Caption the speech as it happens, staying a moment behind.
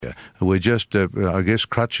here. We're just, I guess,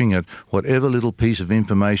 clutching at whatever little piece of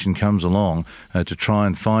information comes along to try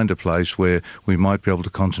and find a place where we might be able to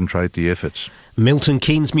concentrate the efforts. Milton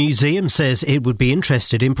Keynes Museum says it would be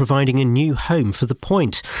interested in providing a new home for the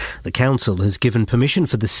Point. The council has given permission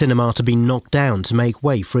for the cinema to be knocked down to make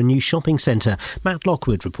way for a new shopping centre. Matt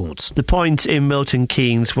Lockwood reports. The Point in Milton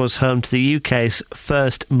Keynes was home to the UK's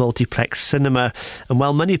first multiplex cinema, and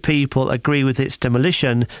while many people agree with its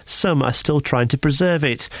demolition, some are still trying to preserve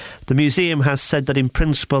it. The museum has said that in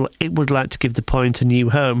principle it would like to give the Point a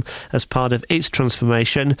new home as part of its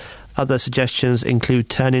transformation. Other suggestions include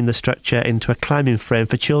turning the structure into a climbing frame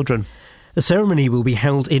for children. A ceremony will be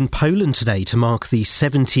held in Poland today to mark the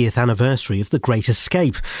 70th anniversary of the Great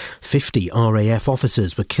Escape. 50 RAF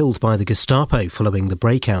officers were killed by the Gestapo following the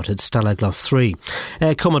breakout at Stalag 3.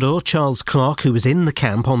 Air Commodore Charles Clark, who was in the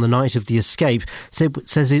camp on the night of the escape,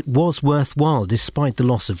 says it was worthwhile despite the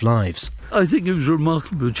loss of lives. I think it was a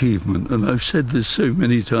remarkable achievement, and I've said this so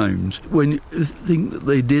many times. When you think that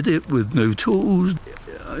they did it with no tools,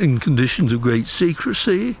 in conditions of great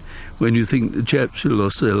secrecy, when you think the chaps who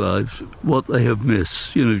lost their lives, what they have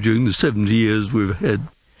missed, during the 70 years we've had.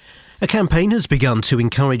 A campaign has begun to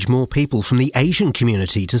encourage more people from the Asian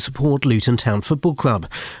community to support Luton Town Football Club.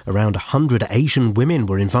 Around 100 Asian women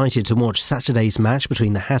were invited to watch Saturday's match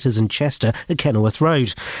between the Hatters and Chester at Kenilworth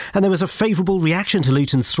Road. And there was a favourable reaction to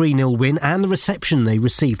Luton's 3-0 win and the reception they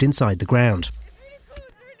received inside the ground.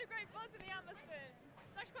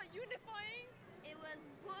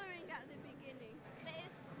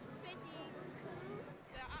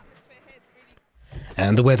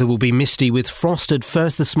 And the weather will be misty with frost at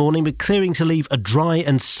first this morning, but clearing to leave a dry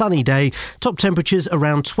and sunny day. Top temperatures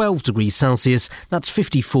around 12 degrees Celsius. That's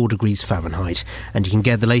 54 degrees Fahrenheit. And you can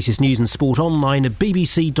get the latest news and sport online at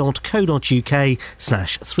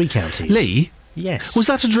bbc.co.uk/3 counties. Lee? Yes. Was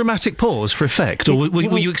that a dramatic pause for effect, or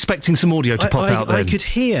were you expecting some audio to pop out then? I could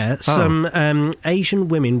hear some Asian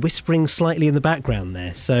women whispering slightly in the background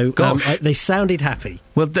there, so they sounded happy.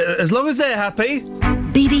 Well, as long as they're happy.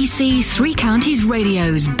 BBC Three Counties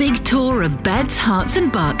Radio's big tour of beds, hearts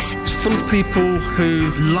and bucks. It's full of people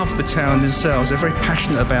who love the town themselves. They're very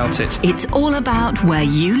passionate about it. It's all about where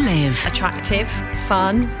you live. Attractive,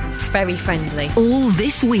 fun, very friendly. All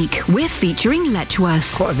this week, we're featuring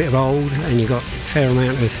Letchworth. Quite a bit of old, and you've got a fair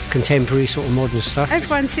amount of contemporary sort of modern stuff.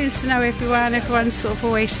 Everyone seems to know everyone. Everyone sort of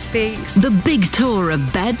always speaks. The big tour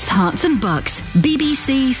of beds, hearts and bucks.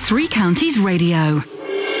 BBC Three Counties Radio.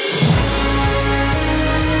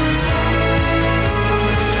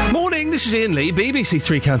 This is Iain Lee, BBC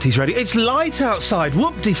Three Counties Radio. It's light outside,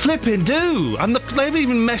 whoop-de-flippin'-do. And they haven't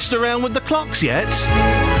even messed around with the clocks yet.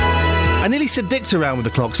 I nearly said dicked around with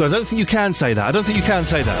the clocks, but I don't think you can say that.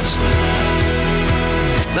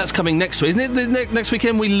 That's coming next week, isn't it? Next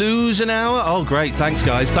weekend we lose an hour? Oh, great. Thanks,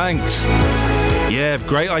 guys. Thanks. Yeah,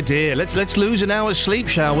 great idea. Let's lose an hour's sleep,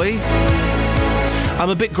 shall we? I'm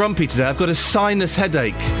a bit grumpy today. I've got a sinus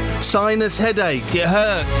headache. It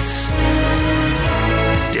hurts.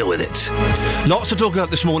 Deal with it. Lots to talk about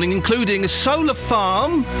this morning, including a solar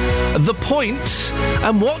farm, the Point,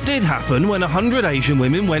 and what did happen when 100 Asian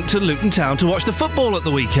women went to Luton Town to watch the football at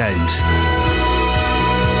the weekend.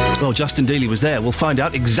 Well, Justin Dealey was there. We'll find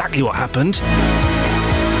out exactly what happened.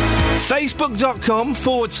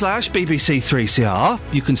 Facebook.com/BBC3CR.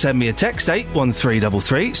 You can send me a text,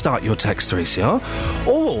 81333. Start your text 3CR.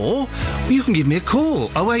 Or you can give me a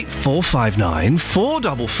call, 08459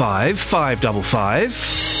 455 555.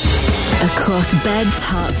 Across beds,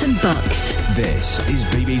 hearts and bucks. This is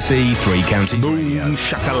BBC Three Counties Radio. Boom,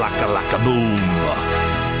 shakalaka-laka, boom.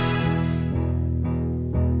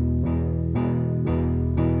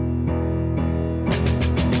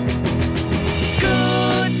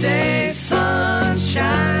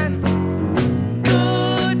 Sunshine,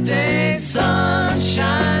 good day,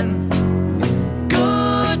 sunshine,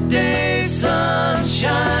 good day,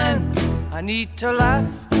 sunshine. I need to laugh,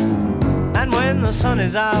 and when the sun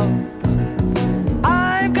is out,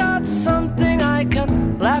 I've got something I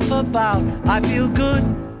can laugh about. I feel good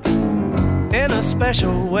in a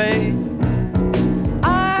special way.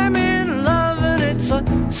 I'm in love and it's a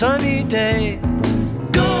sunny day.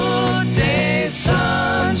 Good day,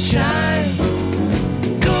 sunshine.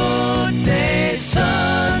 Good day,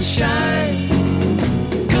 sunshine.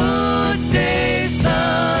 Good day,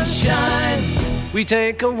 sunshine. We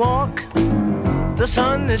take a walk, the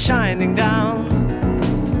sun is shining down,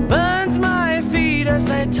 burns my feet as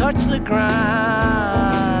they touch the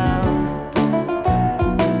ground.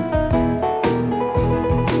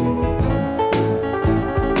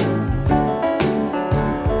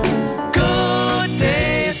 Good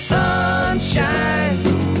day, sunshine.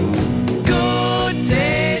 Good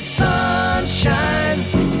day,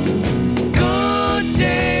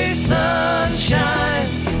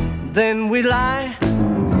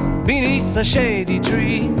 a shady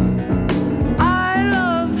tree. I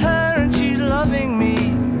love her and she's loving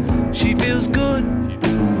me. She feels good,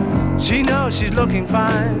 she knows she's looking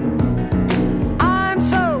fine. I'm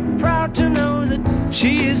so proud to know that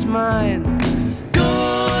she is mine.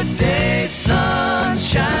 Good day,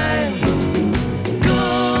 sunshine.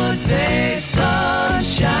 Good day,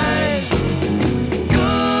 sunshine.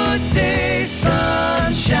 Good day,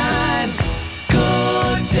 sunshine.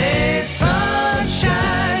 Good day,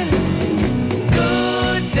 sunshine.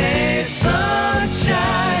 Good day,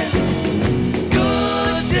 sunshine.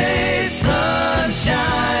 Good day,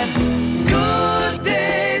 sunshine. Good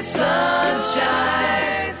day, sunshine.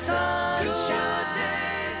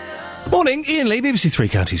 Morning, Iain Lee, BBC Three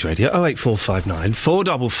Counties Radio, 08459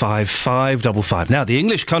 455 555. Now, the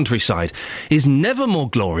English countryside is never more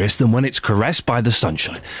glorious than when it's caressed by the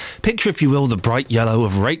sunshine. Picture, if you will, the bright yellow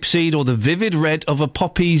of rapeseed or the vivid red of a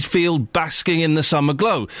poppy field basking in the summer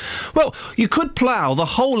glow. Well, you could plough the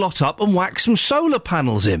whole lot up and whack some solar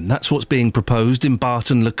panels in. That's what's being proposed in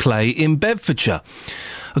Barton-le-Clay in Bedfordshire.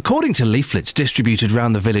 According to leaflets distributed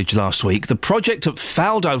around the village last week, the project at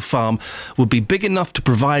Faldo Farm would be big enough to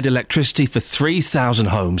provide electricity for 3,000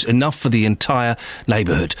 homes, enough for the entire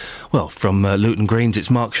neighbourhood. Well, from Luton Greens, it's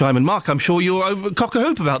Mark Shyman. Mark, I'm sure you're over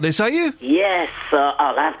cock-a-hoop about this, are you? Yes,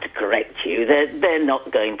 I'll have to correct you. They're not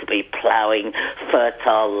going to be ploughing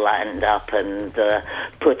fertile land up and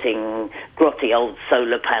putting grotty old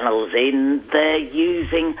solar panels in. They're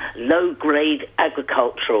using low-grade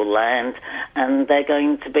agricultural land, and they're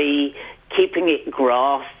going to be keeping it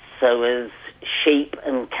grassed so as sheep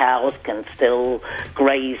and cows can still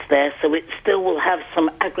graze there, so it still will have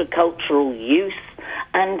some agricultural use,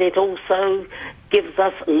 and it also gives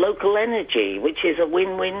us local energy, which is a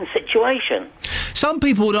win-win situation. Some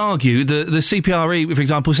people would argue that the CPRE, for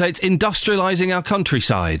example, say it's industrialising our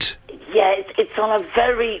countryside. Yeah, it's on a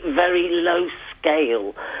very, very low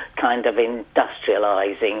scale kind of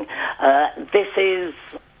industrialising. This is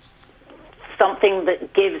something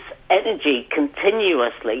that gives energy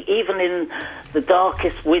continuously. Even in the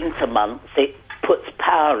darkest winter months, it puts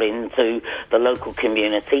power into the local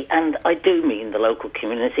community, and I do mean the local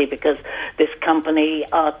community because this company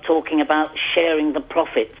are talking about sharing the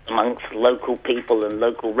profits amongst local people and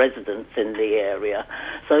local residents in the area.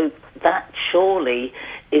 So that surely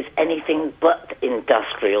is anything but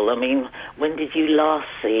industrial. I mean, when did you last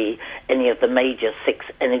see any of the major 6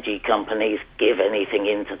 energy companies give anything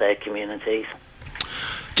into their communities?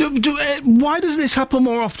 Why doesn't this happen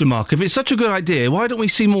more often, Mark? If it's such a good idea, why don't we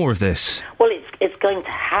see more of this? Well, it's going to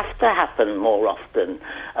have to happen more often.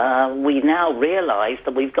 We now realise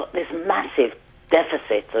that we've got this massive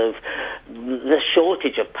deficit of the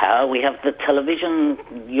shortage of power. We have the television,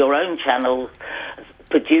 your own channel,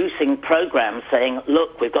 producing programmes saying,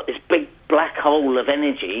 look, we've got this big black hole of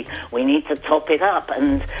energy, we need to top it up.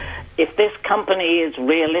 And if this company is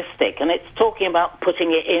realistic, and it's talking about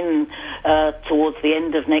putting it in towards the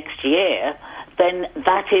end of next year, then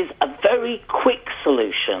that is a very quick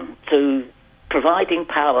solution to providing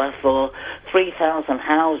power for 3,000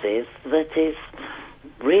 houses that is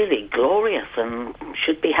really glorious and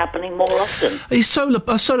should be happening more often. Are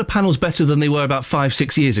solar panels better than they were about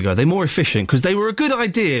 5-6 years ago? They're more efficient because they were a good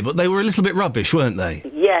idea, but they were a little bit rubbish, weren't they?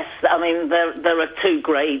 Yes, I mean, there are 2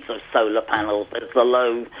 grades of solar panels. There's the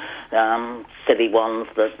low, silly ones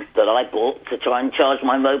that I bought to try and charge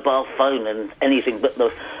my mobile phone, and anything but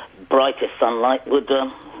the brightest sunlight would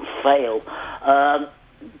fail.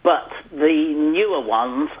 But the newer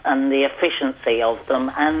ones and the efficiency of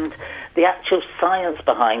them and the actual science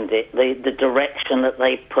behind it, the direction that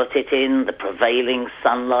they put it in, the prevailing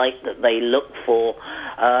sunlight that they look for,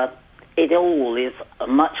 it all is a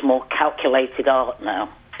much more calculated art now.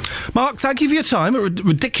 Mark, thank you for your time at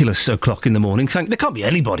ridiculous o'clock in the morning. There can't be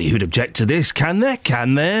anybody who'd object to this, can there?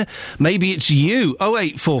 Can there? Maybe it's you.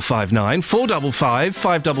 08459 455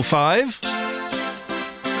 555.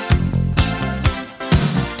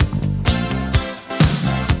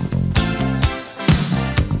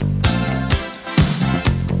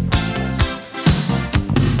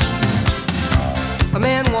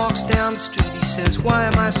 Down the street, he says, why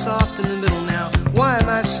am I soft in the middle now? Why am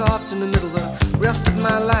I soft in the middle? The rest of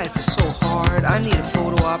my life is so hard. I need a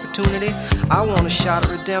photo opportunity. I want a shot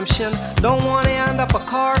of redemption. Don't want to end up a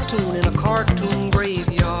cartoon in a cartoon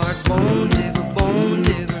graveyard. Bone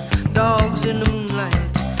digger, dogs in the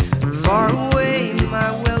moonlight. Far away,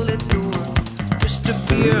 my well-lit door. Mr.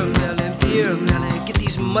 Beer Melly, get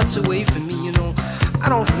these mutts away from me, you know. I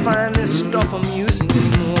don't find this stuff amusing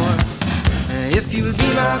anymore. If you'll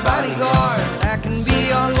be my bodyguard, I can be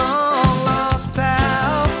your long-lost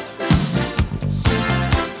pal.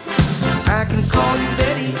 I can call you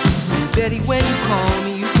Betty Daddy, when you call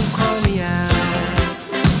me, you can call me out.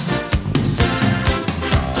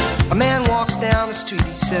 A man walks down the street,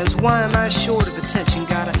 he says, why am I short of attention?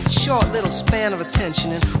 Got a short little span of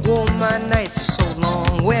attention, and oh, my nights are so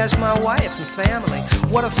long. Where's my wife and family?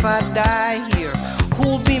 What if I die here?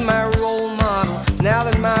 Who'll be my role model now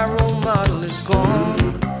that my role model is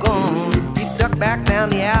gone, gone? He ducked back down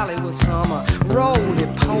the alley with some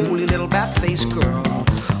roly-poly little bat-faced girl.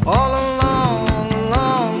 All along,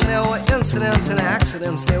 there were incidents and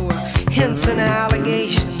accidents, there were hints and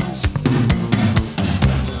allegations.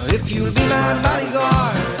 If you'll be my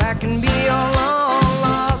bodyguard, I can be your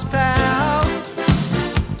long-lost pal.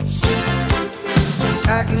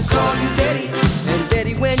 I can call you Daddy, and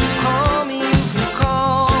Daddy, when you call me, you can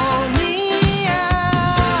call me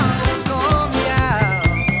out, call me out.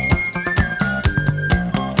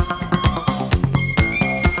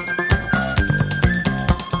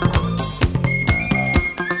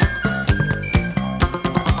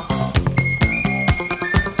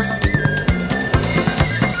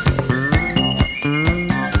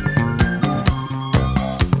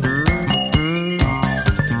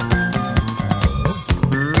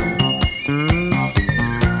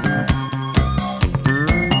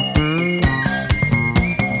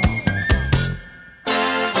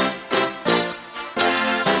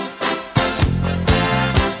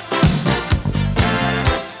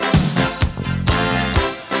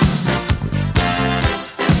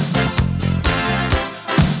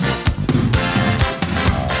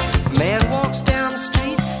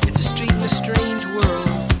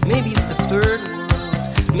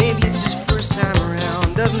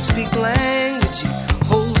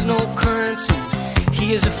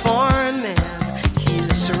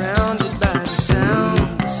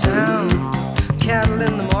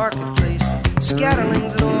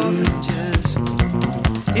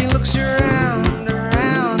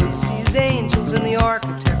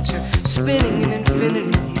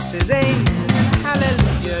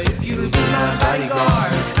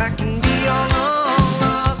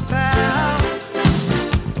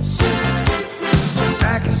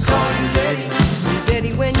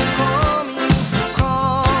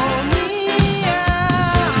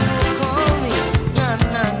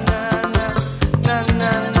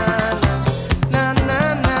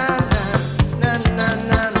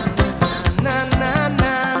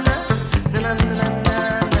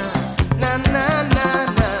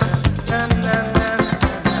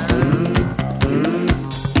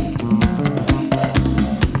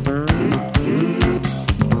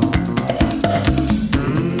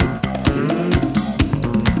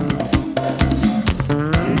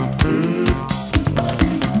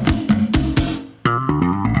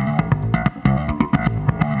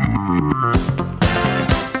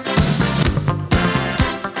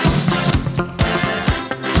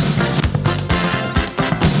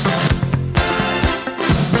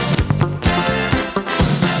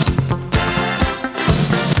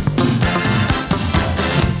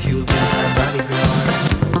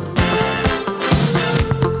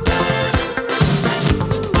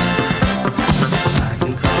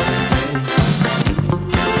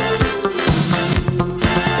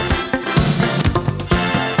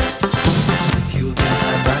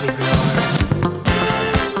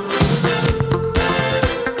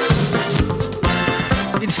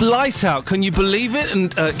 Light out, can you believe it?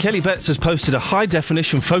 And Kelly Betts has posted a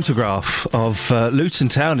high-definition photograph of Luton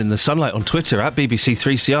Town in the sunlight on Twitter at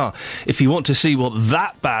BBC3CR if you want to see what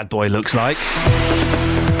that bad boy looks like.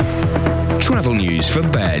 Travel news for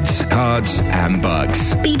beds, cards and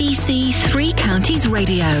bugs. BBC Three Counties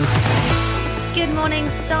Radio. Good morning.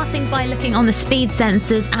 Starting by looking on the speed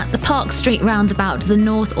sensors at the Park Street roundabout, the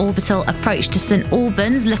North Orbital approach to St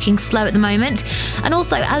Albans, looking slow at the moment. And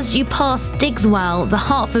also, as you pass Digswell, the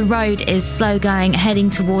Hertford Road is slow going, heading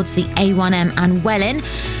towards the A1M and Welwyn.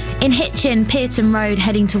 In Hitchin, Pearton Road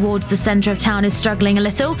heading towards the centre of town is struggling a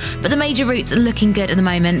little, but the major routes are looking good at the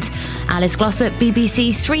moment. Alice Glossop,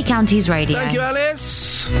 BBC Three Counties Radio. Thank you,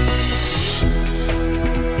 Alice.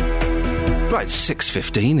 Right,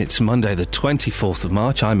 6:15. It's Monday the 24th of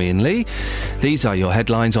March. I'm Iain Lee. These are your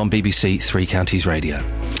headlines on BBC Three Counties Radio.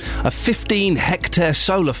 A 15-hectare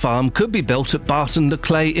solar farm could be built at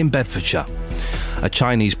Barton-le-Clay in Bedfordshire. A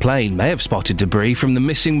Chinese plane may have spotted debris from the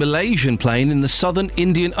missing Malaysian plane in the southern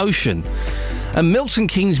Indian Ocean. And Milton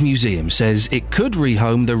Keynes Museum says it could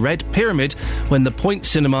rehome the Red Pyramid when the Point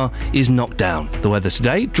Cinema is knocked down. The weather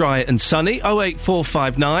today, dry and sunny,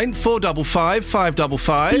 08459 455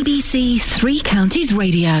 555. BBC Three Counties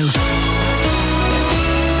Radio.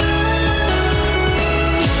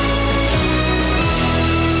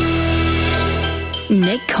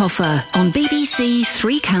 Nick Coffer on BBC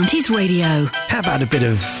Three Counties Radio. How about a bit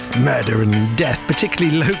of murder and death,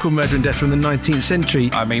 particularly local murder and death from the 19th century?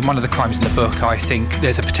 I mean, one of the crimes in the book, I think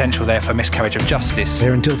there's a potential there for miscarriage of justice.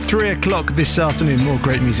 Here until 3 o'clock this afternoon. More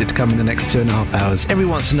great music to come in the next 2.5 hours. Every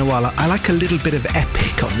once in a while, I like a little bit of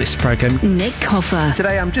epic on this programme. Nick Coffer.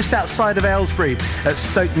 Today, I'm just outside of Aylesbury at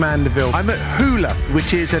Stoke Mandeville. I'm at Hula,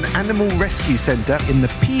 which is an animal rescue centre in the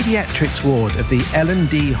paediatrics ward of the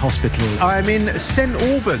L&D Hospital. I'm in St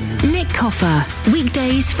Albans. Nick Coffer,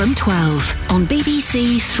 weekdays from 12 on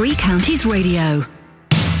BBC Three Counties Radio.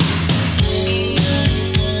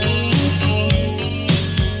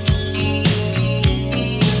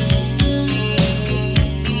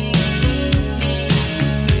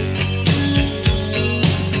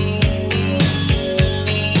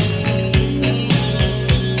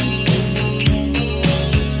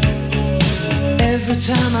 Every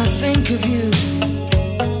time I think of you,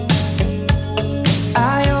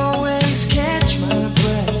 I always catch my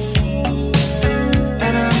breath,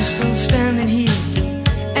 and I'm still standing here,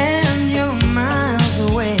 and you're miles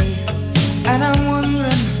away, and I'm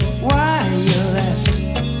wondering why you left.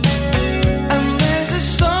 And there's a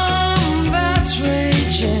storm that's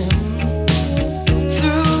raging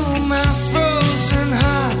through my frozen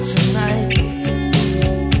heart tonight.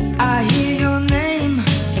 I hear your name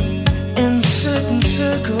in certain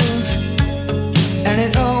circles, and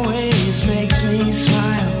it always makes me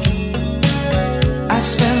smile. I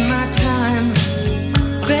spend my time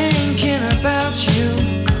thinking about you,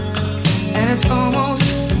 and it's almost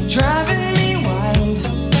driving me wild.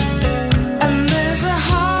 And there's a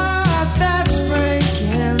heart that's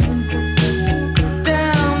breaking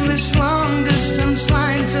down this long distance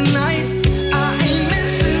line tonight. I ain't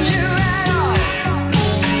missing you at all.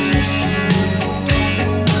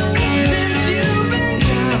 Since you've been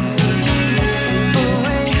gone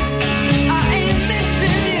away, I ain't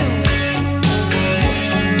missing you.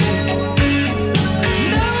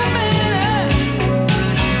 No matter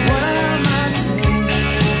what I might say,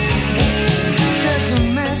 there's a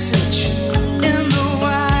message in the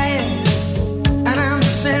wire, and I'm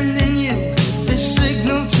sending you this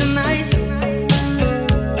signal tonight.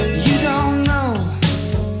 You don't know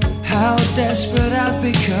how desperate I've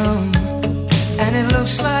become, and it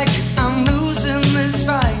looks like I'm losing this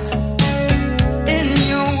fight. In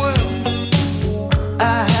your world,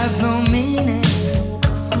 I have no meaning,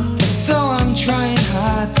 though I'm trying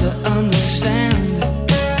hard to understand.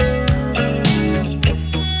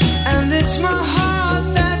 And it's my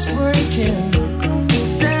heart that's breaking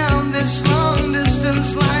down this long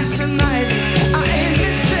distance line tonight. I ain't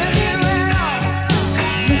missing you at all.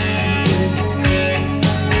 Missing you.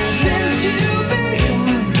 Since you've been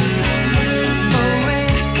gone away,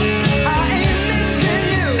 I ain't missing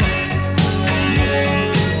you.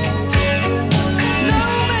 No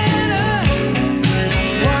matter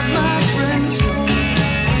what my friends say.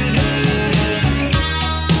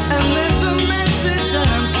 And there's a message that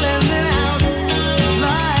I'm sending out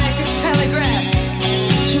like a telegraph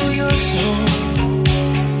to your soul.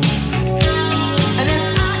 And if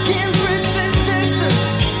I can bridge this distance,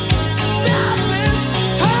 stop this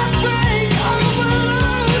heartbreak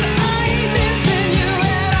overload, I ain't missing you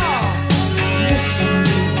at all. Missing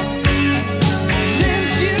you.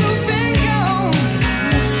 Since you've been gone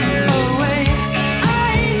away, I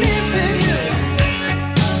ain't missing you.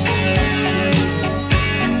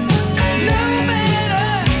 No matter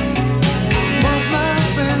what my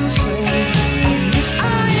friends say,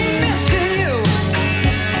 I ain't missing you.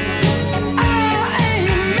 I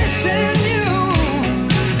ain't missing you.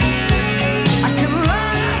 I can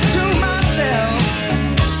lie to myself,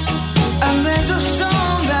 and there's a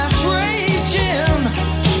storm that's raging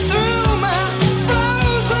through my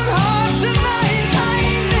frozen heart tonight. I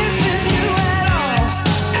ain't missing you at all.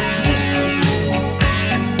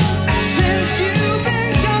 Since you've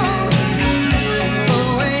been gone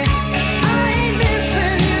away, I ain't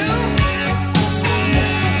missing you.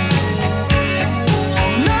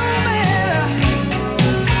 No matter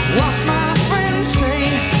what my friends say,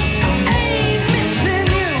 I ain't missing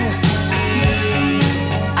you.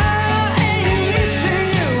 I ain't missing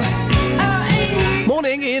you. I ain't.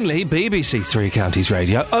 Morning, Iain Lee, BBC Three Counties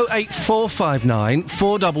Radio, 08459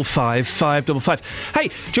 455 555. Hey,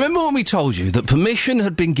 do you remember when we told you that permission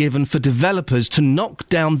had been given for developers to knock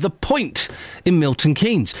down the Point in Milton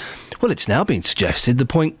Keynes? Well, it's now been suggested the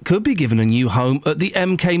Point could be given a new home at the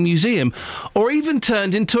MK Museum, or even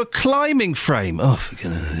turned into a climbing frame. Oh, for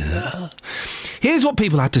goodness. Here's what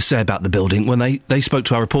people had to say about the building when they spoke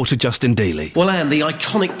to our reporter Justin Dealey. Well, Anne, the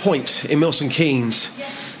iconic Point in Milton Keynes.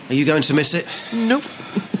 Are you going to miss it? Nope,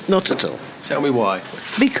 not at all. Tell me why.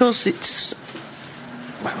 Because it's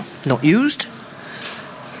not used.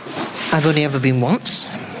 I've only ever been once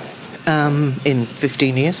in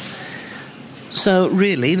 15 years. So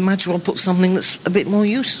really, they might as well put something that's a bit more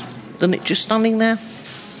use than it just standing there,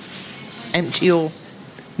 empty or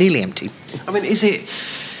nearly empty. I mean, is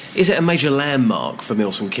it a major landmark for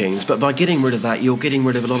Milton Keynes? But by getting rid of that, you're getting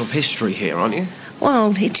rid of a lot of history here, aren't you?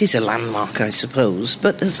 Well, it is a landmark, I suppose.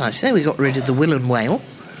 But as I say, we got rid of the Willen Whale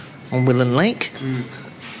on Willen Lake.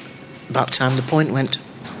 About time the point went.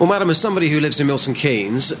 Well, madam, as somebody who lives in Milton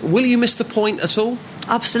Keynes, will you miss the point at all?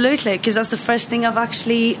 Absolutely, because that's the first thing I've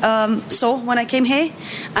actually saw when I came here.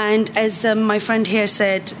 And as my friend here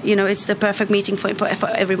said, it's the perfect meeting for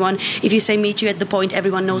everyone. If you say meet you at the point,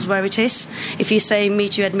 everyone knows where it is. If you say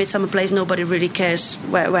meet you at Midsummer Place, nobody really cares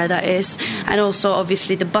where that is. And also,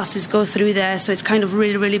 obviously, the buses go through there, so it's kind of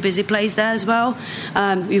really, really busy place there as well.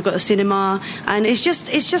 You've got a cinema, and it's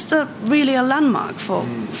just really a landmark for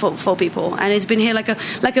people. And it's been here like a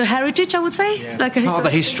heritage, I would say. Yeah. Like a part of the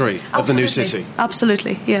history of the new city. Absolutely,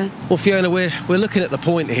 yeah. Well, Fiona, we're looking at the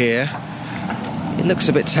point here. It looks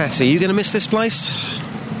a bit tatty. Are you going to miss this place?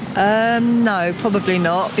 No, probably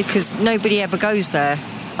not, because nobody ever goes there.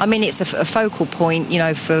 I mean, it's a focal point,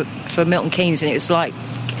 for Milton Keynes, and it's like,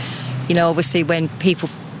 obviously when people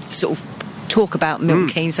sort of talk about Milton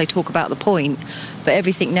Keynes, they talk about the point, but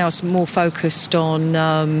everything now is more focused on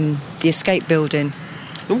the Escape building.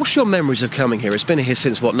 And what's your memories of coming here? It's been here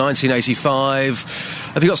since,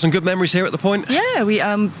 1985? Have you got some good memories here at the point? Yeah, we,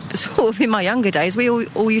 sort of in my younger days, we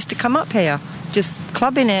all used to come up here, just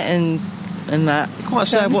clubbing it and that. Quite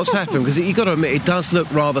sad what's happened, because you've got to admit, it does look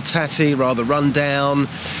rather tatty, rather run down.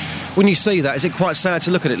 When you see that, is it quite sad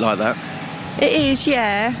to look at it like that? It is,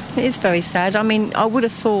 yeah. It is very sad. I mean, I would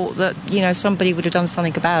have thought that, somebody would have done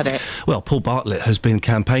something about it. Well, Paul Bartlett has been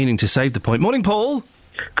campaigning to save the point. Morning, Paul.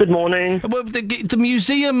 Good morning. Well, the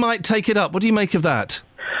museum might take it up. What do you make of that?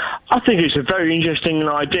 I think it's a very interesting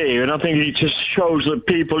idea, and I think it just shows that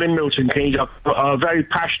people in Milton Keynes are very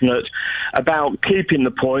passionate about keeping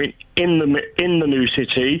the point in the new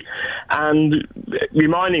city and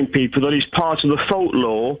reminding people that it's part of the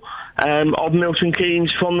folklore of Milton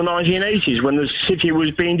Keynes from the 1980s when the city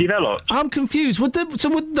was being developed. I'm confused. Would they,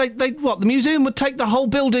 the museum would take the whole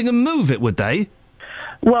building and move it, would they?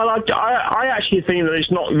 Well, I actually think that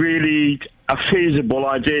it's not really a feasible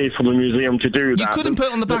idea for the museum to do that. You couldn't put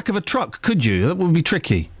it on the back of a truck, could you? That would be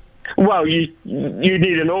tricky. Well, you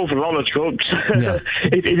need an awful lot of trucks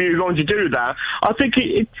if you're going to do that. I think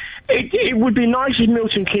it would be nice if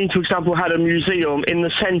Milton Keynes, for example, had a museum in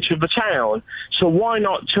the centre of the town. So why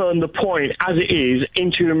not turn the point as it is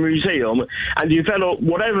into a museum and develop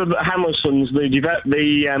whatever the Hammersons,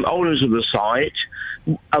 the owners of the site,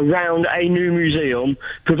 around a new museum,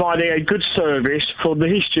 providing a good service for the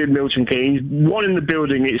history of Milton Keynes, one in the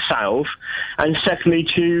building itself, and secondly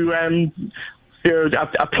to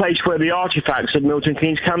a place where the artefacts of Milton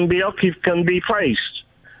Keynes can be praised.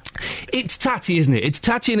 It's tatty, isn't it? It's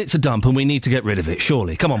tatty and it's a dump, and we need to get rid of it,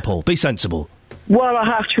 surely. Come on, Paul, be sensible. Well, I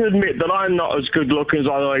have to admit that I'm not as good looking as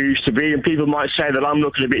I used to be, and people might say that I'm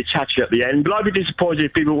looking a bit tatty at the end, but I'd be disappointed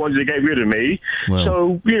if people wanted to get rid of me. Well.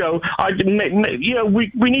 So, we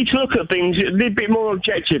need to look at things a little bit more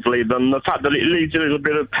objectively than the fact that it needs a little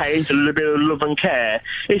bit of paint, a little bit of love and care.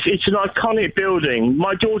 It's an iconic building.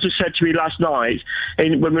 My daughter said to me last night,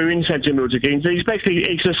 when we were in Central Milton Keynes,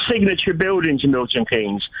 it's a signature building to Milton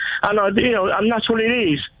Keynes. And, and that's what it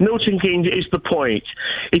is. Milton Keynes is the point.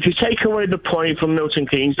 If you take away the point from Milton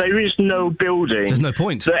Keynes, there is no building. There's no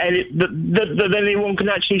point. That anyone can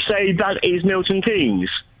actually say that is Milton Keynes.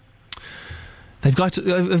 They've got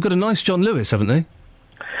a nice John Lewis, haven't they?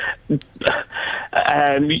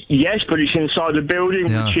 Yes, but it's inside a building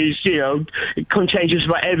which is, it contains just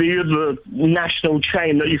about every other national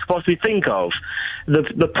chain that you could possibly think of.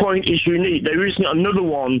 The point is unique. There isn't another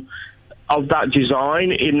one of that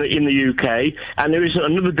design in the UK, and there isn't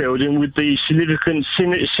another building with the significant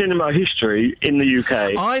cinema history in the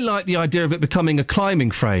UK. I like the idea of it becoming a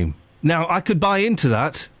climbing frame. Now, I could buy into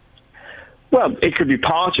that. Well, it could be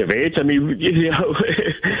part of it. I mean,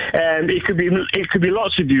 it could be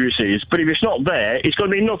lots of uses, but if it's not there, it's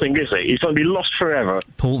going to be nothing, is it? It's going to be lost forever.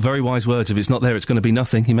 Paul, very wise words. If it's not there, it's going to be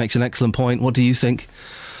nothing. He makes an excellent point. What do you think?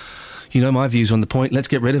 You know my views on the point. Let's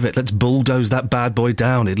get rid of it. Let's bulldoze that bad boy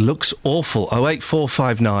down. It looks awful.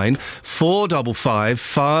 08459 455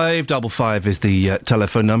 555 is the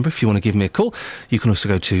telephone number if you want to give me a call. You can also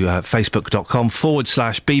go to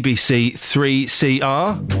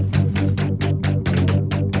facebook.com/BBC3CR.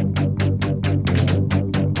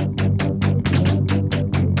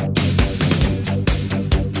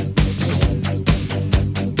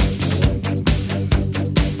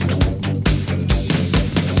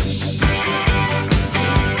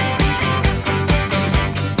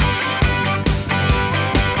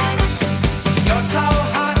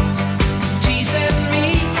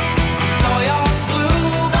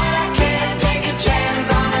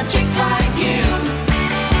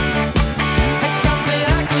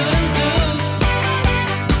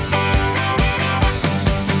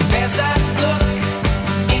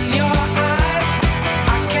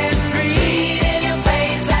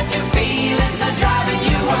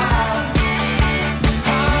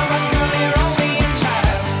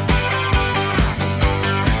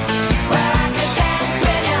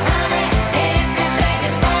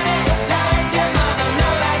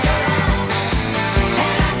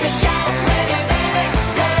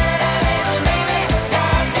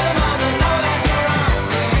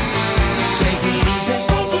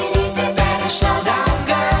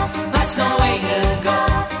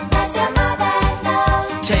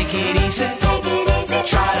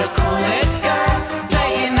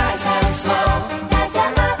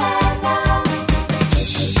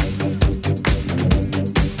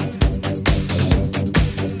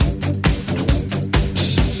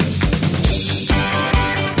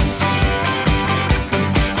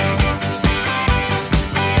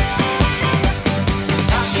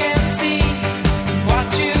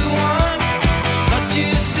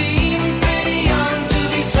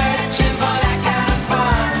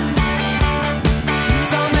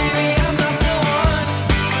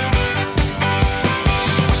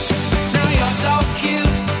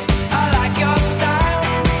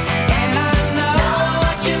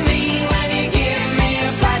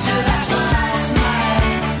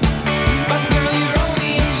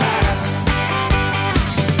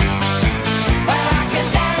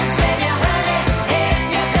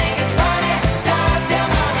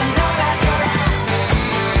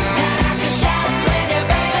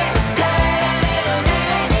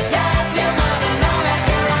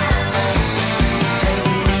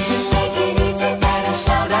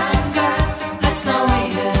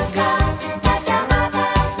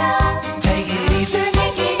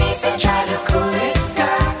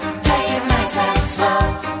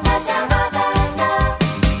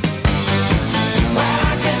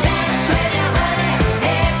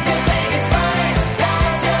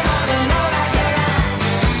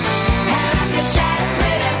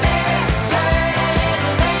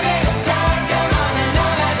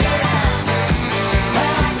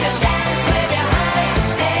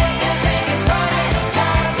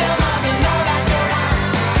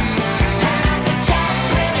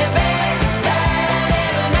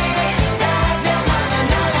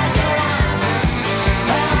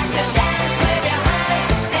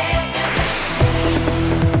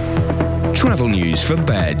 for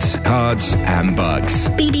beds, cards and Bucks.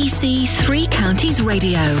 BBC Three Counties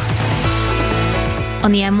Radio.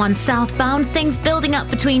 On the M1 southbound, things building up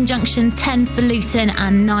between junction 10 for Luton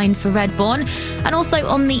and 9 for Redbourne. And also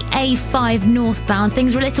on the A5 northbound,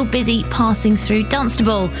 things are a little busy passing through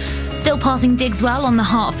Dunstable. Still passing Digswell on the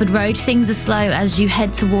Hertford Road. Things are slow as you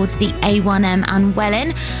head towards the A1M and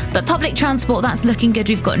Welwyn. But public transport, that's looking good.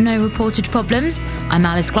 We've got no reported problems. I'm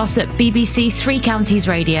Alice Glossop, BBC Three Counties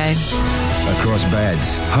Radio. Across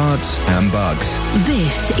beds, hearts and Bucks.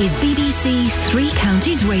 This is BBC Three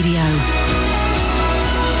Counties Radio.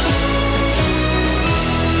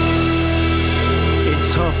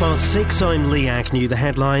 It's 6:30. I'm Lee Agnew. The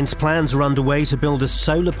headlines. Plans are underway to build a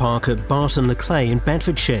solar park at Barton-le-Clay in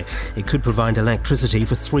Bedfordshire. It could provide electricity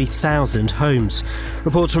for 3,000 homes.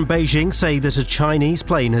 Reports from Beijing say that a Chinese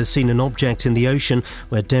plane has seen an object in the ocean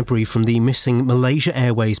where debris from the missing Malaysia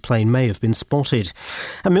Airways plane may have been spotted.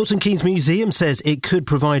 And Milton Keynes Museum says it could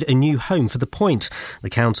provide a new home for the Point. The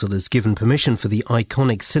council has given permission for the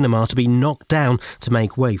iconic cinema to be knocked down to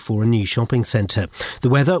make way for a new shopping centre. The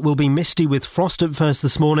weather will be misty with frost at first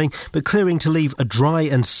this morning, but clearing to leave a dry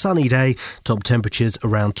and sunny day. Top temperatures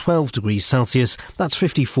around 12 degrees Celsius. That's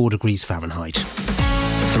 54 degrees Fahrenheit.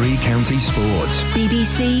 Three Counties Sports.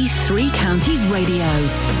 BBC Three Counties Radio.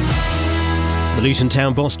 The Luton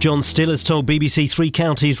Town boss John Still has told BBC Three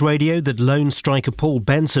Counties Radio that lone striker Paul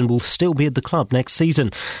Benson will still be at the club next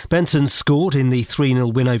season. Benson scored in the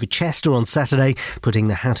 3-0 win over Chester on Saturday, putting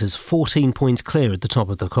the Hatters 14 points clear at the top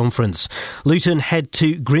of the conference. Luton head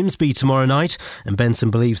to Grimsby tomorrow night, and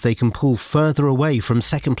Benson believes they can pull further away from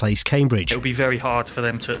second-place Cambridge. It'll be very hard for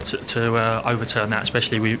them to overturn that,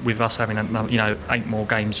 especially with us having 8 more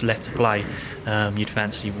games left to play. You'd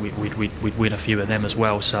fancy we'd win a few of them as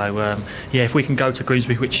well. So if we can go to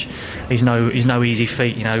Grimsby, which is no easy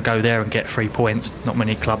feat, go there and get 3 points. Not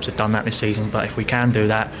many clubs have done that this season, but if we can do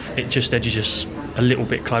that, it just edges us a little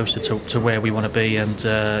bit closer to where we want to be and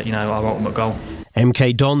our ultimate goal.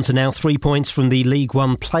 MK Dons are now 3 points from the League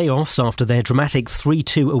One playoffs after their dramatic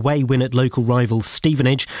 3-2 away win at local rival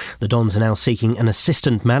Stevenage. The Dons are now seeking an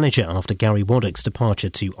assistant manager after Gary Waddock's departure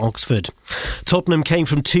to Oxford. Tottenham came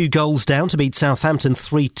from 2 goals down to beat Southampton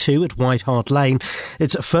 3-2 at White Hart Lane.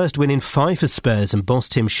 It's a first win in 5 for Spurs, and boss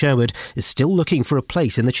Tim Sherwood is still looking for a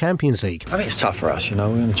place in the Champions League. I think it's tough for us, we're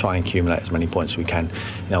going to try and accumulate as many points as we can.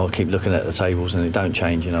 We'll keep looking at the tables and it don't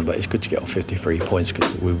change, but it's good to get on 53 points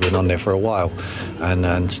because we've been on there for a while.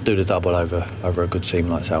 And to do the double over a good team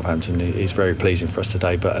like Southampton is very pleasing for us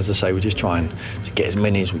today. But as I say, we're just trying to get as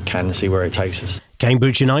many as we can and see where it takes us.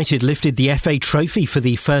 Cambridge United lifted the FA Trophy for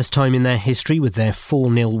the first time in their history with their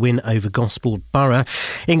 4-0 win over Gosport Borough.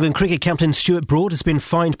 England cricket captain Stuart Broad has been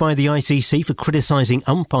fined by the ICC for criticising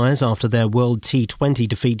umpires after their World T20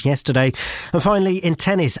 defeat yesterday. And finally, in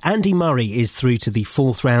tennis, Andy Murray is through to the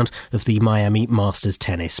 4th round of the Miami Masters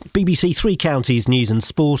Tennis. BBC Three Counties News and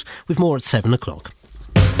Sport with more at 7 o'clock.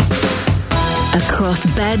 Across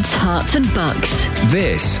beds, hearts and bucks.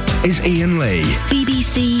 This is Iain Lee.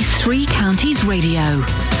 BBC Three Counties Radio.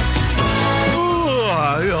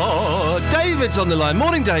 David's on the line.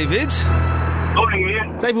 Morning, David. Morning,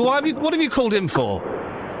 Ian. David, what have you called in for?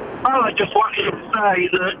 Well, I just wanted to say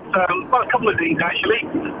that, a couple of things, actually.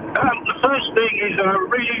 The first thing is a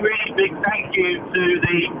really, really big thank you to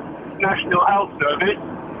the National Health Service.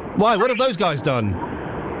 Why? What have those guys done?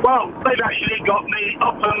 Well, they've actually got me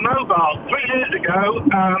up and mobile. 3 years ago,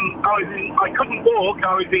 I couldn't walk.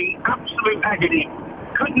 I was in absolute agony.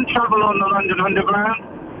 Couldn't travel on the London Underground.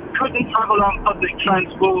 Couldn't travel on public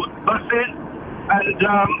transport buses. And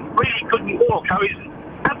really couldn't walk. I was in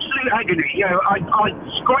absolute agony. I'd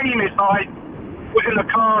scream if I was in a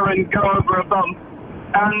car and go over a bump.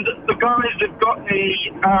 And the guys have got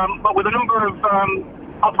me, with a number of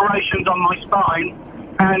operations on my spine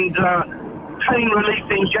and pain relief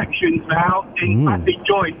injections now in massive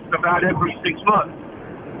joints about every 6 months.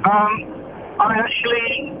 I'm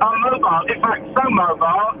mobile. In fact, so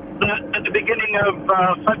mobile that at the beginning of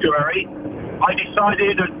February, I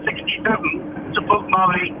decided at 67 to put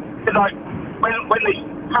when this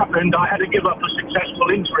happened, I had to give up a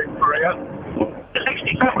successful interim career. At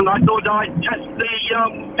 67, I thought I'd test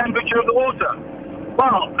the temperature of the water.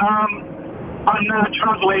 Well, I'm now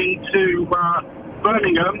travelling to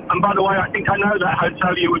Birmingham, and by the way, I think I know that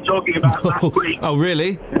hotel you were talking about last week. Oh,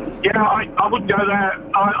 really? Yeah, I would go there.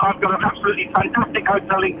 I've got an absolutely fantastic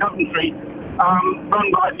hotel in Coventry,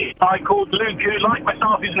 run by this guy called Luke, who, like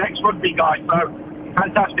myself, is an ex-rugby guy, so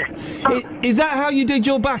fantastic. So, is that how you did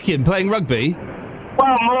your back in, playing rugby?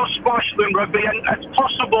 Well, more squash than rugby, and it's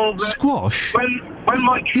possible that... Squash? When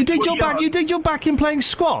my kids You did your back in playing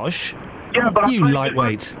squash? Yeah, but You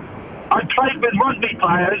lightweight. I played with rugby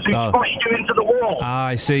players who squashed you into the wall. Ah,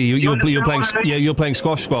 I see. You're playing. You're playing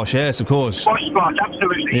squash. Yes, of course. Squash,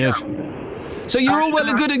 absolutely. Yes. So you're all well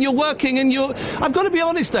and good, and you're working, and you're. I've got to be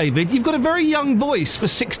honest, David. You've got a very young voice for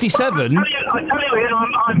 67. I tell you, Ian,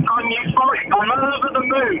 I'm euphoric. I'm over the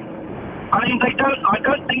moon. I mean, I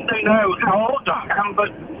don't think they know how old I am,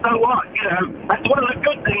 but so what? You know, that's one of the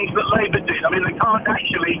good things that Labour did. I mean, they can't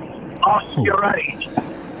actually ask your age.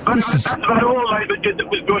 But that's about all Labour did that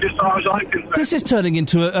was good as far as I'm concerned. This is turning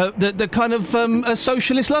into the kind of a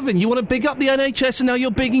socialist loving. You want to big up the NHS, and now you're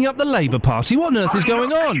bigging up the Labour Party. What on earth is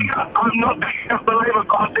going on? I'm not bigging up the Labour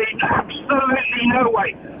Party. Absolutely no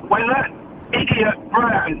way. When that idiot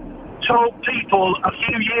Brown told people a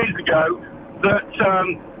few years ago that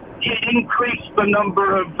he'd increased the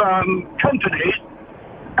number of companies,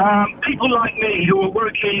 people like me who were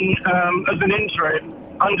working as an interim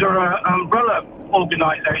under umbrella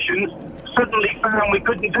organisations suddenly found we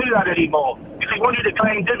couldn't do that anymore. If we wanted to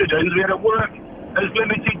claim dividends, we had to work as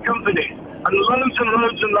limited companies. And loads and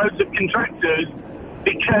loads and loads of contractors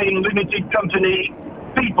became limited company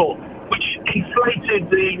people, which inflated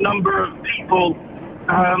the number of people,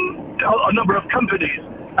 a number of companies.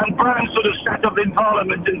 And Brown sort of sat up in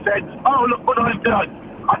Parliament and said, "Oh, look what I've done."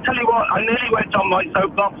 I tell you what, I nearly went on my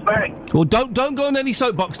soapbox then. Well, don't go on any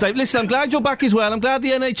soapbox, Dave. Listen, I'm glad you're back as well. I'm glad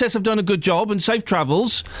the NHS have done a good job and safe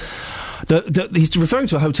travels. He's referring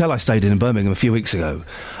to a hotel I stayed in Birmingham a few weeks ago,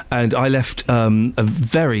 and I left a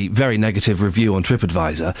very, very negative review on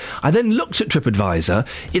TripAdvisor. I then looked at TripAdvisor.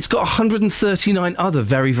 It's got 139 other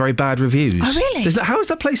very, very bad reviews. Oh, really? How is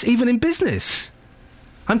that place even in business?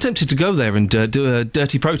 I'm tempted to go there and do a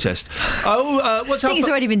dirty protest. What's I think it's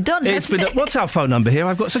already been done, hasn't it? What's our phone number here?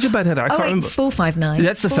 I've got such a bad headache. I can't remember. 459.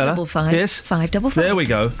 That's the fella. 455. Yes. 555. There we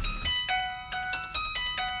go.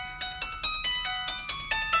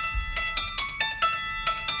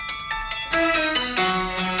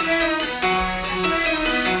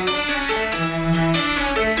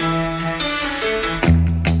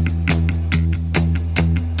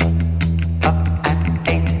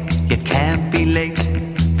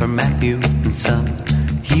 Matthew and Son,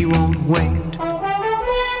 he won't wait.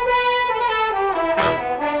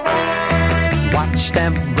 Watch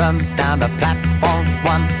them run down the platform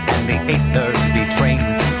 1 and the 8:30 train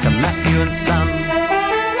to Matthew and Son.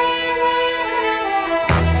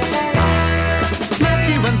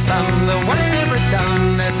 Matthew and Son, the work's never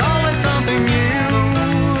done, there's always something new.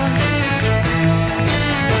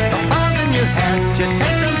 The balls in your head, you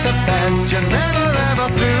take them to bed, you're never ever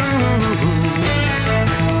through.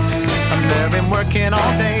 They've been working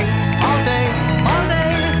all day, all day, all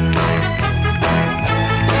day.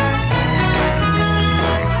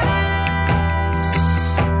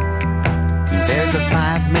 There's a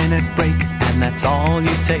 5-minute break, and that's all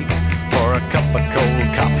you take for a cup of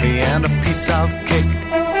cold coffee and a piece of cake.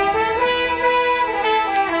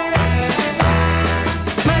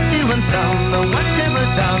 Matthew and Son, the work's never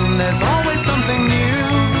done, there's always something new.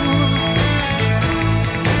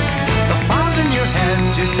 The balls in your head,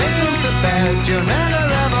 you take them to bed, you're never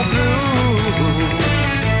ever blue.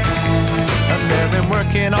 And they've been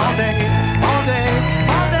working all day, all day,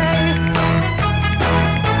 all day.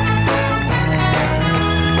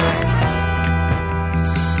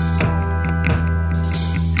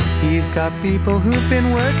 He's got people who've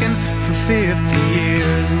been working for 50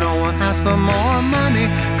 years. No one asks for more money,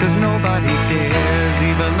 cause nobody cares.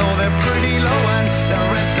 Even though they're pretty low and their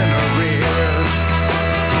rent's in arrears.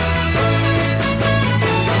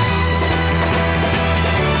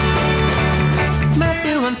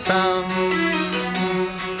 Matthew and Son,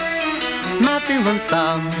 Matthew and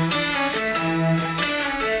Son,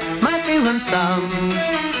 Matthew and Son,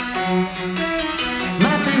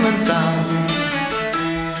 Matthew and Son.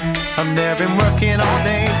 And they've been working all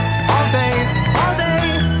day, all day, all day.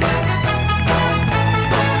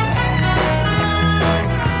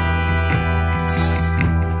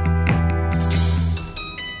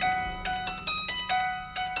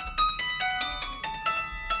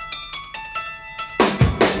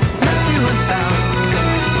 Matthew and Son,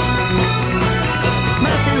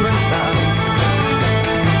 Matthew and Son,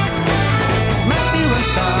 Matthew and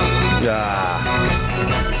Son.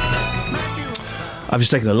 I've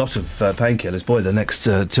just taken a lot of painkillers. Boy, the next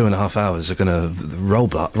 2.5 hours are going to roll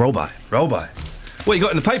by. What you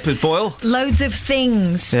got in the papers, Boyle? Loads of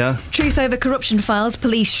things. Yeah. Truth over corruption files,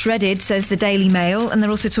 police shredded, says the Daily Mail. And they're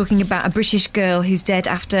also talking about a British girl who's dead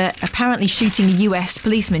after apparently shooting a US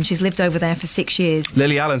policeman. She's lived over there for 6 years.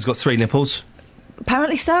 Lily Allen's got 3 nipples.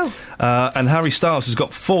 Apparently so. And Harry Styles has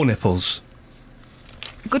got 4 nipples.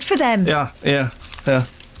 Good for them. Yeah.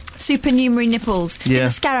 Supernumerary nipples. Yeah.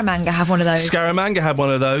 Didn't Scaramanga have one of those? Scaramanga had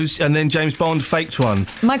one of those, and then James Bond faked one.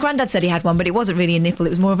 My granddad said he had one, but it wasn't really a nipple, it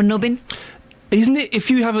was more of a nubbin. Isn't it, if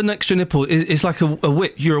you have an extra nipple, it's like a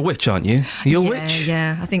witch. You're a witch, aren't you? You're a witch?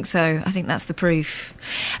 Yeah, I think so. I think that's the proof.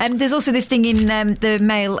 There's also this thing in the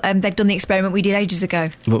Mail, they've done the experiment we did ages ago,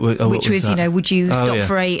 which was, that? Would you stop yeah.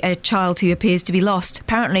 for a child who appears to be lost?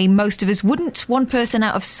 Apparently, most of us wouldn't. One person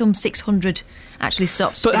out of some 600 actually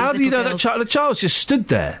stopped. But how do you know that the child's just stood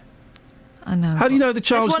there? I know. How do you know the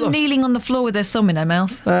child's There's one lost? kneeling on the floor with their thumb in her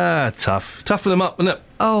mouth. Tough. Toughen them up, isn't it?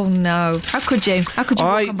 Oh, no. How could you? How could you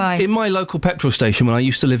walk on by? In my local petrol station, when I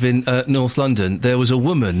used to live in North London, there was a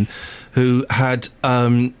woman who had...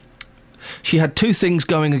 she had two things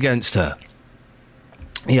going against her.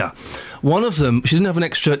 Yeah. One of them, she didn't have an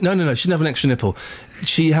extra... No, she didn't have an extra nipple.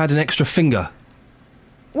 She had an extra finger.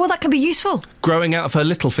 Well, that can be useful. Growing out of her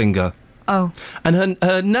little finger. Oh. And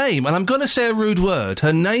her name, and I'm going to say a rude word,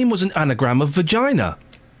 her name was an anagram of vagina.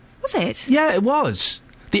 Was it? Yeah, it was.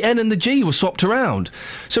 The N and the G were swapped around.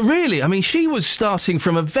 So really, I mean, she was starting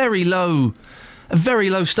from a very low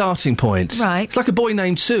starting point. Right. It's like a boy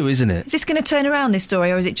named Sue, isn't it? Is this going to turn around, this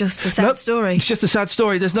story, or is it just a sad story? It's just a sad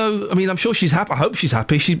story. There's no... I mean, I'm sure she's happy. I hope she's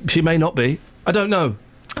happy. She may not be. I don't know.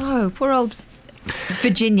 Oh, poor old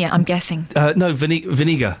Virginia, I'm guessing. No,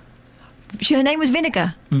 Vinegar. Her name was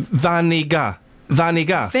Vinegar. Vaniga.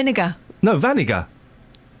 Vinegar. No, Vaniga.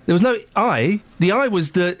 There was no I. The I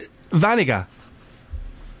was the Vaniga.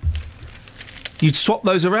 You'd swap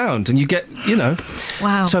those around and you get, you know.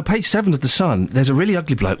 Wow. So page 7 of The Sun, there's a really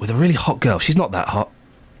ugly bloke with a really hot girl. She's not that hot.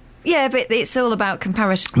 Yeah, but it's all about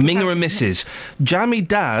comparison. Minger and Mrs. Jamie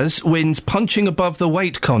Daz wins punching above the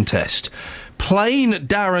weight contest. Plain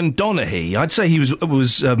Darren Donaghy. I'd say he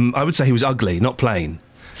I would say he was ugly, not plain.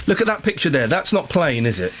 Look at that picture there. That's not plain,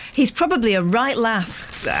 is it? He's probably a right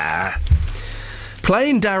laugh.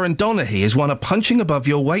 Plain Darren Donaghy has won a punching above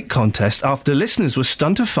your weight contest after listeners were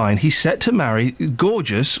stunned to find he's set to marry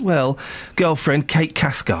gorgeous, girlfriend Kate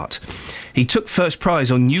Cathcart. He took first prize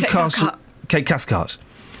on Kate Cathcart.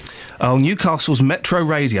 On Newcastle's Metro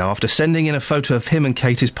Radio after sending in a photo of him and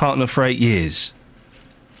Kate, his partner for 8 years.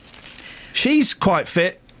 She's quite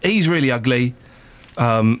fit. He's really ugly.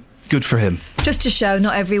 Good for him. Just to show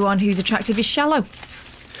not everyone who's attractive is shallow.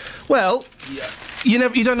 Well, you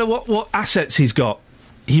don't know what assets he's got.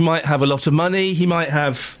 He might have a lot of money. He might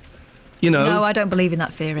have, No, I don't believe in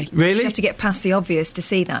that theory. Really? You have to get past the obvious to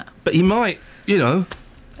see that. But he might,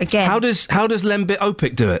 Again. How does Lembit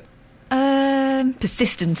Opik do it?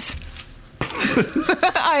 Persistence.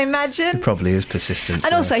 I imagine. It probably is persistence.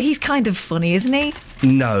 And also, he's kind of funny, isn't he?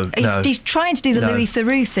 No. He's trying to do the Louis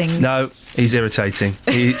Theroux thing. No, he's irritating.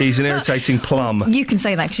 He's an irritating plum. You can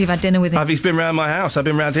say that because you've had dinner with him. He's been round my house. I've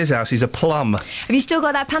been round his house. He's a plum. Have you still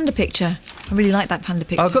got that panda picture? I really like that panda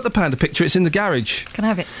picture. I've got the panda picture. It's in the garage. Can I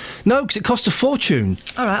have it? No, because it costs a fortune.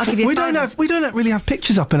 All right, I'll give you We don't really have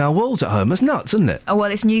pictures up in our walls at home. That's nuts, isn't it? Oh, well,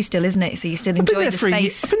 it's new still, isn't it? So you're still enjoying the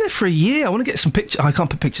space. I've been there for a year. I want to get some pictures. I can't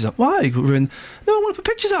put pictures up. Why? No, I want to put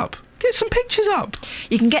pictures up. Get some pictures up.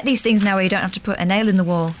 You can get these things now where you don't have to put a nail in the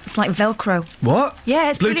wall. It's like Velcro. What? Yeah,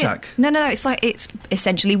 it's Blue brilliant. tack? No, it's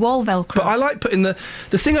essentially wall Velcro. But I like putting the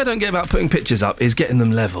thing I don't get about putting pictures up is getting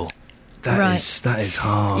them level. That is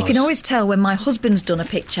hard. You can always tell when my husband's done a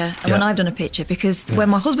picture and when I've done a picture, because when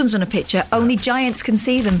my husband's done a picture, only giants can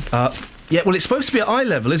see them. Yeah, well, it's supposed to be at eye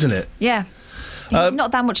level, isn't it? Yeah. He's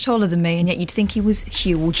not that much taller than me, and yet you'd think he was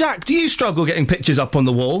huge. Jack, do you struggle getting pictures up on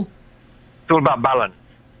the wall? It's all about balance.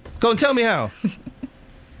 Go on, tell me how.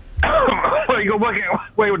 Well, you've got to work out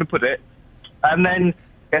where you want to put it, and then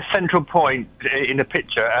a central point in the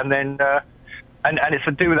picture, and then and it's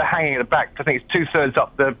to do with the hanging at the back. I think it's 2/3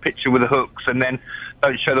 up the picture with the hooks, and then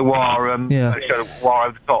don't show the wire. Don't show the wire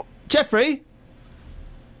over the top. Jeffrey.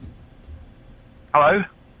 Hello.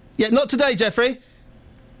 Yeah, not today, Jeffrey.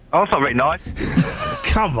 Oh, that's not very nice.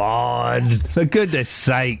 Come on, for goodness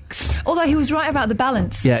sakes. Although he was right about the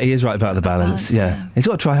balance. Yeah, he is right about the balance. Yeah. He's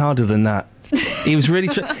got to try harder than that. He was really...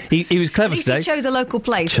 he was clever At least today. he chose a local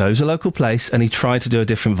place. And he tried to do a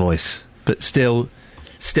different voice. But still...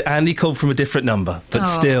 and he called from a different number. But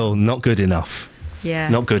still, not good enough. Yeah.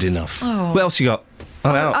 Not good enough. Oh. What else you got?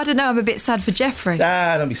 I'm out. I don't know, I'm a bit sad for Jeffrey.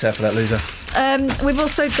 Don't be sad for that loser. We've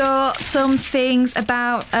also got some things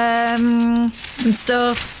about some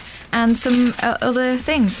stuff and some other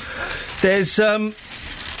things. There's here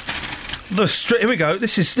we go.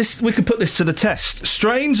 This we could put this to the test.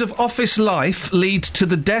 Strains of office life lead to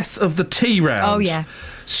the death of the tea round. Oh yeah.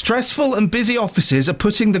 Stressful and busy offices are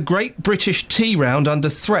putting the Great British Tea Round under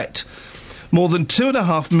threat. More than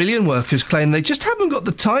 2.5 million workers claim they just haven't got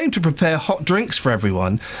the time to prepare hot drinks for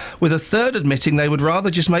everyone, with a third admitting they would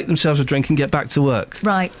rather just make themselves a drink and get back to work.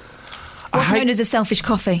 Right. What's known as a selfish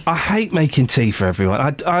coffee. I hate making tea for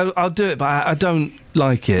everyone. I'll do it, but I don't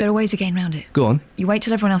like it. There are ways of getting around it. Go on. You wait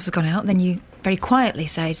till everyone else has gone out, then you very quietly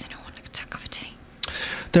say, does anyone want a cup of tea?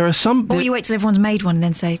 There are some... Or you wait till everyone's made one and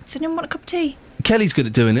then say, does anyone want a cup of tea? Kelly's good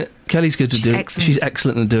at doing it. She's excellent. She's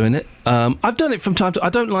excellent at doing it. I've done it from time to... I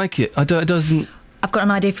don't like it. It doesn't... I've got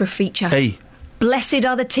an idea for a feature. Hey. Blessed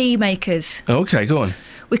are the tea makers. OK, go on.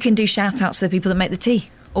 We can do shout-outs for the people that make the tea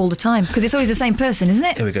all the time, because it's always the same person, isn't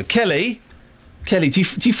it? Here we go. Kelly, do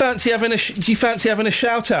you fancy having a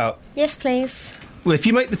shout-out? Yes, please. Well, if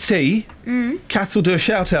you make the tea, Kath will do a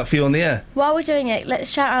shout-out for you on the air. While we're doing it, let's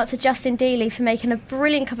shout out to Justin Dealey for making a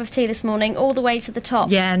brilliant cup of tea this morning, all the way to the top.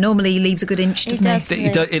 Yeah, normally he leaves a good inch, doesn't he?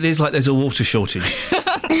 It is like there's a water shortage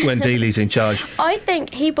when Dealey's in charge. I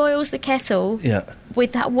think he boils the kettle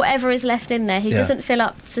with that whatever is left in there. He doesn't fill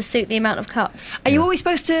up to suit the amount of cups. Are you always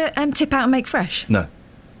supposed to tip out and make fresh? No.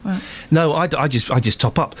 Right. No, I just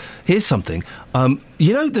top up. Here's something.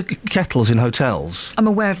 You know the kettles in hotels? I'm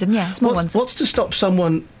aware of them, yeah, small ones. What's to stop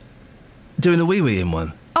someone doing a wee-wee in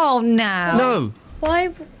one? Oh, no. No. Why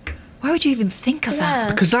would you even think of that?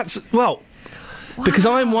 Because that's... Well... Wow. Because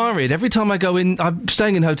I'm worried every time I go in. I'm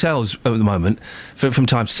staying in hotels at the moment from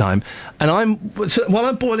time to time, and while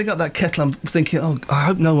I'm boiling up that kettle, I'm thinking, oh, I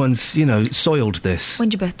hope no one's soiled this.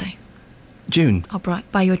 When's your birthday? June. I'll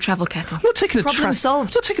buy you a travel kettle. I'm not taking a problem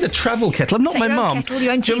solved. I'm not taking a travel kettle. I'm not my mum. Do you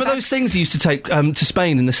remember those things you used to take to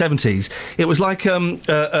Spain in the 70s? It was like a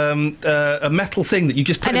metal thing that you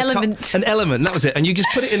just put in a cup. An element. That was it. And you just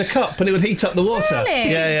put it in a cup and it would heat up the water.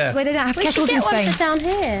 Really? Yeah. Well, they don't have kettles in Spain. One for down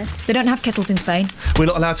here. They don't have kettles in Spain. We're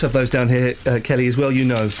not allowed to have those down here, Kelly, as well. You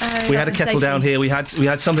know. We had a kettle down here. We had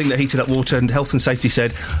something that heated up water, and health and safety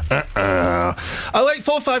said,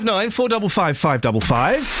 08459 455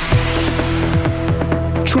 555.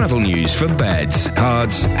 Travel news for beds,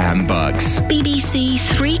 cards and bugs. BBC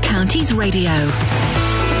Three Counties Radio.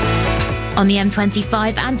 On the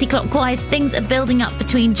M25, anti-clockwise, things are building up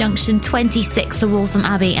between junction 26 for Waltham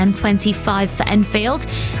Abbey and 25 for Enfield.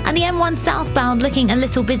 And the M1 southbound looking a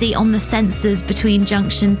little busy on the sensors between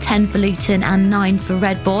junction 10 for Luton and 9 for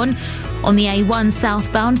Redbourne. On the A1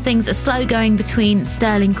 southbound, things are slow going between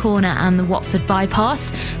Stirling Corner and the Watford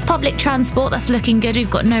bypass. Public transport, that's looking good. We've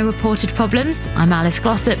got no reported problems. I'm Alice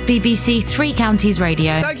Glossop, BBC Three Counties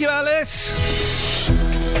Radio. Thank you, Alice.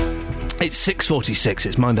 It's 6:46.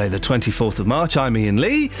 It's Monday, the 24th of March. I'm Iain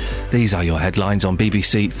Lee. These are your headlines on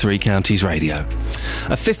BBC Three Counties Radio.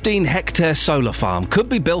 A 15-hectare solar farm could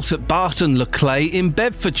be built at Barton-le-Clay in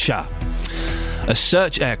Bedfordshire. A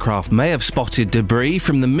search aircraft may have spotted debris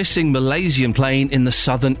from the missing Malaysian plane in the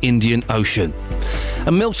southern Indian Ocean.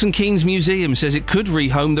 And Milton Keynes Museum says it could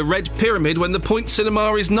rehome the Red Pyramid when the Point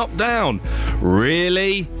Cinema is knocked down.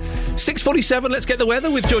 Really? 6:47, let's get the weather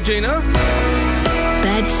with Georgina.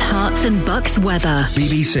 Beds, Herts and Bucks weather.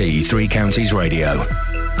 BBC Three Counties Radio.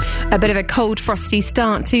 A bit of a cold, frosty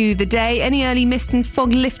start to the day. Any early mist and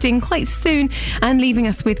fog lifting quite soon and leaving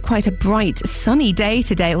us with quite a bright, sunny day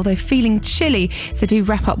today, although feeling chilly, so do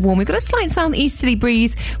wrap up warm. We've got a slight southeasterly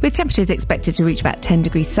breeze with temperatures expected to reach about 10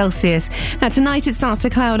 degrees Celsius. Now, tonight it starts to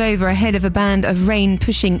cloud over ahead of a band of rain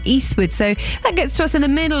pushing eastward, so that gets to us in the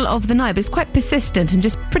middle of the night, but it's quite persistent and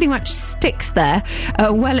just pretty much sticks there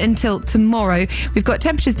well until tomorrow. We've got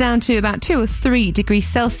temperatures down to about 2 or 3 degrees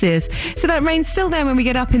Celsius, so that rain's still there when we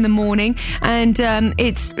get up in the morning, and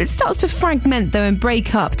it starts to fragment though and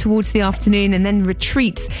break up towards the afternoon and then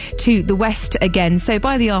retreats to the west again. So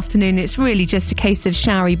by the afternoon it's really just a case of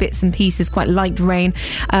showery bits and pieces, quite light rain,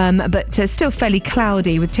 but still fairly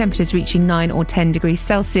cloudy with temperatures reaching 9 or 10 degrees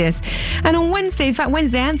Celsius. And on Wednesday, in fact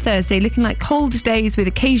Wednesday and Thursday, looking like cold days with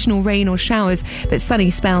occasional rain or showers but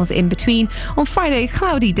sunny spells in between. On Friday, a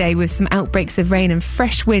cloudy day with some outbreaks of rain and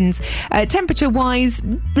fresh winds. Temperature wise,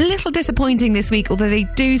 a little disappointing this week, although they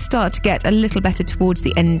do start to get a little better towards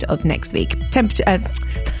the end of next week. Temperature,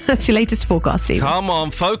 that's your latest forecast, Steve. Come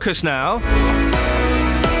on, focus now.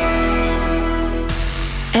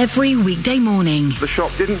 Every weekday morning. The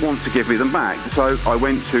shop didn't want to give me them back, so I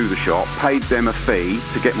went to the shop, paid them a fee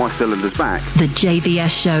to get my cylinders back. The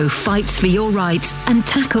JVS show fights for your rights and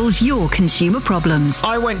tackles your consumer problems.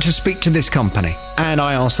 I went to speak to this company, and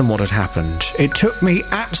I asked them what had happened. It took me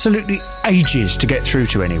absolutely ages to get through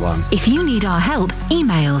to anyone. If you need our help,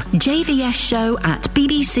 email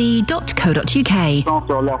jvsshow@bbc.co.uk.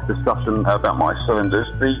 After our last discussion about my cylinders,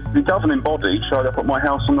 the governing body showed up at my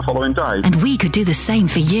house on the following day. And we could do the same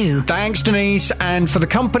for you. Thanks, Denise, and for the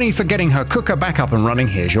company for getting her cooker back up and running,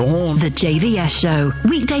 here's your horn. The JVS Show,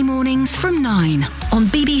 weekday mornings from 9 on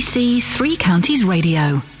BBC Three Counties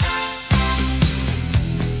Radio.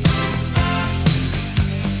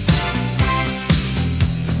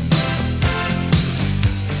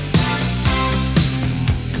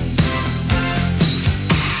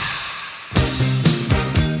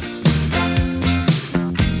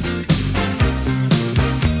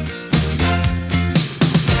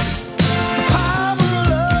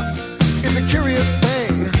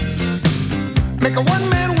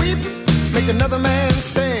 Another man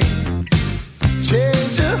sing,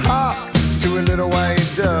 change your heart to a little white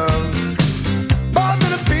dove. More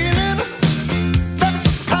than a feeling, that's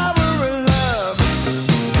the power of love.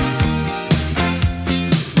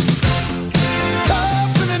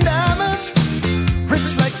 Tougher than diamonds,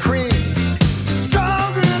 rich like cream,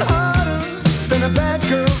 stronger and harder than a bad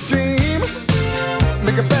girl's dream.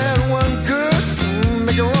 Make a bad one good,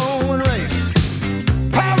 make a wrong one right.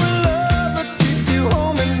 Power of love will keep you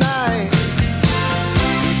home at night.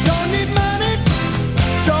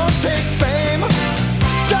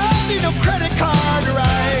 Credit card to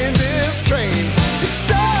ride this train. It's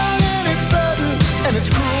strong and it's sudden and it's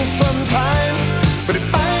cruel sometimes, but it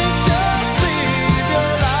might just save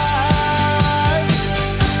your life.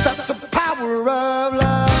 That's the power of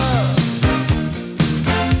love.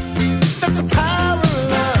 That's the power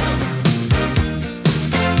of love.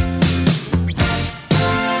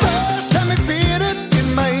 First time you feel it, it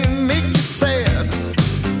might make you sad.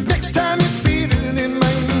 Next time you feel it, it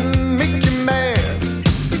might make you mad.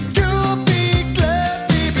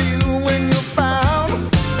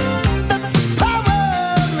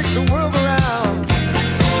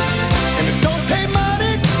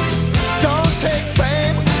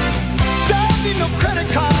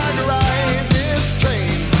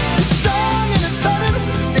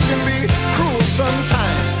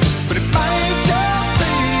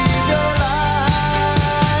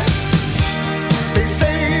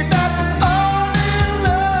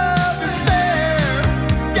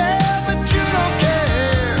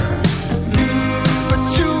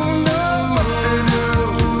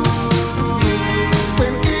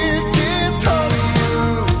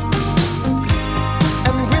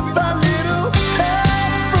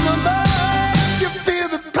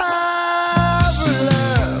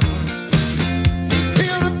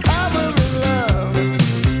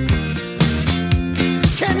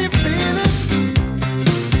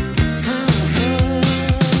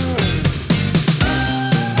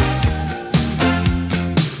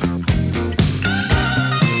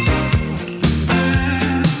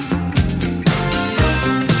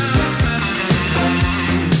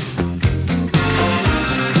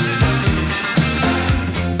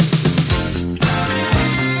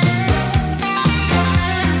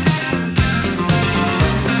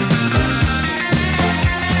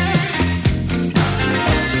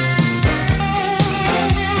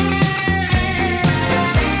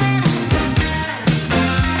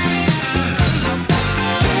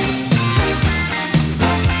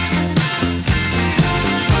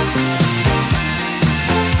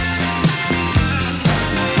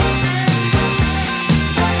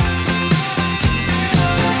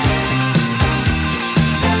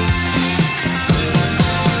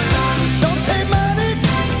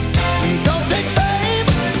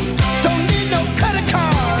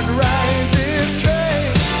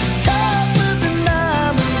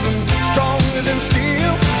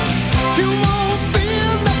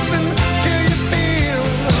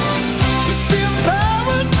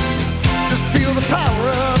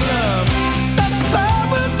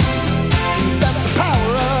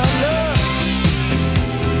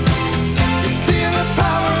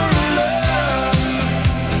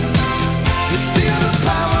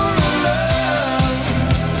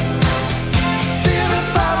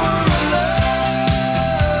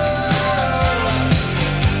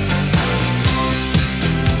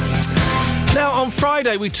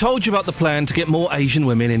 Friday, we told you about the plan to get more Asian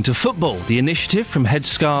women into football. The initiative, from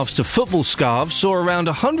headscarves to football scarves, saw around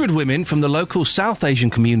 100 women from the local South Asian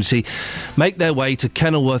community make their way to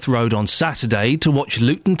Kenilworth Road on Saturday to watch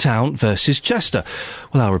Luton Town versus Chester.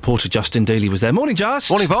 Well, our reporter Justin Dealey was there. Morning, Just.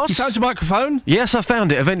 Morning, boss. You found your microphone? Yes, I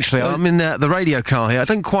found it eventually. I'm in the radio car here. I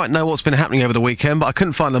don't quite know what's been happening over the weekend, but I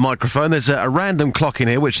couldn't find the microphone. There's a random clock in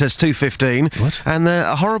here which says 2:15. What? And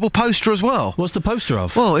a horrible poster as well. What's the poster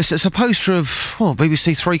of? Well, it's a poster of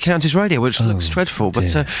BBC Three Counties Radio, which looks dreadful. But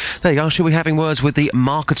there you go. I shall be having words with the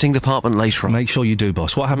marketing department later on. Make sure you do,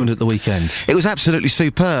 boss. What happened at the weekend? It was absolutely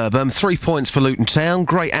superb. 3 points for Luton Town.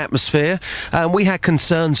 Great atmosphere. We had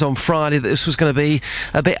concerns on Friday that this was going to be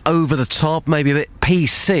a bit over the top, maybe a bit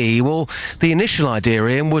PC. Well, the initial idea,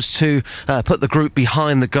 Ian, was to put the group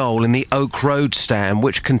behind the goal in the Oak Road stand,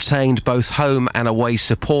 which contained both home and away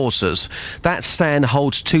supporters. That stand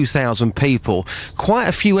holds 2,000 people. Quite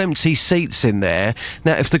a few empty seats in there.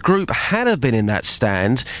 Now, if the group had have been in that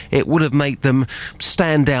stand, it would have made them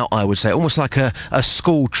stand out, I would say, almost like a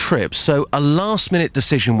school trip. So a last-minute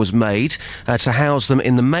decision was made to house them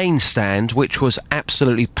in the main stand, which was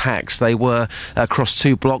absolutely packed. They were across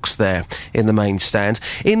 2 blocks there in the main stand.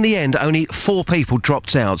 In the end, only 4 people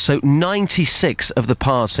dropped out, so 96 of the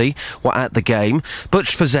party were at the game.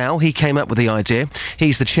 Butch Fazal, he came up with the idea.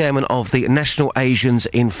 He's the chairman of the National Asians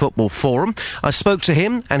in Football Forum. I spoke to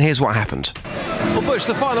him, and here's what happened. Well, Butch,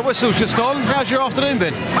 the final whistle's just gone. How's your afternoon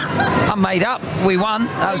been? I'm made up. We won.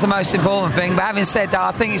 That was the most important thing. But having said that,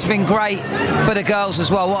 I think it's been great for the girls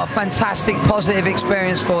as well. What a fantastic, positive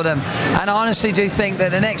experience for them. And I honestly do think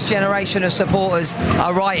that the next generation of supporters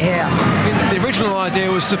are right here. The original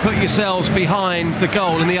idea was to put yourselves behind the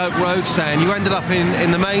goal in the Oak Road stand. You ended up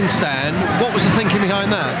in the main stand. What was the thinking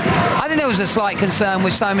behind that? I think there was a slight concern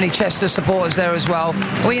with so many Chester supporters there as well.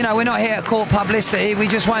 Well, you know, we're not here to court publicity. We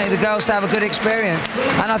just wanted the girls to have a good experience.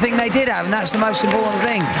 And I think they did have, and that's the most important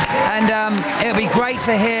thing. And it'll be great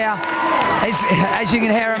to hear, as you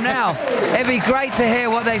can hear them now, it'd be great to hear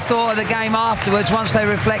what they thought of the game afterwards once they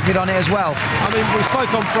reflected on it as well. I mean, we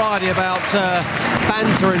spoke on Friday about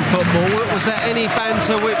banter in football. Was there any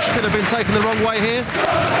banter which could have been taken the wrong way here?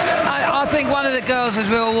 I think one of the girls, as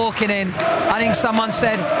we were walking in, I think someone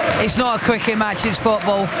said, it's not a cricket match, it's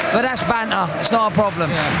football, but that's banter, it's not a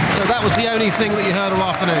problem. Yeah. So that was the only thing that you heard all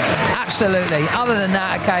afternoon? Absolutely. Other than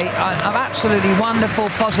that, okay, an absolutely wonderful,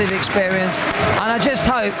 positive experience, and I just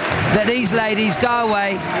hope that these ladies go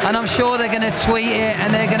away, and I'm sure they're going to tweet it,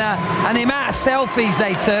 and they're going to, and the amount of selfies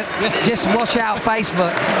they took, just watch out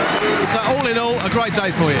Facebook. So all in all, a great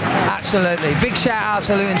day for you? Absolutely. Big shout out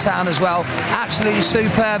to Luton Town as well. Absolutely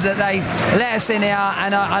superb that they let us in here,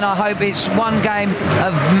 and I hope it's one game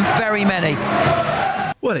of very many.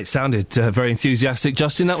 Well, it sounded very enthusiastic,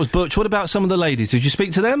 Justin. That was Butch. What about some of the ladies? Did you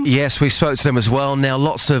speak to them? Yes, we spoke to them as well. Now,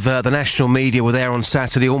 lots of the national media were there on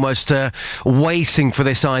Saturday, almost waiting for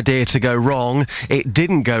this idea to go wrong. It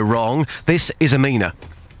didn't go wrong. This is Amina.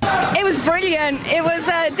 It was brilliant. It was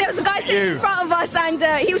there was a guy sitting in front of us, and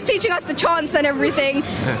he was teaching us the chants and everything.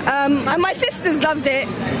 And my sisters loved it.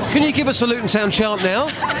 Can you give us a Luton Town chant now?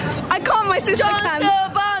 I can't. My sister can.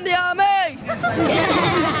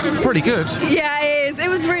 Pretty good. Yeah, it is. It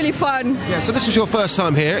was really fun. Yeah. So this was your first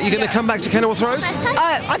time here. Are you going to come back to Kenilworth Road?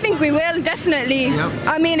 I think we will, definitely. Yep.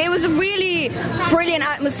 I mean, it was a really brilliant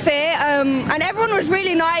atmosphere, and everyone was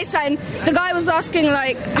really nice. And the guy was asking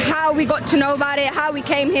like how we got to know about it, how we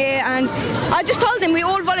came here, and I just told him we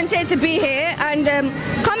all volunteered to be here, and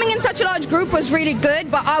coming in such a large group was really good,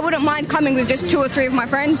 but I wouldn't mind coming with just 2 or 3 of my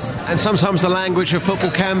friends. And sometimes the language of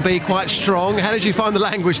football can be quite strong. How did you find the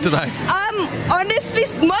language today? Honestly,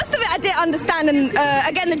 most of it I didn't understand, and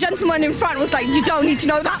again the gentleman in front was like, you don't need to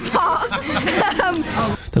know that part.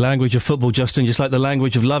 The language of football, Justin, just like the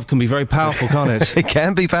language of love, can be very powerful, can't it? It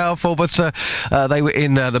can be powerful, but they were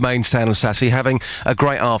in the main stand on Saturday having a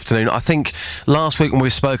great afternoon. I think last week when we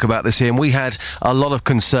spoke about this, Ian, we had a lot of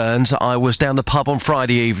concerns. I was down the pub on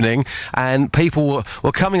Friday evening, and people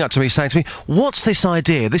were coming up to me saying to me, what's this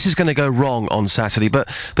idea? This is going to go wrong on Saturday, but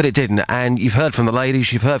it didn't. And you've heard from the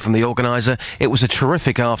ladies, you've heard from the organiser. It was a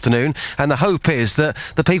terrific afternoon, and the hope is that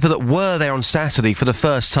the people that were there on Saturday for the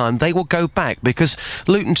first time, they will go back, because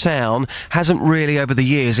Luton Town hasn't really over the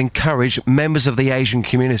years encouraged members of the Asian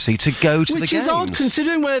community to go to the games. Which is odd,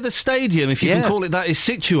 considering where the stadium, if you can call it that, is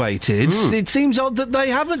situated. It seems odd that they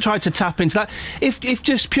haven't tried to tap into that, if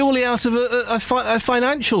just purely out of a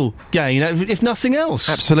financial gain, if nothing else.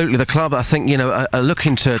 Absolutely. The club, I think, are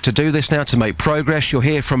looking to do this now, to make progress. You'll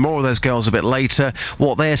hear from more of those girls a bit later.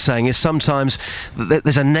 What they're saying is sometimes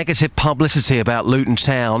there's a negative publicity about Luton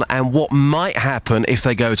Town and what might happen if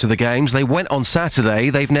they go to the games. They went on Saturday.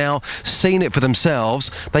 they've now seen it for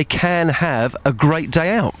themselves. They can have a great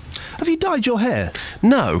day out. Have you dyed your hair?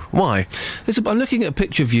 No. Why? I'm looking at a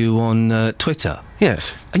picture of you on Twitter.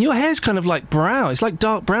 Yes. And your hair's kind of like brown. It's like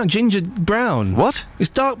dark brown, ginger brown. What?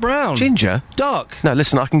 It's dark brown. Ginger? Dark. No,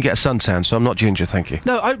 listen, I can get a suntan, so I'm not ginger, thank you.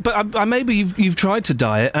 No, but maybe you've tried to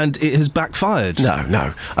dye it and it has backfired.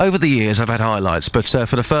 No. Over the years, I've had highlights, but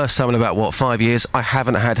for the first time in about, 5 years, I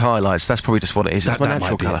haven't had highlights. That's probably just what it is. It's my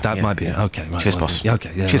natural colour. That might be it. Okay. Right, cheers, boss.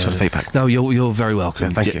 Okay. Yeah, cheers for the feedback. No, you're very welcome.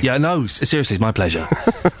 Yeah, thank you. Yeah, no, seriously, it's my pleasure.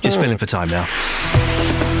 Just filling for time now.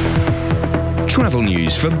 Travel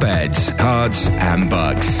news for beds, cards and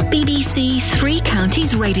bugs. BBC Three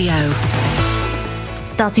Counties Radio.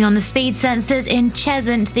 Starting on the speed sensors in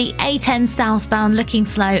Cheshunt, the A10 southbound looking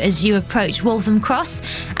slow as you approach Waltham Cross,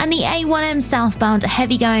 and the A1M southbound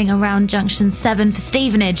heavy going around junction 7 for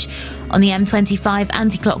Stevenage. On the M25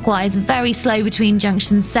 anti-clockwise, very slow between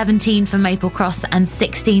junction 17 for Maple Cross and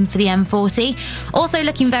 16 for the M40. Also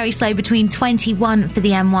looking very slow between 21 for the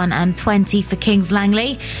M1 and 20 for Kings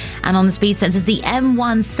Langley. And on the speed sensors, the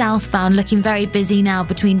M1 southbound looking very busy now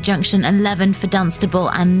between junction 11 for Dunstable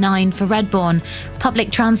and 9 for Redbourne.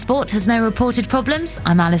 Public transport has no reported problems.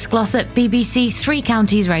 I'm Alice Glossop, BBC Three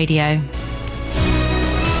Counties Radio.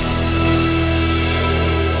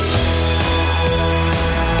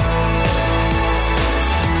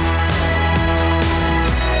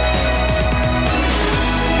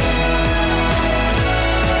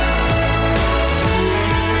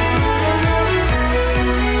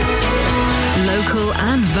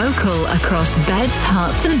 Vocal across beds,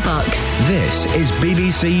 hearts and bucks. This is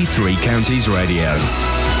BBC Three Counties Radio.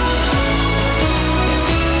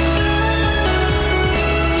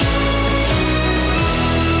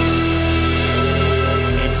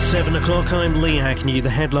 7 o'clock, I'm Lee Hackney. The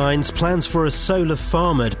headlines: plans for a solar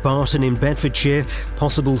farm at Barton in Bedfordshire,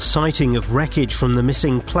 possible sighting of wreckage from the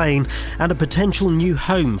missing plane, and a potential new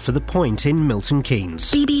home for the Point in Milton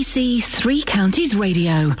Keynes. BBC Three Counties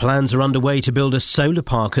Radio. Plans are underway to build a solar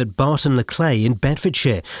park at Barton le Clay in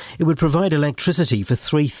Bedfordshire. It would provide electricity for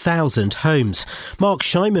 3,000 homes. Mark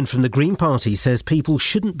Shyman from the Green Party says people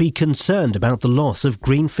shouldn't be concerned about the loss of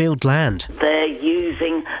greenfield land. They're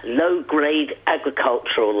using low-grade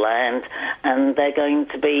agricultural land, and they're going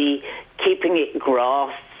to be keeping it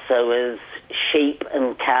grassed so as sheep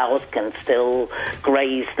and cows can still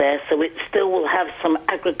graze there, so it still will have some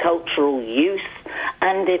agricultural use,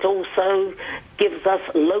 and it also gives us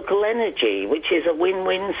local energy, which is a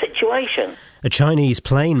win-win situation. A Chinese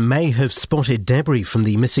plane may have spotted debris from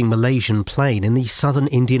the missing Malaysian plane in the southern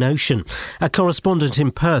Indian Ocean. Our correspondent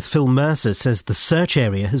in Perth, Phil Mercer, says the search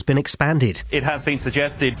area has been expanded. It has been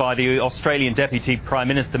suggested by the Australian Deputy Prime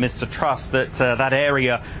Minister, Mr Truss, that that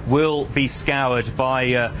area will be scoured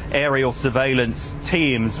by aerial surveillance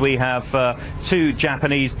teams. We have 2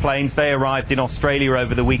 Japanese planes. They arrived in Australia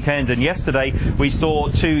over the weekend, and yesterday we saw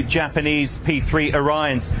 2 Japanese P-3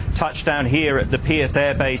 Orions touch down here at the Pierce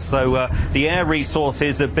Air Base. So the air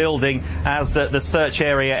resources are building as the search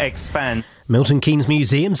area expands. Milton Keynes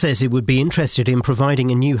Museum says it would be interested in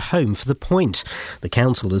providing a new home for the Point. The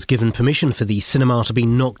council has given permission for the cinema to be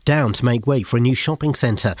knocked down to make way for a new shopping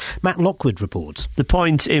centre. Matt Lockwood reports. The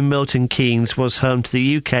Point in Milton Keynes was home to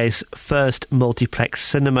the UK's first multiplex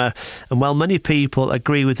cinema, and while many people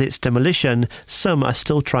agree with its demolition, some are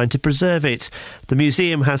still trying to preserve it. The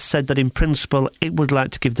museum has said that in principle it would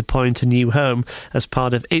like to give the Point a new home as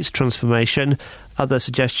part of its transformation. Other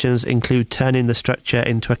suggestions include turning the structure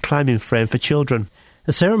into a climbing frame for children.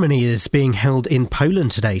 A ceremony is being held in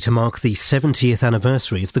Poland today to mark the 70th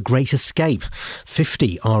anniversary of the Great Escape.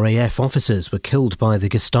 50 RAF officers were killed by the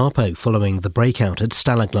Gestapo following the breakout at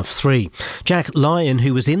Stalag Luft 3. Jack Lyon,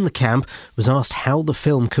 who was in the camp, was asked how the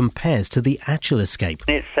film compares to the actual escape.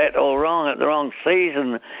 It's set all wrong at the wrong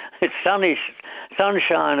season. It's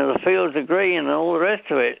sunshine and the fields are green and all the rest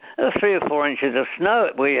of it. There's 3 or 4 inches of snow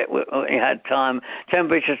we had time.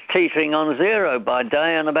 Temperatures teetering on 0 by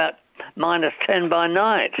day and about -10 by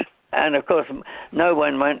night. And of course, no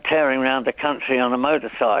one went tearing around the country on a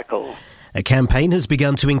motorcycle. A campaign has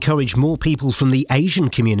begun to encourage more people from the Asian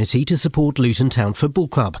community to support Luton Town Football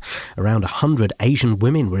Club. Around 100 Asian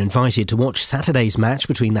women were invited to watch Saturday's match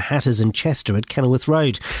between the Hatters and Chester at Kenilworth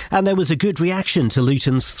Road, and there was a good reaction to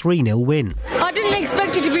Luton's 3-0 win. I didn't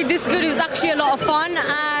expect it to be this good. It was actually a lot of fun,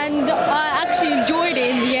 and I actually enjoyed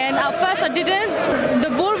it in the end. At first I didn't.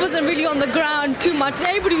 The ball wasn't really on the ground too much.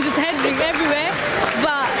 Everybody was just heading everywhere,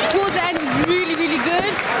 but towards the end it was really, really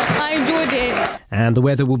good. I enjoyed it. And the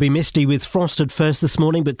weather will be misty with frost at first this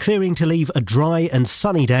morning, but clearing to leave a dry and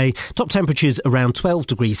sunny day. Top temperatures around 12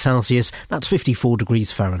 degrees Celsius, that's 54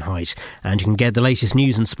 degrees Fahrenheit. And you can get the latest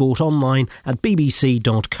news and sport online at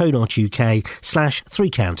bbc.co.uk/Three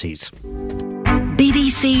Counties.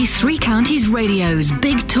 BBC Three Counties Radio's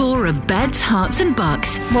big tour of beds, hearts and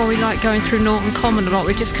bucks. Well, we like going through Norton Common a lot.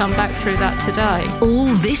 We've just come back through that today.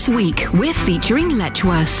 All this week, we're featuring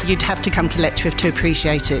Letchworth. You'd have to come to Letchworth to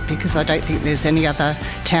appreciate it, because I don't think there's any other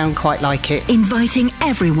town quite like it. Inviting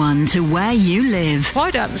everyone to where you live.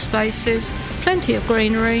 Wide open spaces, plenty of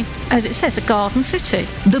greenery. As it says, a garden city.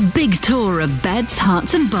 The big tour of beds,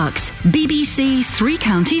 hearts and bucks. BBC Three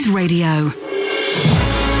Counties Radio.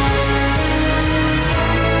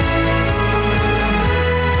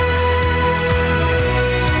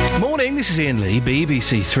 This is Iain Lee,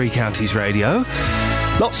 BBC Three Counties Radio.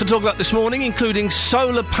 Lots to talk about this morning, including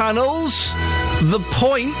solar panels, the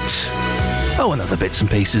point, and other bits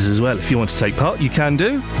and pieces as well. If you want to take part, you can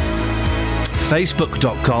do.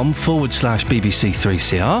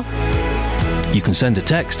 Facebook.com/BBC3CR. You can send a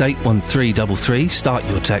text, 81333, start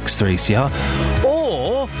your text 3CR.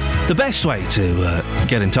 Or the best way to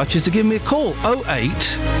get in touch is to give me a call,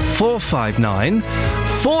 08 459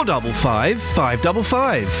 455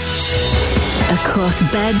 555. Across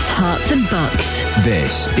beds, hearts and bucks.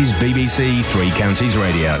 This is BBC Three Counties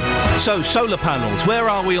Radio. So, solar panels. Where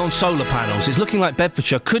are we on solar panels? It's looking like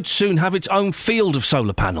Bedfordshire could soon have its own field of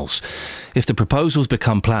solar panels. If the proposals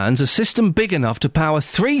become plans, a system big enough to power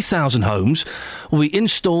 3,000 homes will be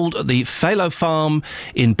installed at the Phalo Farm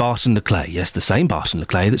in Barton-le-Clay. Yes, the same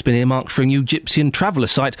Barton-le-Clay that's been earmarked for a new Gypsy traveller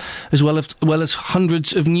site, as well as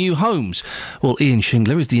hundreds of new homes. Well, Iain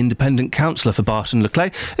Shingler is the independent councillor for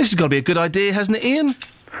Barton-le-Clay. This has got to be a good idea, hasn't it, Iain?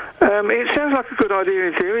 It sounds like a good idea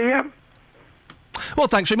in theory, yeah. Well,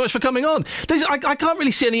 thanks very much for coming on. I can't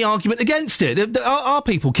really see any argument against it. Are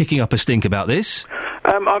people kicking up a stink about this?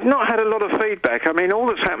 I've not had a lot of feedback. I mean, all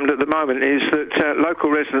that's happened at the moment is that local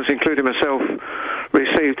residents, including myself,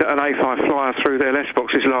 received an A5 flyer through their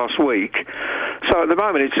letterboxes last week. So at the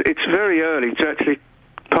moment, it's very early to actually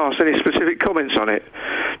pass any specific comments on it.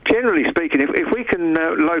 Generally speaking, if we can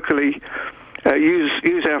locally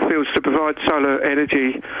use our fields to provide solar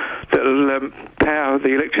energy that'll power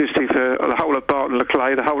the electricity for the whole of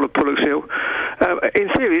Barton-le-Clay, the whole of Pullocks Hill, in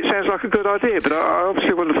theory it sounds like a good idea, but I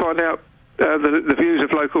obviously want to find out the views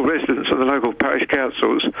of local residents and the local parish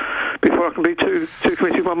councils before I can be too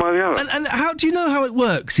committed one way or the other. And how do you know how it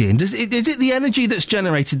works, Iain? Is it the energy that's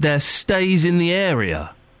generated there stays in the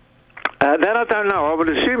area? That I don't know. I would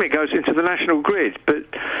assume it goes into the national grid, but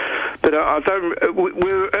I don't.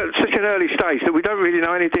 We're at such an early stage that we don't really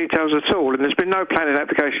know any details at all, and there's been no planning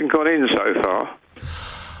application gone in so far.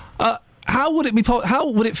 How would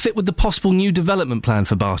it fit with the possible new development plan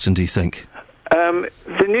for Barton, do you think?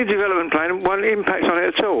 The new development plan won't impact on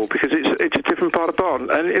it at all, because it's a different part of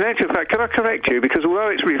Barton. And in actual fact, can I correct you? Because although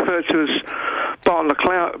it's referred to as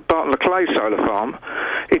Barton-le-Clay Solar Farm,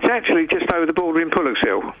 it's actually just over the border in Pullocks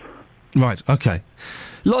Hill. Right, OK. A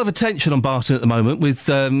lot of attention on Barton at the moment with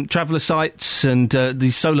traveller sites and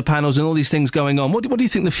these solar panels and all these things going on. What do you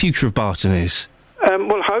think the future of Barton is?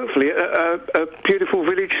 Well, hopefully a beautiful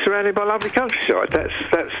village surrounded by lovely countryside.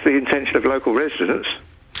 That's the intention of local residents.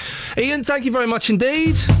 Iain, thank you very much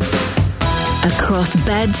indeed. Across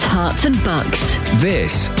beds, hearts and bucks.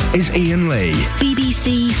 This is Iain Lee.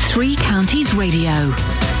 BBC Three Counties Radio.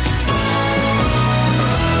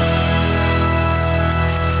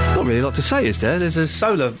 Not really a lot to say, is there? There's a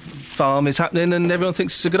solar farm is happening and everyone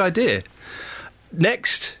thinks it's a good idea.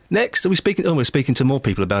 Next, are we speaking... Oh, we're speaking to more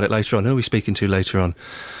people about it later on. Who are we speaking to later on?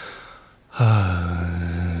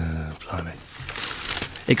 Blimey.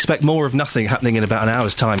 Expect more of nothing happening in about an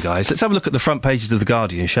hour's time, guys. Let's have a look at the front pages of The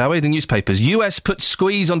Guardian, shall we? The newspapers. US puts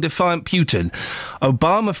squeeze on defiant Putin.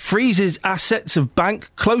 Obama freezes assets of bank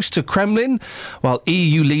close to Kremlin, while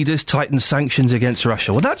EU leaders tighten sanctions against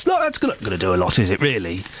Russia. Well, that's not going to do a lot, is it,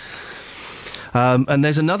 really? And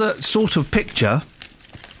there's another sort of picture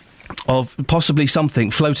of possibly something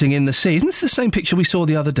floating in the sea. Isn't this the same picture we saw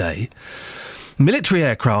the other day? Military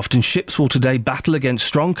aircraft and ships will today battle against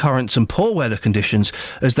strong currents and poor weather conditions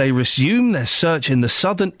as they resume their search in the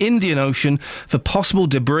southern Indian Ocean for possible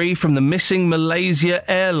debris from the missing Malaysia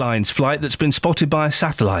Airlines flight that's been spotted by a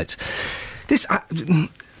satellite.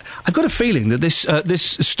 I've got a feeling that this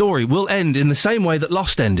story will end in the same way that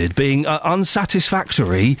Lost ended, being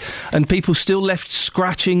unsatisfactory and people still left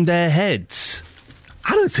scratching their heads.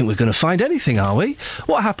 I don't think we're going to find anything, are we?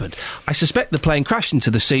 What happened? I suspect the plane crashed into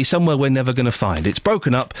the sea somewhere we're never going to find. It's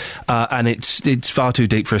broken up, and it's far too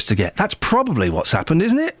deep for us to get. That's probably what's happened,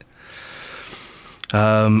 isn't it?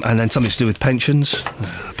 And then something to do with pensions.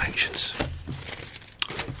 Pensions.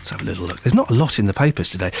 Let's have a little look. There's not a lot in the papers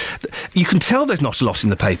today. You can tell there's not a lot in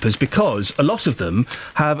the papers because a lot of them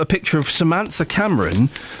have a picture of Samantha Cameron,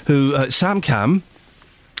 Sam Cam,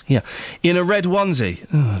 in a red onesie.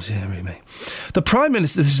 Oh, dearie me. The Prime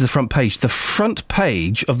Minister, this is the front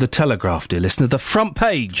page of the Telegraph, dear listener, the front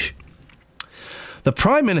page. The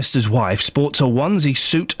Prime Minister's wife sports a onesie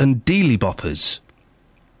suit and dealy boppers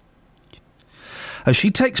as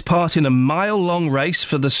she takes part in a mile-long race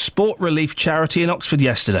for the Sport Relief charity in Oxford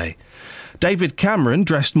yesterday. David Cameron,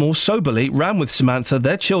 dressed more soberly, ran with Samantha,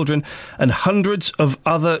 their children, and hundreds of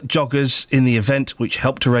other joggers in the event, which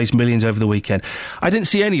helped to raise millions over the weekend. I didn't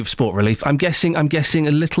see any of Sport Relief. I'm guessing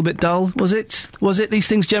a little bit dull. Was it? These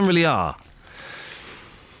things generally are.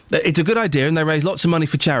 It's a good idea, and they raise lots of money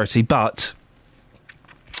for charity, but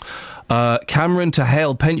Cameron to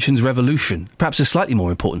hail pensions revolution. Perhaps a slightly more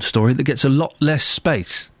important story that gets a lot less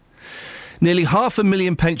space. Nearly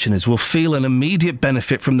 500,000 pensioners will feel an immediate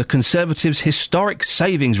benefit from the Conservatives' historic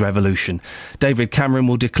savings revolution, David Cameron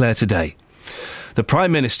will declare today. The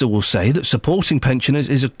Prime Minister will say that supporting pensioners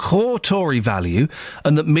is a core Tory value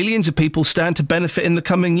and that millions of people stand to benefit in the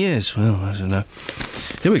coming years. Well, I don't know.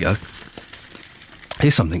 Here we go.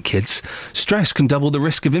 Here's something, kids. Stress can double the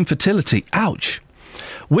risk of infertility. Ouch.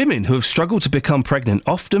 Women who have struggled to become pregnant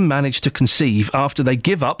often manage to conceive after they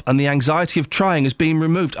give up and the anxiety of trying has been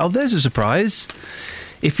removed. Oh, there's a surprise.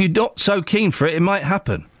 If you're not so keen for it, it might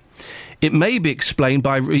happen. It may be explained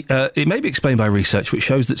by research which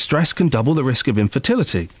shows that stress can double the risk of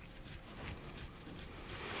infertility.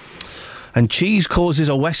 And cheese causes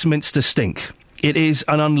a Westminster stink. It is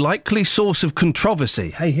an unlikely source of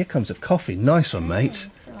controversy. Hey, here comes a coffee. Nice one, mate.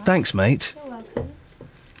 Thanks, mate.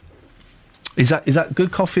 Is that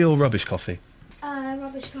good coffee or rubbish coffee?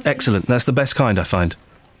 Rubbish coffee. Excellent. That's the best kind, I find.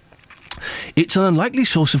 It's an unlikely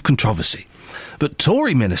source of controversy, but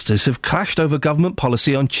Tory ministers have clashed over government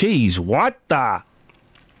policy on cheese. What the?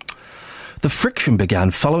 The friction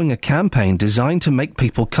began following a campaign designed to make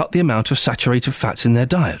people cut the amount of saturated fats in their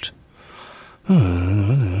diet.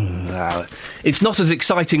 It's not as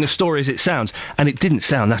exciting a story as it sounds, and it didn't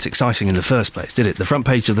sound that exciting in the first place, did it? The front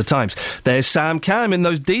page of the Times. There's Sam Cam in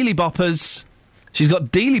those dealy boppers. She's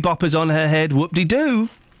got dealy boppers on her head. Whoop-de-doo.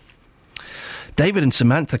 David and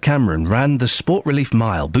Samantha Cameron ran the Sport Relief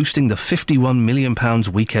Mile, boosting the £51 million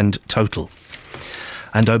weekend total.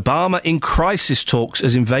 And Obama in crisis talks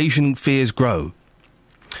as invasion fears grow.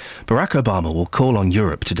 Barack Obama will call on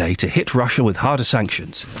Europe today to hit Russia with harder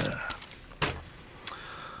sanctions.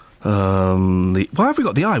 Why have we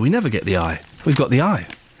got the eye? We never get the eye. We've got the eye.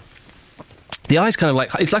 The eye's kind of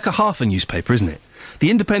like, it's like a half a newspaper, isn't it?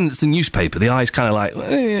 The Independent's the newspaper. The eye's kind of like,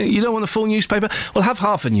 you don't want the full newspaper? Well, have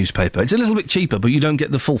half a newspaper. It's a little bit cheaper, but you don't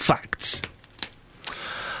get the full facts.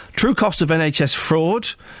 True cost of NHS fraud,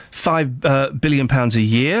 £5 billion a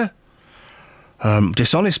year.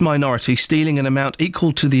 Dishonest minority stealing an amount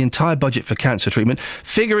equal to the entire budget for cancer treatment.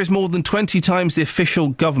 Figure is more than 20 times the official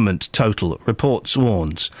government total, reports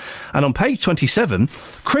warns. And on page 27,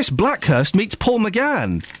 Chris Blackhurst meets Paul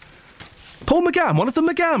McGann. Paul McGann, one of the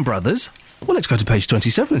McGann brothers. Well, let's go to page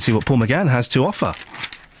 27 and see what Paul McGann has to offer.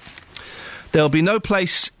 There'll be no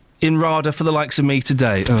place in RADA for the likes of me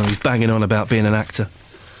today. Oh, he's banging on about being an actor.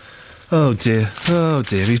 Oh, dear.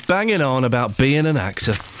 He's banging on about being an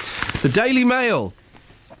actor. The Daily Mail.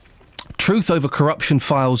 Truth over corruption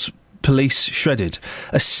files police shredded.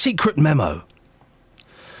 A secret memo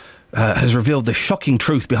has revealed the shocking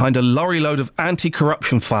truth behind a lorry load of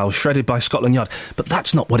anti-corruption files shredded by Scotland Yard. But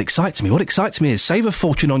that's not what excites me. What excites me is save a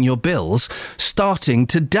fortune on your bills starting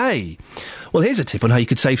today. Well, here's a tip on how you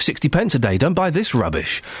could save 60p a day. Don't buy this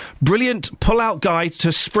rubbish. Brilliant pull-out guide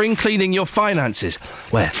to spring cleaning your finances.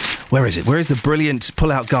 Where is it? Where is the brilliant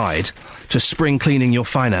pull-out guide to spring cleaning your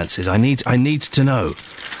finances? I need to know.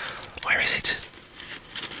 Where is it?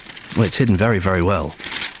 Well, it's hidden very, very well.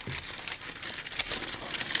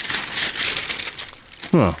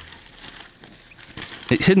 Oh.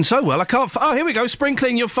 It's hidden so well, I can't... Oh, here we go. Spring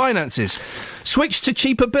clean your finances. Switch to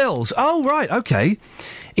cheaper bills. Oh, right, OK.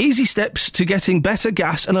 Easy steps to getting better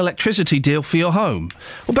gas and electricity deal for your home.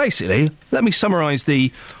 Well, basically, let me summarise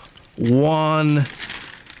the 1,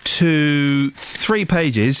 2, 3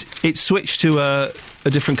 pages. It's switched to a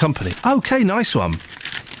different company. OK, nice one.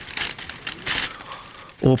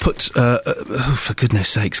 Or put... for goodness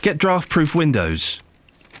sakes, get draft-proof windows.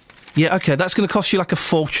 Yeah, OK, that's going to cost you like a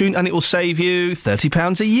fortune and it will save you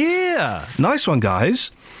 £30 a year. Nice one,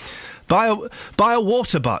 guys. Buy a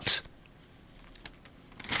water butt.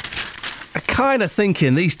 I'm kind of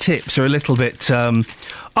thinking these tips are a little bit...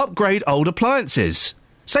 upgrade old appliances.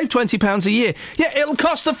 Save £20 a year. Yeah, it'll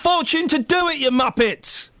cost a fortune to do it, you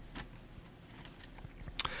muppets!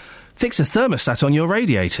 Fix a thermostat on your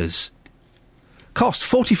radiators. Cost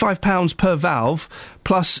 £45 per valve,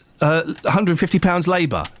 plus £150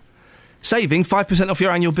 labour. Saving 5% off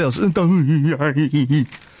your annual bills.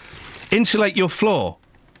 Insulate your floor.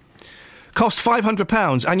 Cost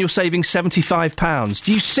 £500 and you're saving £75.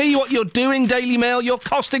 Do you see what you're doing, Daily Mail? You're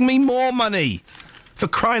costing me more money. For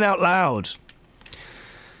crying out loud.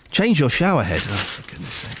 Change your shower head. Oh, for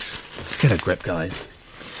goodness sakes. Get a grip, guys.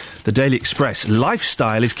 The Daily Express.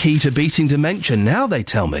 Lifestyle is key to beating dementia. Now they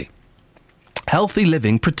tell me. Healthy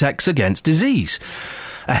living protects against disease.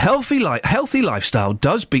 A healthy lifestyle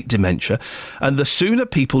does beat dementia, and the sooner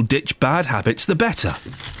people ditch bad habits, the better.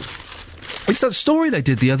 It's that story they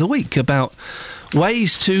did the other week about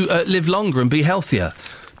ways to live longer and be healthier.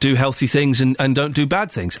 Do healthy things and don't do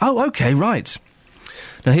bad things. Oh, OK, right.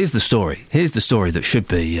 Now, here's the story. Here's the story that should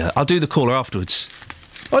be... I'll do the caller afterwards.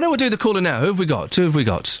 Oh, no, we'll do the caller now. Who have we got? Who have we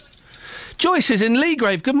got? Joyce is in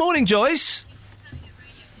Leagrave. Good morning, Joyce.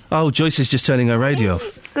 Oh, Joyce is just turning her radio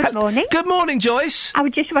off. Good morning. Good morning, Joyce. I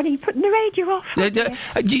was just wondering, putting the radio off.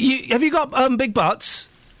 Have you got big butts?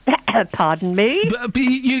 Pardon me?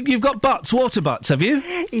 You've got butts, water butts, have you?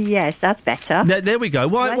 Yes, that's better. There we go.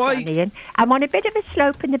 Why? Done, Ian. I'm on a bit of a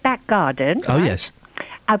slope in the back garden. Oh, right? Yes.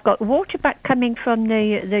 I've got water butt coming from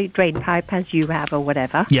the drain pipe, as you have, or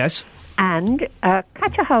whatever. Yes. And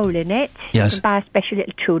cut a hole in it. Yes. You can buy a special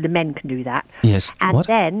little tool. The men can do that. Yes. And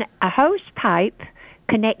then a hose pipe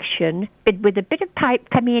connection with a bit of pipe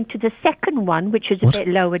coming into the second one, which is a bit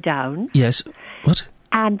lower down. Yes. What?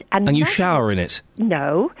 And you shower in it?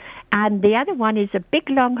 No. And the other one is a big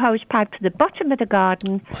long hose pipe to the bottom of the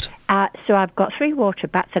garden. What? So I've got 3 water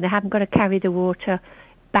butts, and I haven't got to carry the water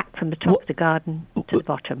back from the top of the garden to the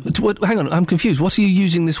bottom. Hang on, I'm confused. What are you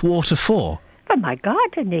using this water for? For my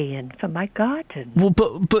garden, Ian. For my garden. Well,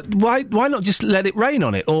 but why not just let it rain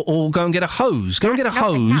on it, or go and get a hose? Go and get a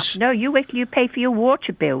hose. No, you wait till you pay for your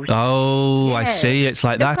water bills. Oh, I see. It's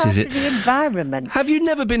like that, is it? The environment. Have you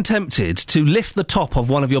never been tempted to lift the top of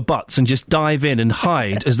one of your butts and just dive in and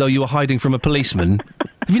hide as though you were hiding from a policeman?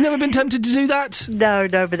 Have you never been tempted to do that? No,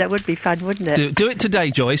 but that would be fun, wouldn't it? Do it today,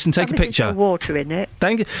 Joyce, and take a picture. Water in it.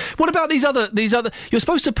 Thank you. What about these other? You're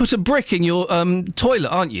supposed to put a brick in your toilet,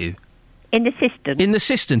 aren't you? In the cistern. In the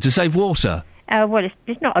cistern to save water. Well,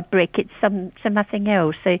 it's not a brick, it's something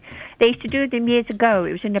else. They used to do them years ago.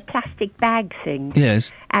 It was in a plastic bag thing. Yes.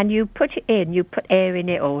 And you put it in, you put air in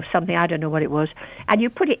it or something, I don't know what it was, and you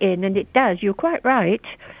put it in and it does, you're quite right,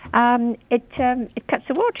 it cuts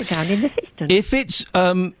the water down in the cistern.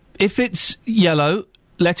 If it's yellow,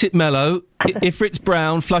 let it mellow. If it's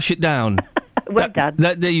brown, flush it down. Well done.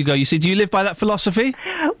 There you go. You see, do you live by that philosophy?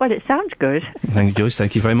 Well, it sounds good. Thank you, Joyce.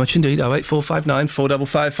 Thank you very much indeed. 08459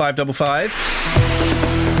 455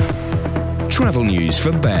 555. Travel news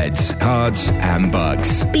for beds, cards and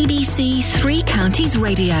bugs. BBC Three Counties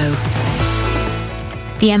Radio.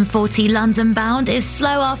 The M40 London bound is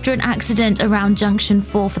slow after an accident around Junction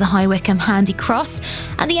 4 for the High Wycombe Handy Cross,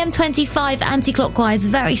 and the M25 anti-clockwise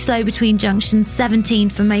very slow between Junction 17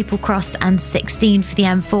 for Maple Cross and 16 for the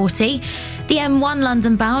M40. The M1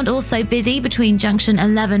 London bound also busy between Junction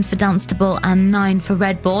 11 for Dunstable and 9 for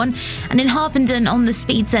Redbourne. And in Harpenden on the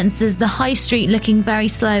speed sensors, the High Street looking very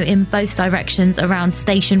slow in both directions around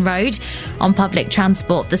Station Road. On public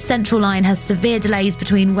transport, the Central Line has severe delays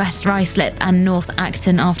between West Ruislip and North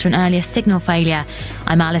Acton after an earlier signal failure.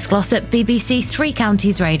 I'm Alice Glossop, BBC Three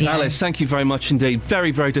Counties Radio. Alice, thank you very much indeed.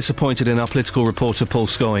 Very, very disappointed in our political reporter, Paul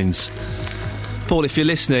Scoins. Paul, if you're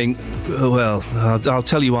listening, well, I'll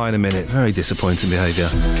tell you why in a minute. Very disappointing behaviour.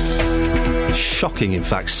 Shocking, in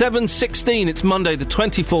fact. 7:16, it's Monday the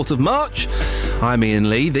 24th of March. I'm Iain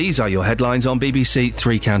Lee. These are your headlines on BBC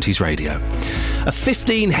Three Counties Radio. A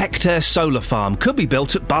 15-hectare solar farm could be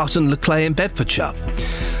built at Barton Le Clay in Bedfordshire.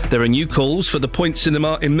 There are new calls for the Point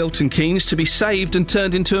Cinema in Milton Keynes to be saved and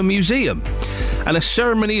turned into a museum. And a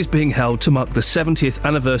ceremony is being held to mark the 70th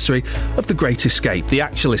anniversary of The Great Escape. The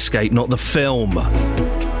actual escape, not the film.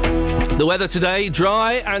 The weather today,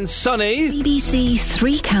 dry and sunny. BBC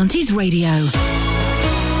Three Counties Radio.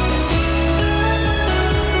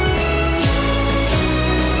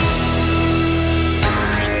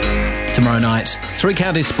 Tomorrow night, Three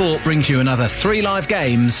Counties Sport brings you another 3 live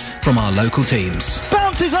games from our local teams.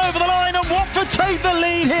 Bounces over the line and Watford take the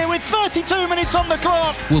lead here with 32 minutes on the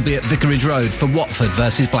clock. We'll be at Vicarage Road for Watford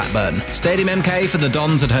versus Blackburn. Stadium MK for the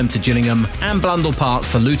Dons at home to Gillingham, and Blundell Park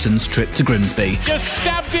for Luton's trip to Grimsby. Just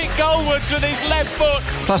stabbed it goalwards with his left foot.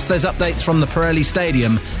 Plus there's updates from the Pirelli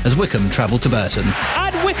Stadium as Wycombe travel to Burton.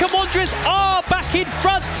 And Wycombe want Wanderers are back in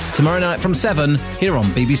front. Tomorrow night from 7, here on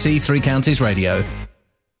BBC Three Counties Radio.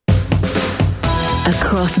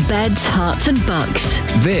 Across beds, hearts and bucks.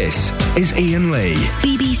 This is Iain Lee.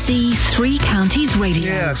 BBC Three Counties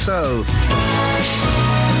Radio. Yeah, so...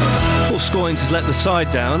 Paul Scoins has let the side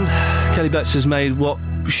down. Kelly Betts has made what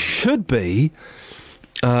should be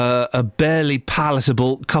a barely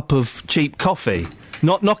palatable cup of cheap coffee.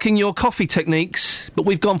 Not knocking your coffee techniques, but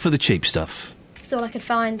we've gone for the cheap stuff. It's all I could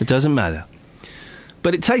find. It doesn't matter.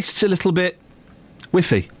 But it tastes a little bit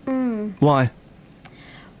whiffy. Why?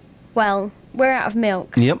 Well, we're out of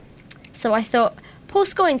milk. Yep. So I thought, Paul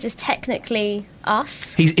Scoins is technically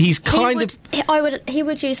us. He's kind of... He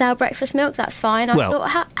would use our breakfast milk, that's fine. I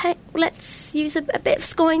thought, let's use a bit of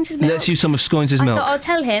Scoins' milk. Let's use some of Scoins' milk. I thought I'll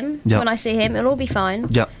tell him when I see him, it'll all be fine.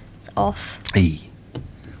 Yep. It's off.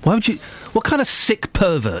 Why would you... What kind of sick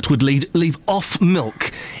pervert would leave off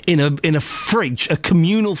milk in a fridge, a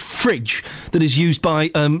communal fridge that is used by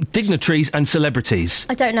dignitaries and celebrities?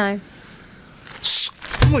 I don't know.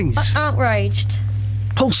 Scoins! Outraged.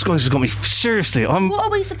 Paul Scoins has got me... Seriously, What are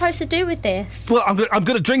we supposed to do with this? Well, I'm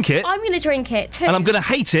going to drink it. I'm going to drink it too. And I'm going to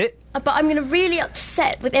hate it. But I'm going to really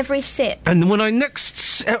upset with every sip. And when I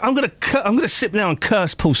next... I'm going to sit down and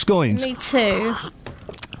curse Paul Scoins. Me too.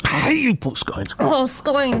 I hate you, Paul Scoins. Oh,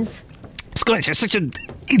 Scoins. Scoins, you're such an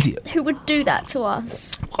idiot. Who would do that to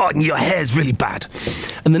us? Oh, and your hair's really bad.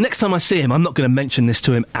 And the next time I see him, I'm not going to mention this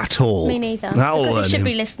to him at all. Me neither. That'll because learn he should him.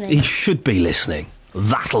 be listening. He should be listening.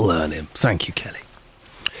 That'll learn him. Thank you, Kelly.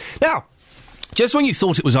 Now, just when you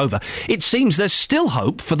thought it was over, it seems there's still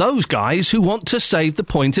hope for those guys who want to save the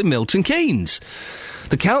point in Milton Keynes.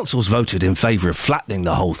 The council's voted in favour of flattening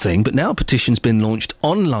the whole thing, but now a petition's been launched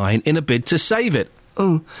online in a bid to save it.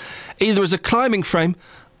 Either as a climbing frame...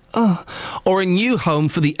 or a new home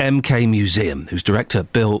for the MK Museum, whose director,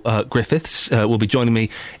 Bill Griffiths, will be joining me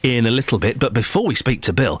in a little bit. But before we speak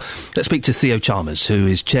to Bill, let's speak to Theo Chalmers, who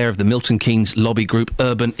is chair of the Milton Keynes lobby group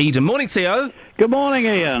Urban Eden. Morning, Theo. Good morning,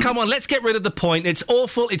 Ian. Come on, let's get rid of the point. It's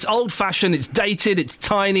awful, it's old-fashioned, it's dated, it's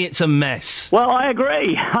tiny, it's a mess. Well, I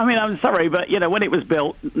agree. I mean, I'm sorry, but, when it was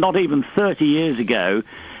built, not even 30 years ago,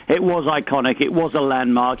 it was iconic. It was a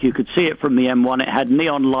landmark. You could see it from the M1. It had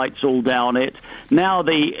neon lights all down it. Now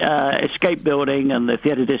the Escape Building and the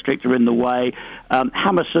Theatre District are in the way.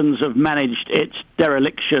 Hammerson's have managed its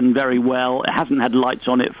dereliction very well. It hasn't had lights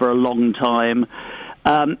on it for a long time.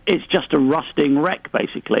 It's just a rusting wreck,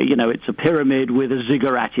 basically. It's a pyramid with a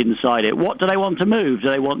ziggurat inside it. What do they want to move? Do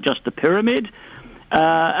they want just the pyramid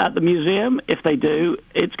at the museum? If they do,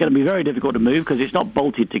 it's going to be very difficult to move because it's not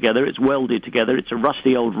bolted together, it's welded together, it's a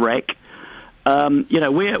rusty old wreck.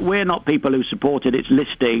 We're not people who supported its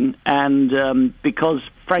listing, and because,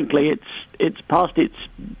 frankly, it's past its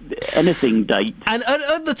anything date. And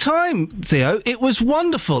at the time, Theo, it was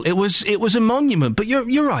wonderful. It was a monument. But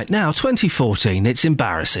you're right. Now, 2014, it's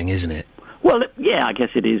embarrassing, isn't it? Well, yeah, I guess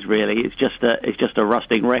it is really. It's just a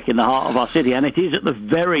rusting wreck in the heart of our city, and it is at the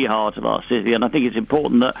very heart of our city. And I think it's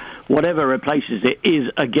important that whatever replaces it is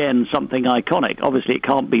again something iconic. Obviously, it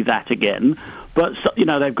can't be that again, but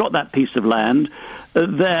they've got that piece of land.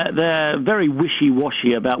 They're very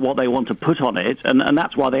wishy-washy about what they want to put on it, and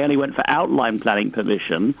that's why they only went for outline planning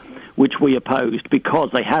permission, which we opposed because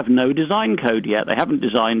they have no design code yet. They haven't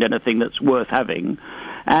designed anything that's worth having,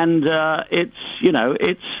 and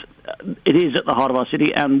it is at the heart of our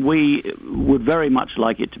city, and we would very much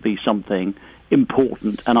like it to be something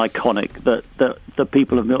important and iconic that the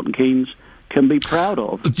people of Milton Keynes can be proud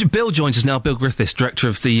of. Bill joins us now, Bill Griffiths, director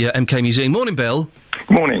of the MK Museum. Morning, Bill.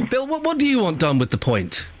 Morning. Bill, what do you want done with the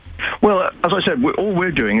point? Well, as I said, all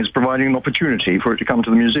we're doing is providing an opportunity for it to come to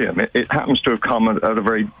the museum. It happens to have come at a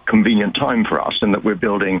very convenient time for us in that we're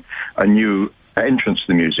building a new entrance to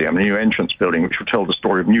the museum, a new entrance building which will tell the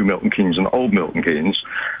story of New Milton Keynes and Old Milton Keynes,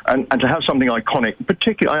 and to have something iconic,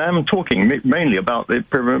 particularly, I am talking mainly about the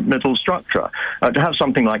pyramidal structure, to have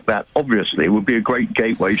something like that, obviously, would be a great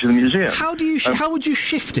gateway to the museum. How would you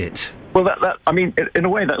shift it? Well, in a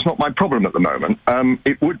way, that's not my problem at the moment.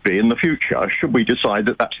 It would be in the future, should we decide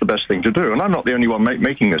that that's the best thing to do. And I'm not the only one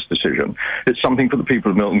making this decision. It's something for the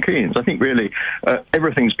people of Milton Keynes. I think really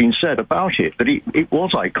everything's been said about it, that it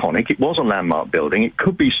was iconic, it was a landmark building, it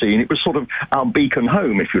could be seen, it was sort of our beacon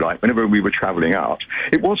home, if you like, whenever we were travelling out.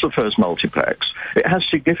 It was the first multiplex. It has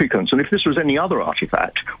significance, and if this was any other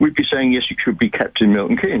artefact, we'd be saying, yes, it should be kept in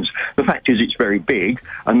Milton Keynes. The fact is it's very big,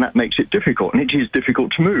 and that makes it difficult, and it is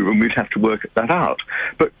difficult to move, and we'd have to work that out.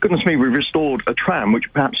 But goodness me, we've restored a tram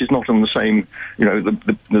which perhaps is not on the same,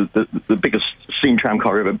 the biggest steam tram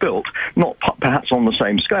car ever built, not perhaps on the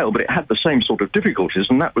same scale, but it had the same sort of difficulties,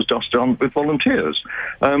 and that was just done with volunteers.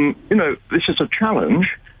 This is a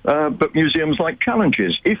challenge, but museums like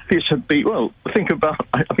challenges. If this had been, well, think about,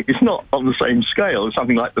 I mean, it's not on the same scale as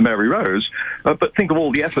something like the Mary Rose, but think of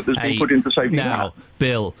all the effort that's been put into saving that.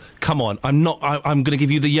 Bill, come on, I'm going to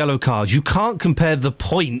give you the yellow card. You can't compare the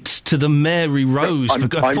point to the Mary Rose for a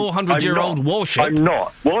 400-year-old warship. I'm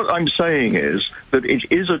not. What I'm saying is that it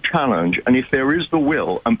is a challenge, and if there is the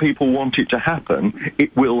will and people want it to happen,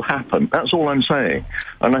 it will happen. That's all I'm saying.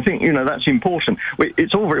 And I think, that's important.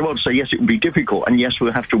 It's all very well to say, yes, it would be difficult, and yes,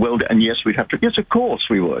 we'll have to weld it, and yes, we'd have to... Yes, of course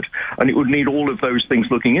we would. And it would need all of those things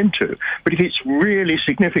looking into. But if it's really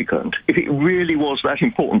significant, if it really was that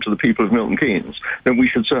important to the people of Milton Keynes, then we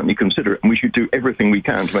should certainly consider it, and we should do everything we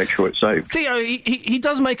can to make sure it's safe. Theo, he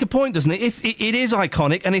does make a point, doesn't he? If it is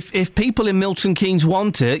iconic, and if people in Milton Keynes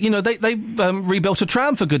want it, they rebuilt a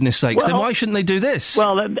tram, for goodness sakes, then why shouldn't they do this?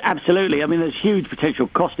 Well, absolutely. I mean, there's huge potential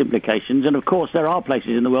cost implications, and of course there are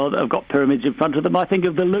places in the world that have got pyramids in front of them. I think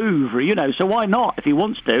of the Louvre, so why not if he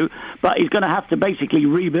wants to? But he's going to have to basically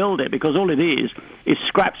rebuild it, because all it is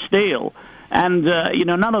scrap steel. And,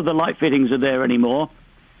 none of the light fittings are there anymore.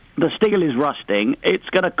 The steel is rusting. It's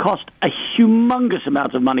going to cost a humongous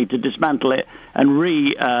amount of money to dismantle it and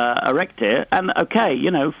erect it. And, okay,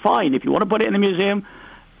 fine. If you want to put it in a museum,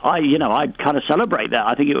 I'd kind of celebrate that.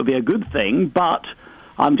 I think it would be a good thing, but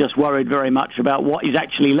I'm just worried very much about what is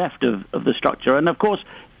actually left of the structure. And, of course,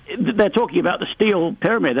 they're talking about the steel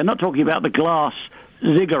pyramid. They're not talking about the glass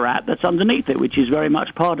ziggurat that's underneath it, which is very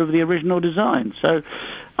much part of the original design. So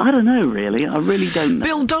I don't know, really. I really don't know.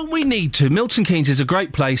 Bill, don't we need to? Milton Keynes is a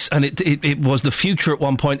great place, and it was the future at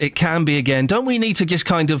one point. It can be again. Don't we need to just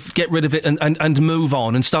kind of get rid of it and move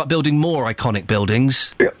on and start building more iconic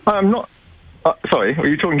buildings? Yeah, I'm not... sorry, are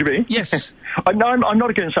you talking to me? Yes. No, I'm not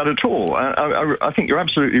against that at all. I think you're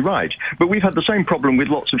absolutely right. But we've had the same problem with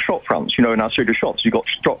lots of shop fronts. In our street of shops, you've got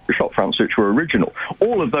shop fronts which were original.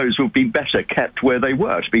 All of those would be better kept where they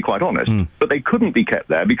were, to be quite honest. But they couldn't be kept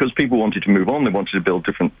there because people wanted to move on. They wanted to build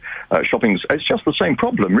different shoppings. It's just the same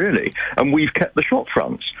problem, really. And we've kept the shop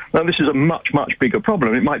fronts. Now, this is a much, much bigger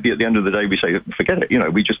problem. It might be at the end of the day we say, forget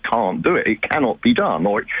it. We just can't do it. It cannot be done,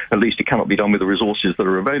 or at least it cannot be done with the resources that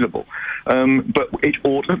are available. But it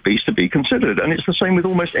ought at least to be considered. And it's the same with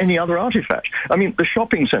almost any other artefact. I mean, the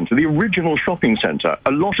shopping centre, the original shopping centre,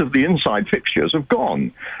 a lot of the inside fixtures have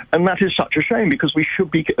gone. And that is such a shame, because we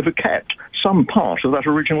should have kept some part of that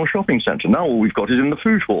original shopping centre. Now all we've got is in the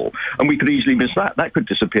food hall. And we could easily miss that. That could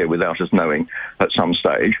disappear without us knowing at some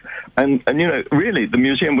stage. And really, the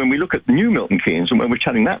museum, when we look at the new Milton Keynes and when we're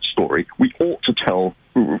telling that story, we ought to tell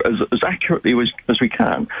as accurately as we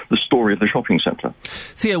can the story of the shopping centre.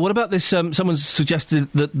 Theo, what about this? Someone's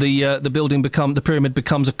suggested that the pyramid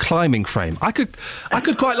becomes a climbing frame. I could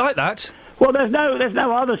quite like that. Well, there's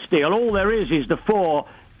no other steel. All there is the four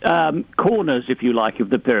corners, if you like, of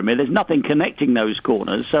the pyramid. There's nothing connecting those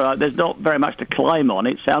corners, so there's not very much to climb on.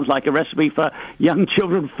 It sounds like a recipe for young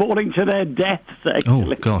children falling to their deaths,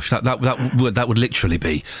 actually. Oh, gosh, that would literally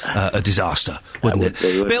be a disaster, wouldn't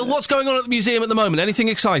it? Bill, what's going on at the museum at the moment? Anything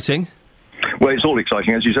exciting? Well, it's all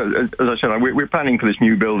exciting. As I said, we're planning for this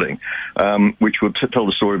new building, which will tell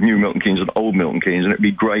the story of new Milton Keynes and old Milton Keynes, and it'd be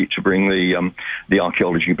great to bring the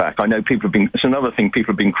archaeology back. I know it's another thing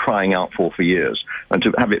people have been crying out for years, and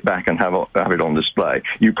to have it back and have it on display.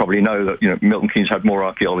 You probably know that Milton Keynes had more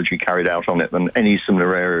archaeology carried out on it than any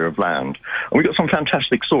similar area of land, and we've got some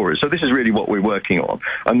fantastic stories. So this is really what we're working on,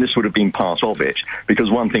 and this would have been part of it, because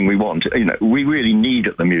one thing we want, we really need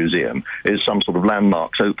at the museum is some sort of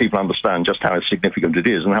landmark so people understand just how significant it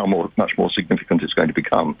is and how much more significant it's going to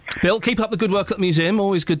become. Bill, keep up the good work at the museum.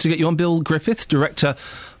 Always good to get you on. Bill Griffiths, Director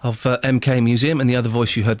of MK Museum, and the other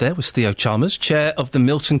voice you heard there was Theo Chalmers, Chair of the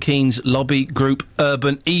Milton Keynes Lobby Group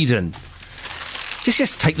Urban Eden.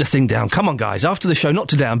 Just take the thing down. Come on, guys. After the show, not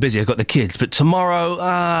today, I'm busy, I've got the kids, but tomorrow,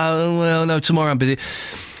 tomorrow I'm busy.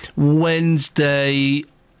 Wednesday,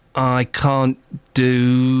 I can't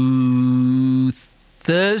do.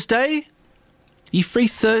 Thursday? You free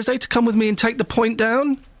Thursday to come with me and take the point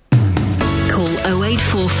down? Call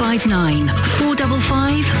 08459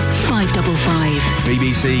 455 555.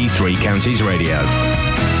 BBC Three Counties Radio.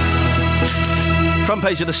 Front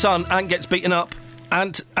page of The Sun, Ant gets beaten up.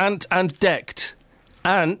 Ant decked.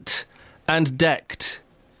 Ant and decked.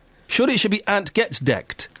 Surely it should be Ant gets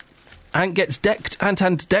decked. Ant gets decked, Ant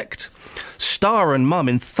and decked. Star and Mum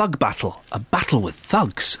in thug battle. A battle with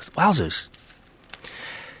thugs. Wowzers.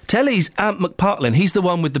 Telly's Ant McPartlin, he's the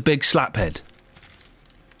one with the big slap head,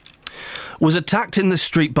 was attacked in the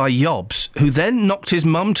street by yobs, who then knocked his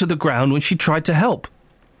mum to the ground when she tried to help.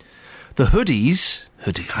 The hoodies...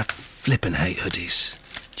 I flippin' hate hoodies.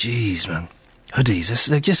 Jeez, man. Hoodies,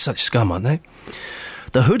 they're just such scum, aren't they?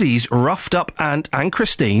 The Hoodies roughed up Ant and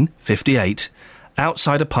Christine, 58,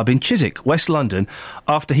 outside a pub in Chiswick, West London,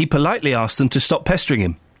 after he politely asked them to stop pestering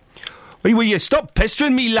him. Will you stop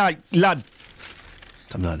pestering me, lad?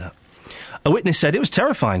 Something like that. A witness said it was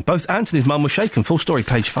terrifying. Both Ant and his mum were shaken. Full story,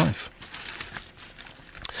 page 5.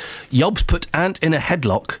 Yobbs put Ant in a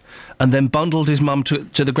headlock and then bundled his mum to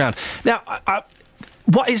the ground. Now,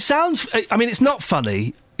 what it sounds... I mean, it's not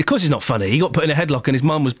funny. Of course it's not funny. He got put in a headlock and his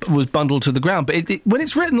mum was bundled to the ground. But when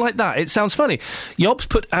it's written like that, it sounds funny. Yobbs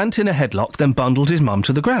put Ant in a headlock, then bundled his mum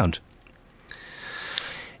to the ground.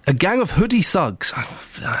 A gang of hoodie thugs... I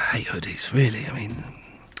hate hoodies, really. I mean...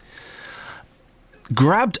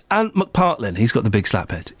 grabbed Ant McPartlin, he's got the big slap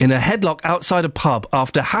head, in a headlock outside a pub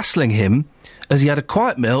after hassling him as he had a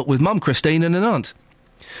quiet meal with Mum Christine and an aunt.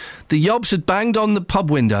 The Yobbs had banged on the pub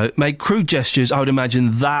window, made crude gestures, I would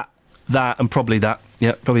imagine that, and probably that.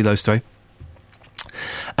 Yeah, probably those three.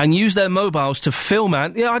 And used their mobiles to film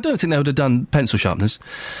Ant. Yeah, I don't think they would have done pencil sharpeners.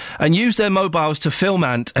 And used their mobiles to film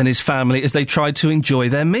Ant and his family as they tried to enjoy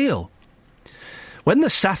their meal. When the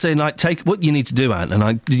Saturday night what you need to do, Ant,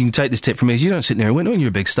 and you can take this tip from me, is you don't sit near a window when you're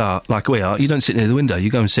a big star, like we are. You don't sit near the window. You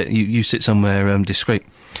go and sit. You sit somewhere discreet.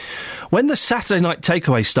 When the Saturday night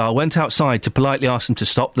takeaway star went outside to politely ask them to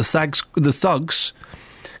stop, the thugs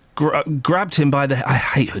grabbed him by the... I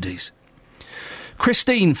hate hoodies.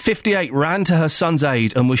 Christine, 58, ran to her son's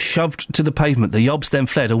aid and was shoved to the pavement. The Yobbs then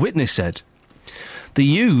fled. A witness said the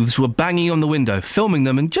youths were banging on the window, filming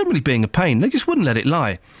them and generally being a pain. They just wouldn't let it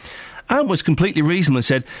lie. Ant was completely reasonable and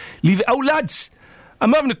said, "Leave it out, lads!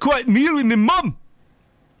 I'm having a quiet meal with my mum!"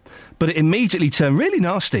 But it immediately turned really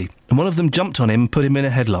nasty, and one of them jumped on him and put him in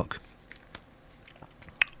a headlock.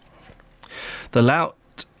 The lout...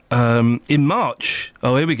 in March...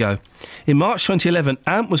 Oh, here we go. In March 2011,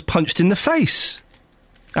 Ant was punched in the face.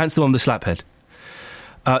 Ant's the one with the slap head.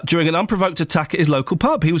 During an unprovoked attack at his local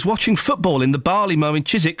pub. He was watching football in the Barley Mow in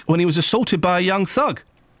Chiswick when he was assaulted by a young thug.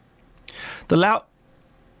 The lout...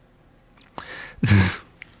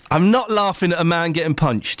 I'm not laughing at a man getting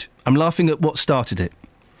punched. I'm laughing at what started it.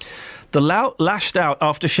 The lout lashed out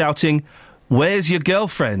after shouting, "Where's your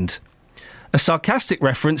girlfriend?" A sarcastic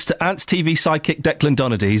reference to Ant's TV sidekick Declan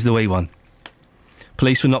Donady. He's the wee one.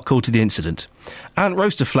 Police were not called to the incident. Ant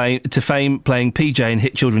rose to fame playing PJ in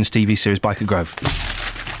hit children's TV series Biker Grove.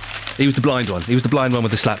 He was the blind one. He was the blind one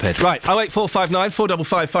with the slap head. Right, 08459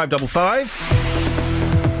 455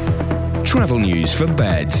 555. Travel news for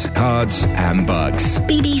beds, cards and bugs.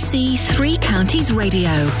 BBC Three Counties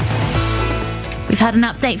Radio. We've had an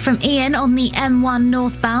update from Iain on the M1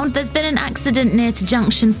 northbound. There's been an accident near to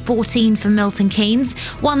junction 14 for Milton Keynes.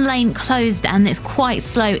 One lane closed and it's quite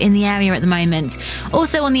slow in the area at the moment.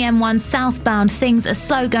 Also on the M1 southbound, things are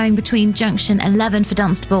slow going between junction 11 for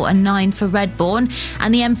Dunstable and 9 for Redbourne.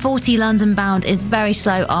 And the M40 London bound is very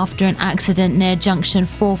slow after an accident near junction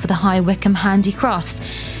 4 for the High Wycombe Handy Cross.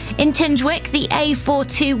 In Tingewick, the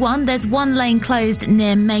A421, there's one lane closed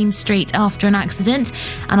near Main Street after an accident.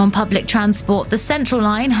 And on public transport, the Central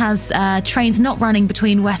Line has trains not running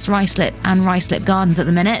between West Ruislip and Ruislip Gardens at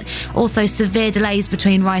the minute. Also severe delays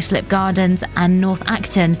between Ruislip Gardens and North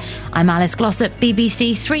Acton. I'm Alice Glossop,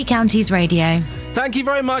 BBC Three Counties Radio. Thank you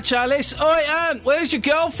very much, Alice. Oi, Ant, where's your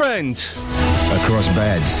girlfriend? Across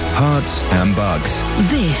beds, hearts and bugs.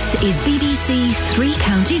 This is BBC Three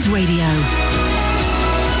Counties Radio.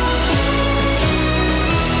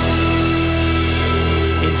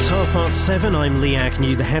 It's 7:30. I'm Lee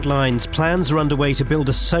Agnew. The headlines. Plans are underway to build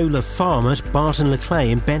a solar farm at Barton le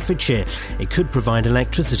Clay in Bedfordshire. It could provide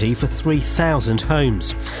electricity for 3,000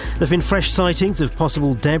 homes. There have been fresh sightings of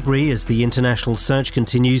possible debris as the international search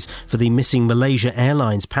continues for the missing Malaysia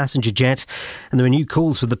Airlines passenger jet. And there are new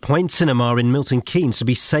calls for the Point Cinema in Milton Keynes to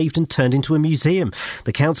be saved and turned into a museum.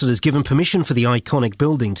 The council has given permission for the iconic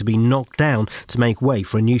building to be knocked down to make way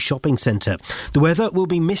for a new shopping centre. The weather will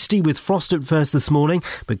be misty with frost at first this morning,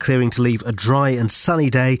 but clearing to leave a dry and sunny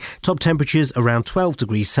day. Top temperatures around 12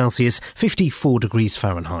 degrees Celsius, 54 degrees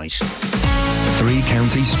Fahrenheit. Three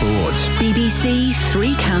Counties Sports. BBC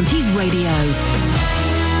Three Counties Radio.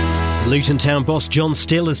 Luton Town boss John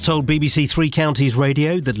Still has told BBC Three Counties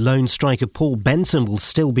Radio that lone striker Paul Benson will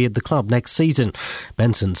still be at the club next season.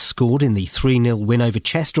 Benson scored in the 3-0 win over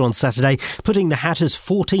Chester on Saturday, putting the Hatters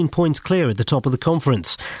 14 points clear at the top of the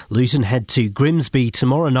conference. Luton head to Grimsby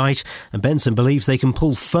tomorrow night, and Benson believes they can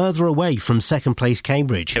pull further away from second-place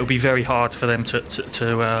Cambridge. It'll be very hard for them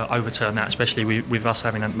to overturn that, especially with us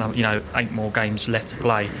having 8 more games left to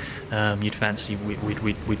play. you'd fancy we'd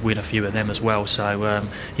win a few of them as well. So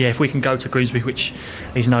if we can go to Grimsby, which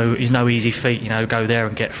is no easy feat, go there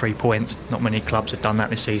and get 3 points. Not many clubs have done that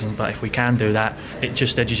this season, but if we can do that, it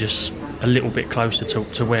just edges us a little bit closer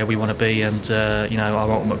to where we want to be and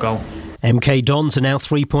our ultimate goal. MK Dons are now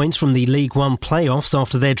 3 points from the League One playoffs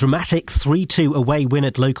after their dramatic 3-2 away win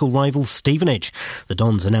at local rival Stevenage. The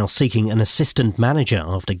Dons are now seeking an assistant manager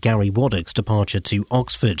after Gary Waddock's departure to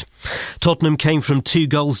Oxford. Tottenham came from 2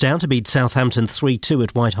 goals down to beat Southampton 3-2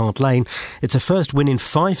 at White Hart Lane. It's a first win in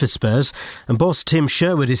 5 for Spurs, and boss Tim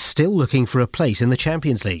Sherwood is still looking for a place in the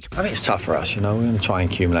Champions League. I think it's tough for us, we're going to try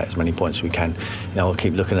and accumulate as many points as we can. We'll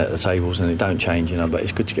keep looking at the tables and it don't change, but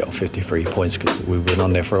it's good to get on 53 points because we've been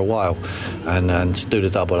on there for a while. And to do the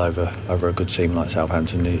double over a good team like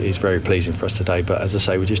Southampton is very pleasing for us today. But as I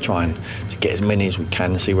say, we're just trying to get as many as we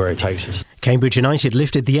can and see where it takes us. Cambridge United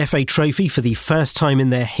lifted the FA Trophy for the first time in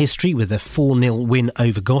their history with a 4-0 win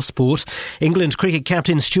over Gosport. England cricket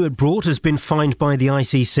captain Stuart Broad has been fined by the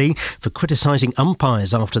ICC for criticising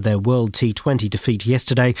umpires after their World T20 defeat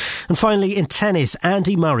yesterday. And finally, in tennis,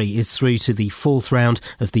 Andy Murray is through to the 4th round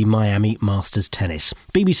of the Miami Masters Tennis.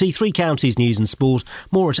 BBC Three Counties News and Sport,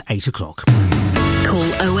 more at 8 o'clock. Call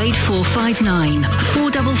 08459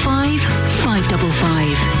 455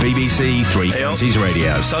 555. BBC Three Counties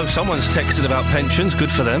Radio. So someone's texted about pensions.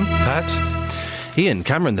 Good for them, Pat. Ian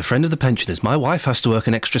Cameron, the friend of the pensioners. My wife has to work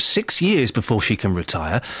an extra 6 years before she can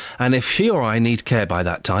retire, and if she or I need care by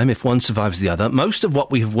that time, if one survives the other, most of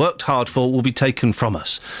what we have worked hard for will be taken from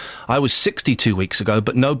us. I was 62 weeks ago,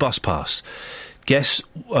 but no bus pass. Guess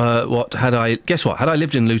what? Had I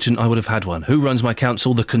lived in Luton, I would have had one. Who runs my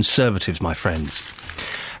council? The Conservatives, my friends.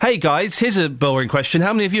 Hey guys, here's a boring question.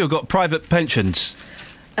 How many of you have got private pensions?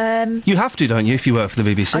 You have to, don't you, if you work for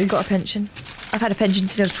the BBC? I've got a pension. I've had a pension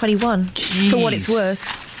since I was 21. Jeez. For what it's worth.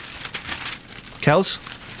 Kels,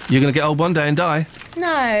 you're going to get old one day and die. No.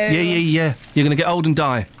 Yeah. You're going to get old and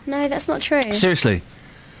die. No, that's not true. Seriously.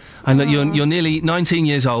 I know you're nearly 19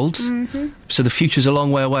 years old, so the future's a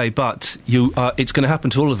long way away, but it's going to happen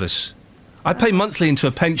to all of us. I pay monthly into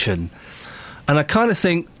a pension, and I kind of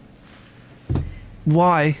think,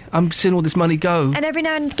 why? I'm seeing all this money go. And every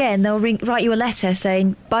now and again, they'll write you a letter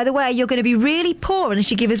saying, by the way, you're going to be really poor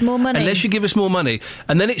unless you give us more money. Unless you give us more money.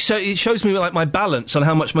 And then it shows me, like, my balance on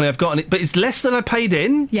how much money I've got, but it's less than I paid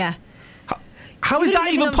in? Yeah. How is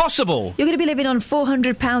that even possible? You're going to be living on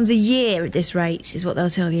 £400 a year at this rate, is what they'll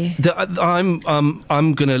tell you. I'm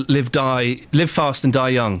going to live fast and die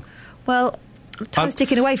young. Well, time's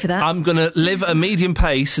ticking away for that. I'm going to live at a medium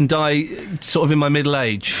pace and die sort of in my middle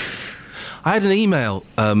age. I had an email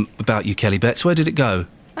about you, Kelly Betts. Where did it go?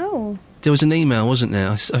 Oh. There was an email, wasn't there?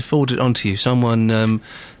 I forwarded it on to you. Someone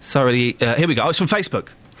thoroughly... here we go. It's from Facebook.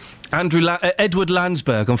 Edward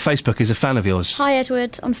Landsberg on Facebook is a fan of yours. Hi,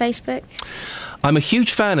 Edward, on Facebook. I'm a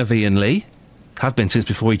huge fan of Iain Lee. Have been since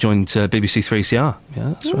before he joined BBC 3CR.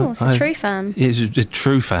 Yeah, that's right. He's a true fan. He's a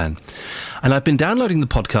true fan. And I've been downloading the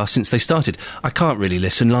podcast since they started. I can't really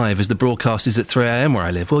listen live as the broadcast is at 3 a.m. where I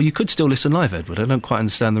live. Well, you could still listen live, Edward. I don't quite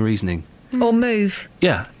understand the reasoning. Or move.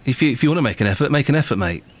 Yeah, if you want to make an effort,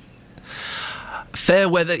 mate. Fair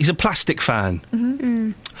weather. He's a plastic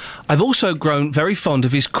fan. I've also grown very fond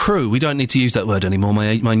of his crew. We don't need to use that word anymore.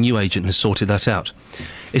 My new agent has sorted that out.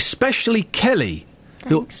 Especially Kelly,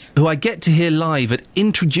 who I get to hear live at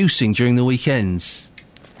Introducing during the weekends.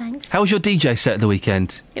 Thanks. How was your DJ set at the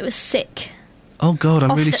weekend? It was sick. Oh, God,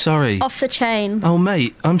 I'm really sorry. Off the chain. Oh,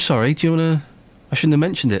 mate, I'm sorry. Do you want to... I shouldn't have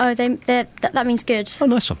mentioned it. Oh, that means good. Oh,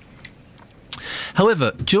 nice one.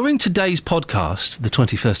 However, during today's podcast, the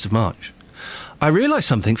 21st of March, I realised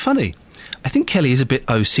something funny. I think Kelly is a bit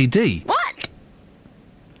OCD. What?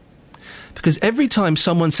 Because every time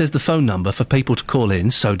someone says the phone number for people to call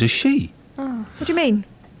in, so does she. Oh, what do you mean?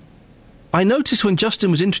 I noticed when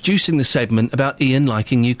Justin was introducing the segment about Iain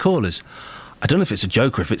liking new callers. I don't know if it's a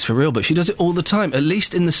joke or if it's for real, but she does it all the time, at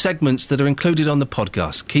least in the segments that are included on the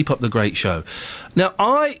podcast. Keep up the great show. Now,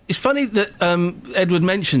 it's funny that Edward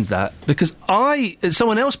mentions that, because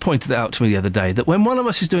someone else pointed it out to me the other day, that when one of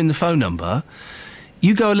us is doing the phone number,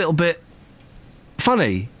 you go a little bit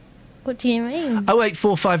funny. What do you mean?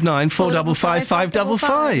 08459 455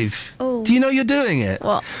 555. Oh. Do you know you're doing it?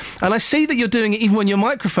 What? And I see that you're doing it even when your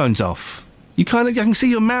microphone's off. I can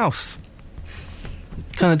see your mouth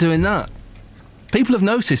kind of doing that. People have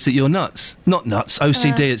noticed that you're nuts. Not nuts.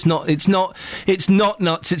 OCD. It's not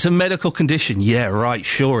nuts. It's a medical condition. Yeah, right.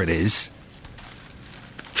 Sure it is.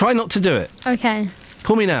 Try not to do it. Okay.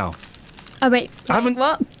 Call me now. Oh, wait. I haven't...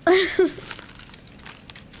 What?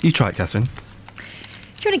 You try it, Catherine.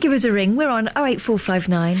 Do you want to give us a ring? We're on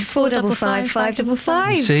 08459 455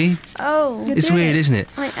 555. See? Oh. It's weird, isn't it?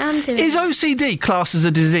 I am doing Is OCD classed as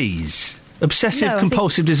a disease?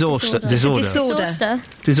 Obsessive-compulsive disorder. Disorder. Disorder.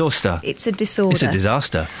 It's a disorder. It's a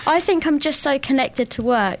disaster. I think I'm just so connected to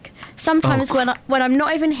work. Sometimes when I'm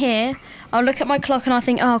not even here, I'll look at my clock and I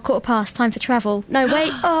think, 1:15, time for travel. No,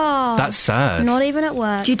 wait, That's sad. Not even at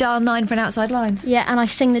work. Do you dial 9 for an outside line? Yeah, and I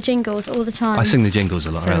sing the jingles all the time. I sing the jingles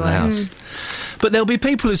a lot around the house. But there'll be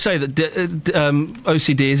people who say that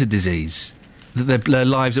OCD is a disease. That their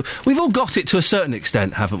lives... We've all got it to a certain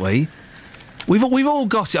extent, haven't we? We've all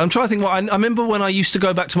got it. I'm trying to think. I remember when I used to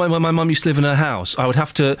go back to when my mum used to live in her house. I would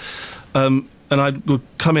have to, and I would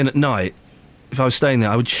come in at night if I was staying there.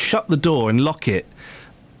 I would shut the door and lock it,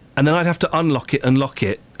 and then I'd have to unlock it and lock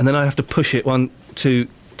it, and then I'd have to push it 1, 2,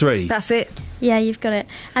 3. That's it. Yeah, you've got it.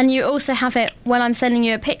 And you also have it when I'm sending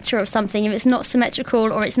you a picture of something. If it's not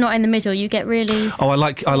symmetrical or it's not in the middle, you get really. Oh, I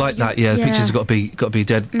like that. Yeah, the pictures have got to be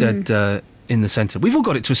dead in the centre. We've all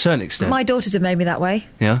got it to a certain extent. My daughters have made me that way.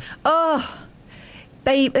 Yeah. Oh.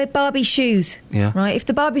 Barbie shoes. Yeah. Right. If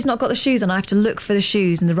the Barbie's not got the shoes on, I have to look for the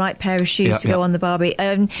shoes and the right pair of shoes to go on the Barbie.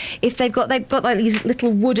 If they've got like these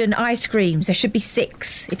little wooden ice creams, there should be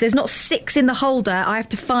 6. If there's not 6 in the holder, I have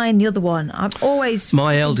to find the other one. I'm always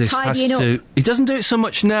my eldest has to. He doesn't do it so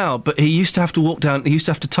much now, but he used to have to walk down. He used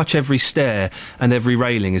to have to touch every stair and every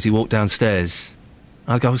railing as he walked downstairs.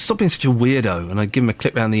 I'd go, stop being such a weirdo, and I'd give him a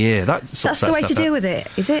clip round the ear. That's the way to deal with it,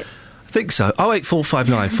 is it? I think so.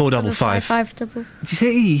 08459 455. 555.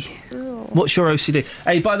 Gee. What's your OCD?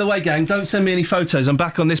 Hey, by the way, gang, don't send me any photos. I'm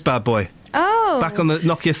back on this bad boy. Oh. Back on the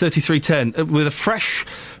Nokia 3310 with a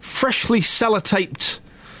freshly sellotaped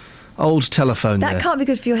old telephone. That can't be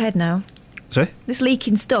good for your head now. Sorry? This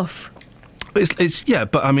leaking stuff. It's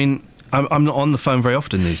but I mean, I'm not on the phone very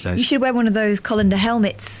often these days. You should wear one of those colander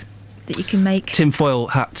helmets that you can make. Tinfoil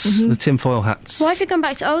hats. The tinfoil hats. Why have you gone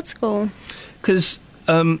back to old school? Because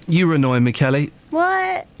you were annoying me, Kelly.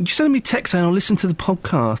 What? You sending me text saying I'll listen to the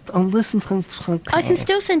podcast. I'll listen to the podcast. I can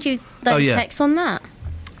still send you those texts on that.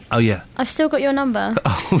 Oh, yeah. I've still got your number.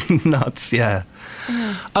 Oh, nuts, yeah.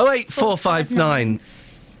 08459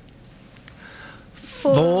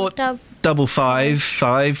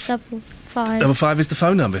 455 555 is the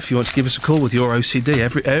phone number if you want to give us a call with your OCD.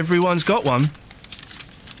 Everyone's got one.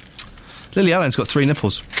 Lily Allen's got 3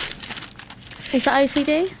 nipples. Is that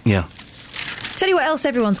OCD? Yeah. Tell you what else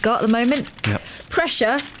everyone's got at the moment. Yep.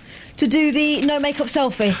 Pressure to do the no makeup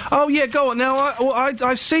selfie. Oh yeah, go on. Now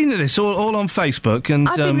I've seen this all on Facebook, and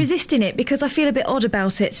I've been resisting it because I feel a bit odd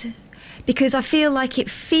about it. Because I feel like it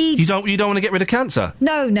feeds. You don't want to get rid of cancer?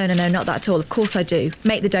 No, not that at all. Of course I do.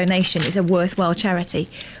 Make the donation. It's a worthwhile charity.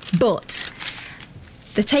 But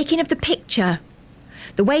the taking of the picture,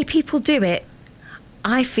 the way people do it,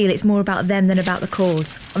 I feel it's more about them than about the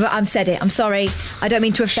cause. I've said it. I'm sorry. I don't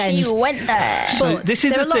mean to offend. She went there. So but this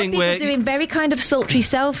is there the are a thing lot of people doing very kind of sultry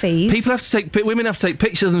selfies. Women have to take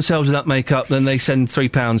pictures of themselves without makeup, then they send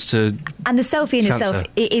 £3 to. And the selfie in itself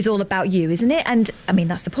is all about you, isn't it? And I mean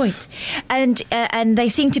that's the point. And they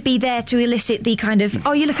seem to be there to elicit the kind of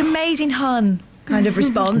 "oh, you look amazing, hon" kind of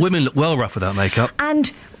response. Women look well rough without makeup.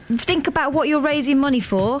 And think about what you're raising money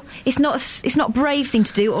for. It's not a brave thing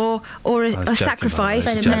to do, or a sacrifice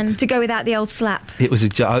to go without the old slap. It was a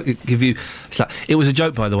joke. I'll give you a slap. It was a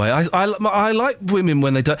joke, by the way. I like women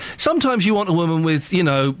when they do. Sometimes you want a woman with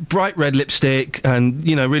bright red lipstick and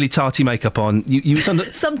really tarty makeup on.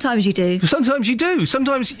 Sometimes you do. Sometimes you do.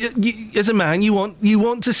 Sometimes as a man you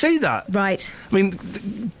want to see that. Right. I mean,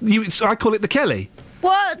 I call it the Kelly.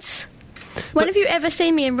 What? When have you ever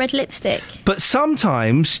seen me in red lipstick? But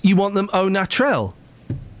sometimes you want them au naturel.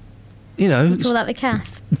 You call that the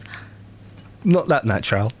Kath? Not that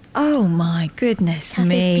natural. Oh my goodness Kath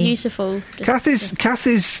me! Is beautiful. Kath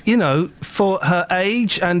is for her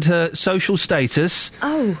age and her social status.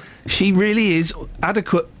 Oh, she really is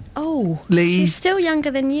adequate. Oh, she's still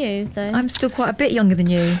younger than you, though. I'm still quite a bit younger than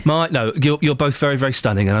you. No, you're both very, very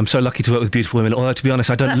stunning, and I'm so lucky to work with beautiful women. Although, to be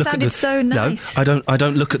honest, I don't look at the. That sounded so nice. No, I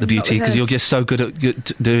don't look at the beauty because you're just so good at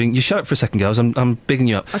doing. You shut up for a second, girls. I'm bigging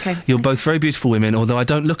you up. Okay. You're both very beautiful women. Although I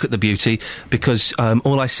don't look at the beauty because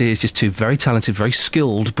all I see is just 2 very talented, very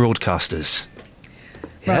skilled broadcasters.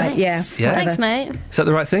 Right, yeah. Thanks, mate. Is that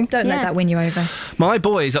the right thing? Don't let that win you over. My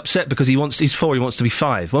boy is upset because he's 4. He wants to be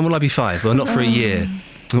 5. When will I be 5? Well, not for a year.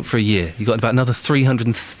 Not for a year. You've got about another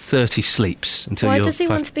 330 sleeps until you're 5. Why does he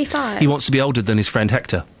want to be 5? He wants to be older than his friend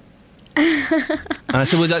Hector. And I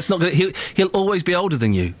said, well, that's not good. He'll always be older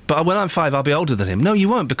than you. But when I'm 5, I'll be older than him. No, you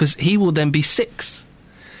won't, because he will then be 6.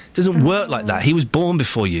 It doesn't work like that. He was born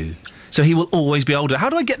before you. So he will always be older. How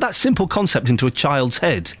do I get that simple concept into a child's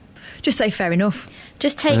head? Just say fair enough.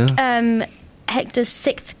 Just take Hector's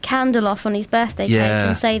 6th candle off on his birthday cake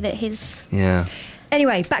and say that his... Yeah.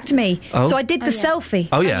 Anyway, back to me. Oh. So I did the selfie.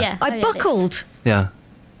 Oh, yeah. I buckled. Yeah.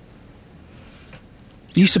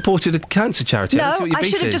 You supported a cancer charity. No, I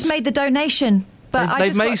should have just made the donation. But I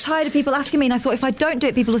just got tired of people asking me, and I thought if I don't do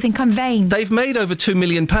it, people will think I'm vain. They've made over £2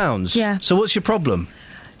 million. Yeah. So what's your problem?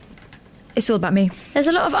 It's all about me. There's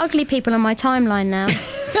a lot of ugly people on my timeline now.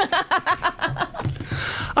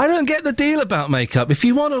 I don't get the deal about makeup. If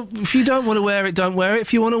you don't want to wear it, don't wear it.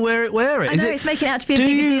 If you want to wear it, wear it. I know, it's making it out to be a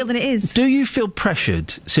bigger deal than it is. Do you feel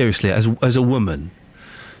pressured, seriously, as a woman,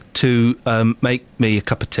 to make me a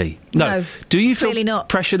cup of tea? No. Do you feel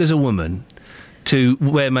pressured as a woman to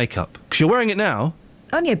wear makeup? Because you're wearing it now.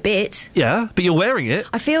 Only a bit. Yeah, but you're wearing it.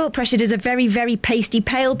 I feel pressured as a very, very pasty,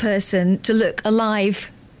 pale person to look alive.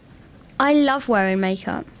 I love wearing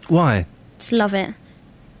makeup. Why? Just love it.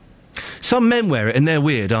 Some men wear it and they're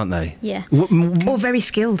weird, aren't they? Yeah. Or very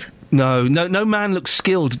skilled. No man looks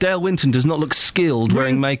skilled. Dale Winton does not look skilled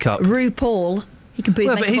wearing makeup. RuPaul. He can put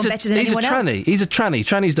his makeup on better than anyone else. He's a tranny.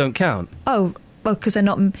 Trannies don't count. Oh, well, because they're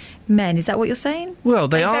not men. Is that what you're saying? Well,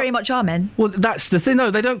 they are. very much are men. Well, that's the thing.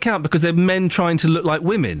 No, they don't count because they're men trying to look like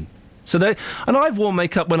women. And I've worn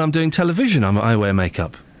makeup when I'm doing television. I wear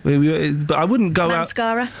makeup. But I wouldn't go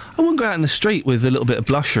Mascara. I wouldn't go out in the street with a little bit of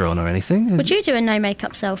blusher on or anything. Would you do a no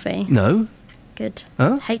makeup selfie? No. Good.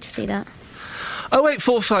 Huh? Hate to see that.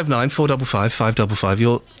 08459 455 555.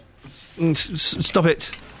 You're... Stop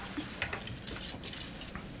it.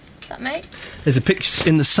 Is that mate? There's a picture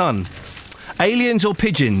in the Sun. Aliens or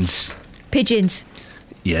pigeons? Pigeons.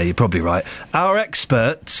 Yeah, you're probably right. Our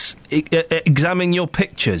experts examine your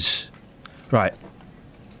pictures. Right.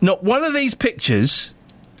 Not one of these pictures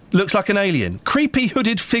looks like an alien. Creepy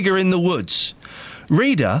hooded figure in the woods.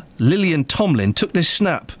 Reader Lillian Tomlin took this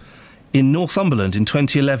snap in Northumberland in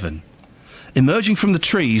 2011. Emerging from the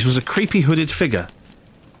trees was a creepy hooded figure.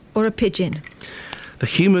 Or a pigeon. The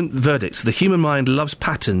human mind loves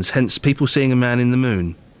patterns, hence people seeing a man in the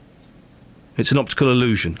moon. It's an optical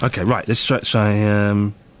illusion. OK, right, let's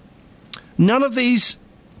try... None of these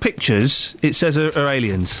pictures, it says, are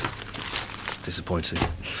aliens. Disappointing.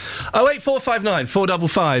 08459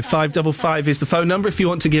 455 555 is the phone number if you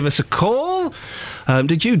want to give us a call.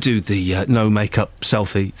 Did you do the no makeup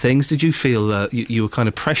selfie things? Did you feel you were kind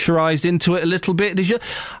of pressurised into it a little bit? Did you?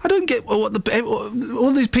 I don't get what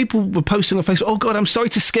all these people were posting on Facebook. Oh God, I'm sorry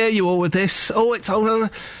to scare you all with this.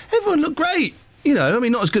 Everyone looked great. You know, I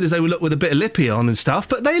mean, not as good as they would look with a bit of lippy on and stuff,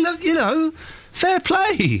 but they look, you know, fair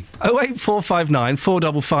play. 08459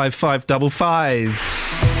 455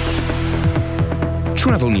 555.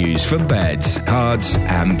 Travel news for beds, cards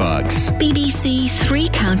and bugs. BBC Three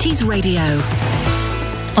Counties Radio.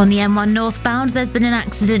 On the M1 northbound, there's been an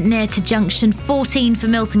accident near to junction 14 for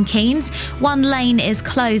Milton Keynes. One lane is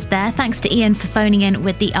closed there. Thanks to Iain for phoning in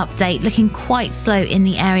with the update. Looking quite slow in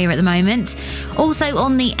the area at the moment. Also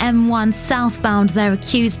on the M1 southbound, there are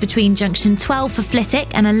queues between junction 12 for Flitwick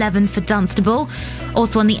and 11 for Dunstable.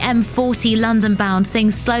 Also on the M40 London bound,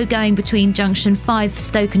 things slow going between junction 5 for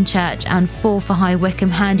Stokenchurch and 4 for High Wycombe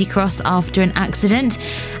Handy Cross after an accident.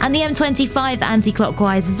 And the M25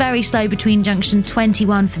 anti-clockwise, very slow between junction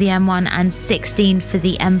 21 for the M1 and 16 for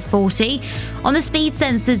the M40. On the speed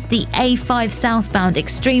sensors, the A5 southbound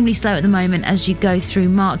extremely slow at the moment as you go through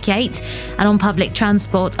Markyate. And on public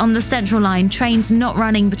transport, on the Central Line, trains not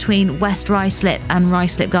running between West Ruislip and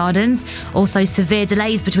Ruislip Gardens. Also severe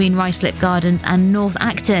delays between Ruislip Gardens and North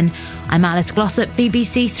Acton. I'm Alice Glossop,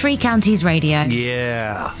 BBC Three Counties Radio.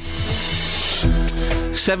 Yeah.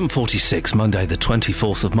 7:46, Monday the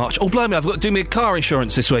 24th of March. Oh, blimey, I've got to do me a car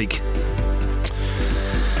insurance this week.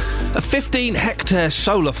 A 15-hectare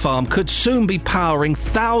solar farm could soon be powering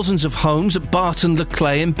thousands of homes at Barton le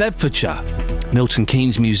Clay in Bedfordshire. Milton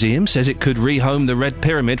Keynes Museum says it could rehome the Red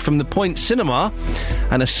Pyramid from the Point Cinema,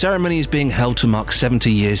 and a ceremony is being held to mark 70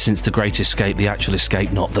 years since The Great Escape, the actual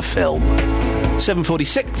escape, not the film.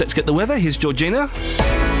 7:46, let's get the weather. Here's Georgina.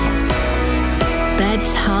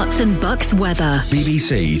 Beds, Herts and Bucks weather.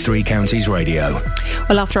 BBC Three Counties Radio.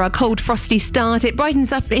 Well, after our cold, frosty start, it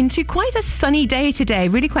brightens up into quite a sunny day today.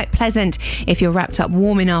 Really quite pleasant if you're wrapped up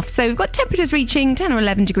warm enough. So we've got temperatures reaching 10 or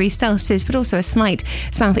 11 degrees Celsius, but also a slight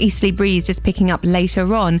southeasterly breeze just picking up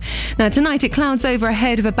later on. Now, tonight it clouds over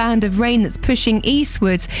ahead of a band of rain that's pushing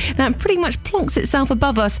eastwards. That pretty much plonks itself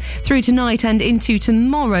above us through tonight and into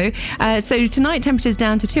tomorrow. So tonight, temperatures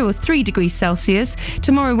down to 2 or 3 degrees Celsius.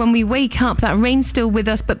 Tomorrow, when we wake up, that rain's still with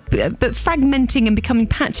us, but fragmenting and becoming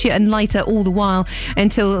patchier and lighter all the while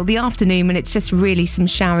until the afternoon when it's just really some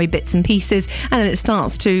showery bits and pieces, and then it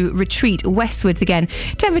starts to retreat westwards again.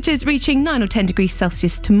 Temperatures reaching 9 or 10 degrees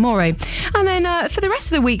Celsius tomorrow. And then for the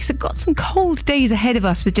rest of the week, so got some cold days ahead of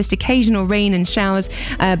us with just occasional rain and showers,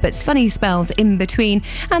 but sunny spells in between.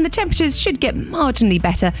 And the temperatures should get marginally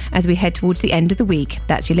better as we head towards the end of the week.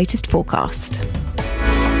 That's your latest forecast.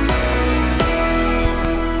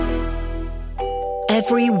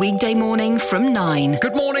 Every weekday morning from 9.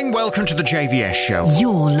 Good morning, welcome to the JVS show.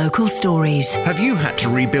 Your local stories. Have you had to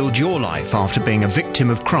rebuild your life after being a victim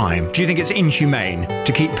of crime? Do you think it's inhumane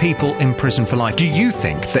to keep people in prison for life? Do you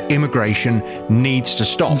think that immigration needs to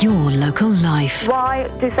stop? Your local life. Why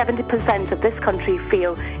do 70% of this country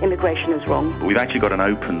feel immigration is wrong? We've actually got an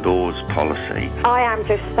open doors policy. I am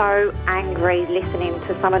just so angry listening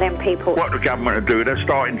to some of them people. What the government will do, they'll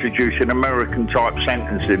start introducing American-type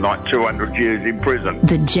sentencing, like 200 years in prison.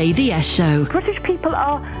 The JVS show. British people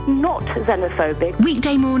are not xenophobic.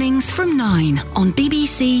 Weekday mornings from 9 on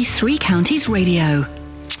BBC Three Counties Radio.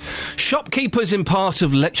 Shopkeepers in part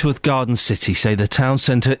of Letchworth Garden City say the town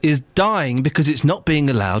centre is dying because it's not being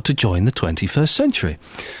allowed to join the 21st century.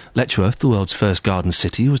 Letchworth, the world's first garden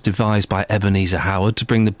city, was devised by Ebenezer Howard to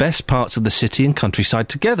bring the best parts of the city and countryside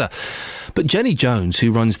together. But Jenny Jones,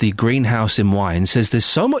 who runs the Greenhouse in Wine, says there's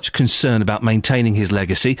so much concern about maintaining his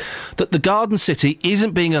legacy that the garden city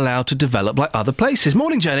isn't being allowed to develop like other places.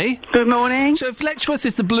 Morning, Jenny. Good morning. So if Letchworth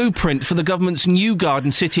is the blueprint for the government's new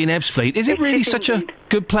garden city in Ebbsfleet, is it really such a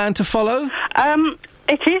good plan to follow?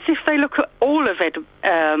 It is, if they look at all of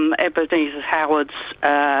Ebenezer Howard's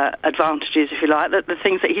advantages, if you like, the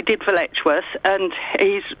things that he did for Letchworth, and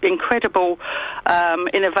his incredible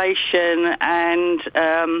innovation and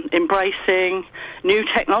embracing new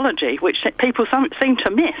technology, which people seem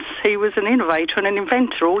to miss. He was an innovator and an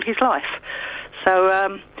inventor all his life.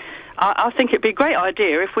 So I think it'd be a great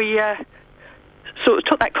idea if we sort of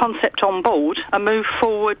took that concept on board and moved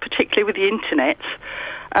forward, particularly with the internet.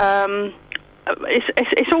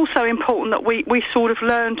 It's also important that we sort of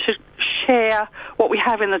learn to share what we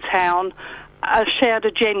have in the town, a shared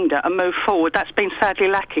agenda, and move forward. That's been sadly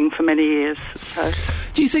lacking for many years. So.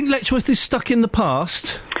 Do you think Letchworth is stuck in the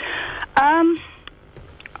past?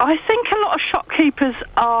 I think a lot of shopkeepers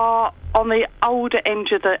are on the older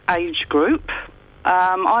end of the age group.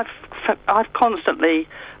 I've constantly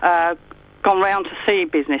gone round to see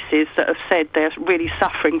businesses that have said they're really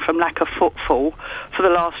suffering from lack of footfall for the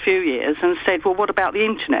last few years, and said, well, what about the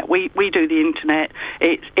internet? We do the internet.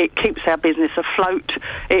 It keeps our business afloat.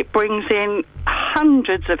 It brings in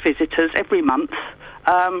hundreds of visitors every month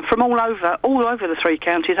from all over the three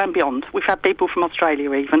counties and beyond. We've had people from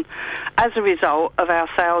Australia even, as a result of our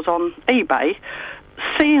sales on eBay,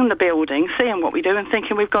 seeing the building, seeing what we do and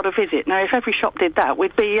thinking we've got to visit. Now, if every shop did that,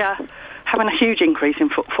 we'd be having a huge increase in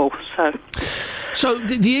footfall. So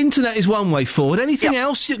the internet is one way forward. Anything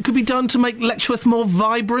else that could be done to make Letchworth more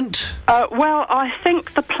vibrant? Well, I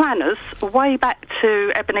think the planners, way back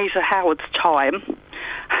to Ebenezer Howard's time,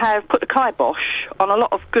 have put the kibosh on a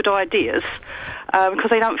lot of good ideas because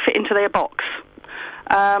they don't fit into their box.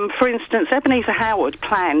 For instance, Ebenezer Howard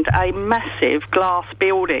planned a massive glass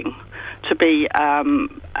building to be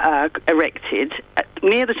erected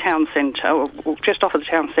near the town centre, or just off of the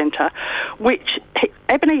town centre, which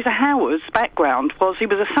Ebenezer Howard's background was he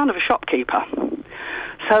was a son of a shopkeeper.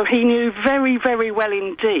 So he knew very, very well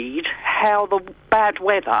indeed how the bad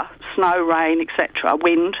weather, snow, rain, etc.,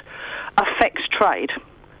 wind, affects trade.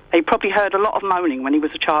 He probably heard a lot of moaning when he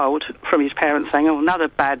was a child from his parents saying, oh, another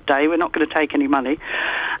bad day, we're not going to take any money.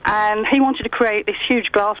 And he wanted to create this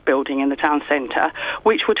huge glass building in the town centre,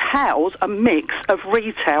 which would house a mix of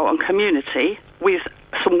retail and community with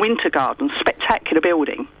some winter gardens, spectacular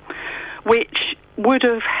building, which would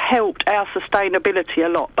have helped our sustainability a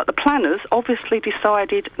lot. But the planners obviously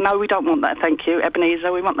decided, no, we don't want that, thank you,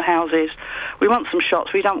 Ebenezer, we want the houses, we want some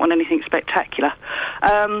shops, we don't want anything spectacular.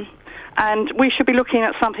 And we should be looking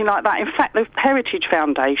at something like that. In fact, the Heritage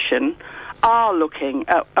Foundation are looking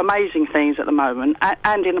at amazing things at the moment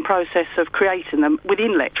and in the process of creating them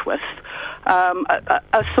within Letchworth,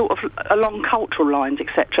 a sort of along cultural lines,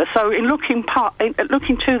 etc. So in looking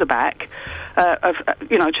to the back,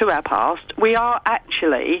 to our past, we are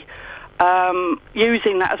actually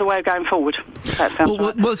using that as a way of going forward. That sounds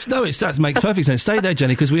right. That makes perfect sense. Stay there,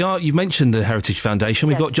 Jenny, because you mentioned the Heritage Foundation.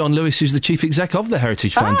 We've got John Lewis, who's the chief exec of the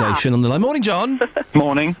Heritage Foundation, on the line. Morning, John.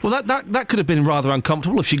 Morning. Well, that could have been rather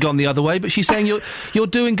uncomfortable if she'd gone the other way, but she's saying you're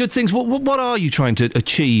doing good things. What are you trying to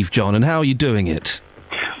achieve, John, and how are you doing it?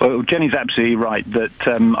 Well, Jenny's absolutely right that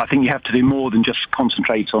I think you have to do more than just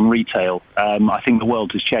concentrate on retail. I think the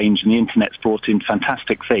world has changed and the internet's brought in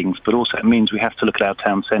fantastic things, but also it means we have to look at our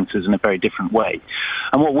town centres in a very different way.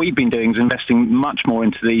 And what we've been doing is investing much more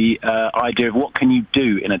into the idea of what can you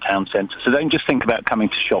do in a town centre. So don't just think about coming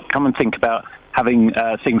to shop. Come and think about having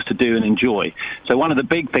things to do and enjoy. So one of the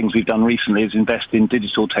big things we've done recently is invest in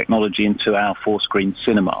digital technology into our 4-screen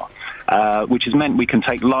cinema. Which has meant we can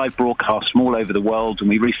take live broadcasts from all over the world, and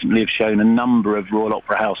we recently have shown a number of Royal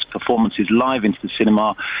Opera House performances live into the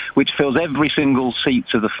cinema, which fills every single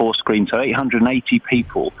seat of the 4-screen. So 880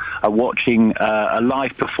 people are watching a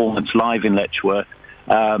live performance live in Letchworth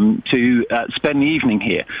to spend the evening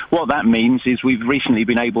here. What that means is we've recently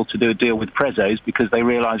been able to do a deal with Prezzo's because they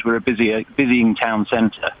realise we're a busying town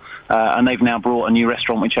centre, and they've now brought a new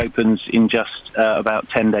restaurant which opens in just about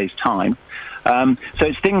 10 days' time. So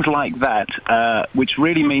it's things like that, which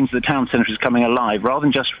really means the town centre is coming alive rather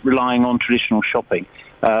than just relying on traditional shopping,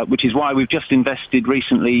 which is why we've just invested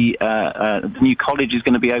recently. The new college is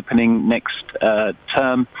going to be opening next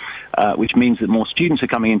term, which means that more students are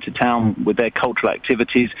coming into town with their cultural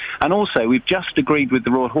activities. And also we've just agreed with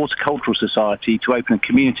the Royal Horticultural Society to open a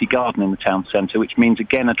community garden in the town centre, which means,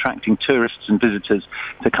 again, attracting tourists and visitors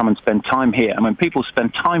to come and spend time here. And when people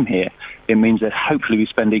spend time here, it means that hopefully we're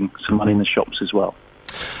spending some money in the shops as well.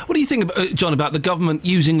 What do you think, John, about the government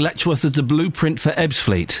using Letchworth as a blueprint for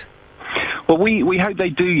Ebbsfleet? Well, we hope they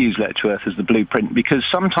do use Letchworth as the blueprint, because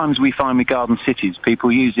sometimes we find with garden cities,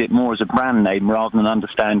 people use it more as a brand name rather than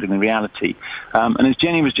understanding the reality. And as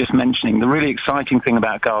Jenny was just mentioning, the really exciting thing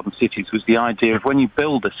about garden cities was the idea of when you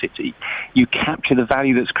build a city, you capture the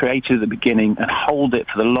value that's created at the beginning and hold it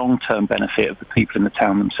for the long-term benefit of the people in the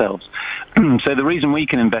town themselves. So the reason we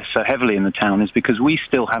can invest so heavily in the town is because we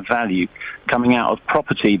still have value coming out of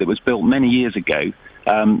property that was built many years ago,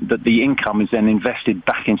 that the income is then invested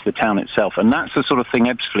back into the town itself. And that's the sort of thing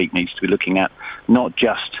Ebbsfleet needs to be looking at, not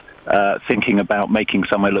just thinking about making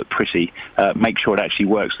somewhere look pretty, make sure it actually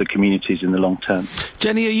works for the communities in the long term.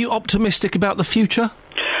 Jenny, are you optimistic about the future?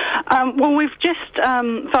 Well, we've just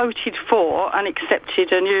voted for and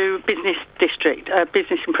accepted a new business district,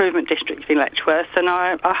 business improvement district in Letchworth, and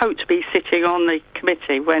I hope to be sitting on the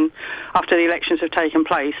committee after the elections have taken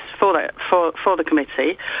place for the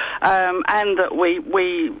committee, and that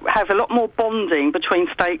we have a lot more bonding between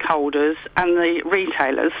stakeholders and the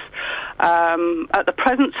retailers. At the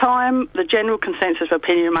present time, the general consensus of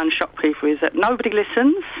opinion among shopkeepers is that nobody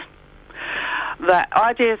listens, that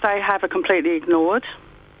ideas they have are completely ignored.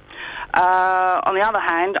 On the other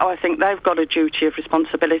hand, I think they've got a duty of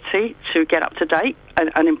responsibility to get up to date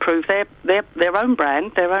and improve their own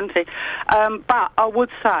brand, their own thing. But I would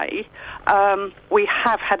say we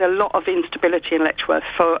have had a lot of instability in Letchworth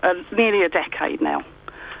for nearly a decade now.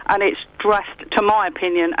 And it's to my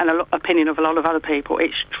opinion, and opinion of a lot of other people,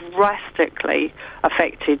 it's drastically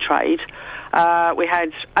affected trade. We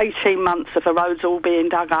had 18 months of the roads all being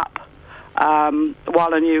dug up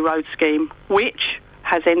while a new road scheme, which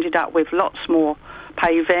has ended up with lots more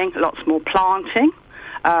paving, lots more planting,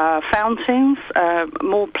 fountains,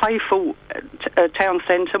 more playful town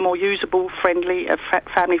centre, more usable, friendly,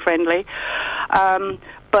 family-friendly.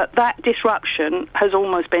 But that disruption has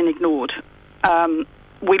almost been ignored.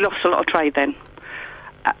 We lost a lot of trade then.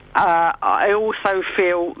 I also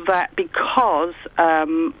feel that because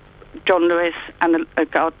John Lewis and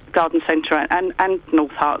the Garden Centre and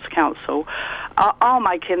North Herts Council are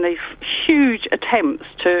making these huge attempts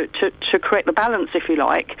to correct the balance, if you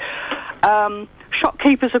like.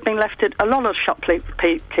 Shopkeepers have been a lot of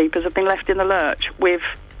shopkeepers have been left in the lurch with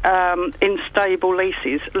unstable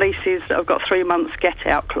leases that have got 3 months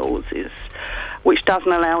get-out clauses, which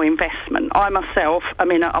doesn't allow investment. I myself,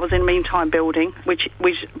 I was in Meantime Building, which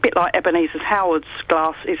a bit like Ebenezer's Howard's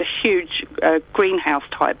Glass, is a huge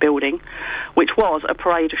greenhouse-type building, which was a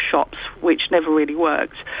parade of shops, which never really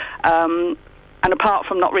worked. And apart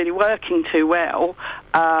from not really working too well,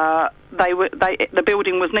 the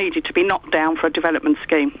building was needed to be knocked down for a development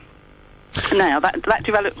scheme. Now, that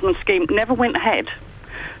development scheme never went ahead.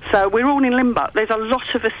 So we're all in limbo. There's a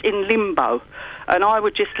lot of us in limbo. And I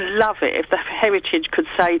would just love it if the Heritage could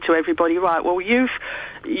say to everybody, right, well, you've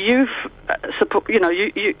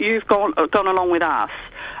gone along with us.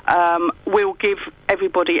 We'll give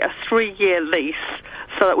everybody a 3-year lease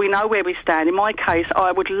so that we know where we stand. In my case,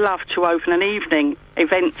 I would love to open an evening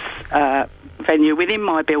events venue within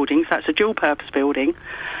my building, so it's a dual-purpose building,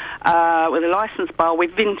 with a licensed bar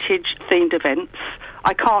with vintage-themed events.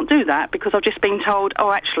 I can't do that because I've just been told,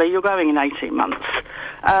 oh, actually, you're going in 18 months.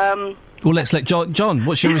 Well, let's let John.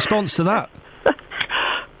 What's your response to that?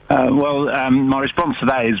 My response to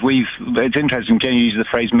that is it's interesting Jenny uses the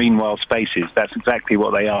phrase meanwhile spaces. That's exactly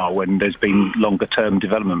what they are when there's been longer term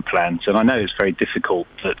development plans. And I know it's very difficult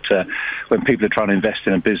that when people are trying to invest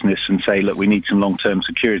in a business and say, look, we need some long term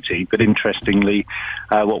security. But interestingly,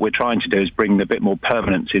 what we're trying to do is bring a bit more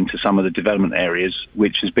permanence into some of the development areas,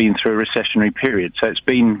 which has been through a recessionary period. So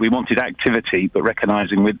we wanted activity, but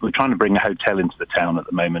recognising we're trying to bring a hotel into the town at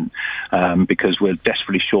the moment because we're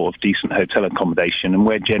desperately short of decent hotel accommodation. And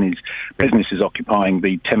where Jenny's business is occupying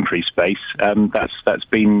the temporary space, that's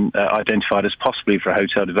been identified as possibly for a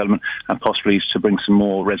hotel development and possibly to bring some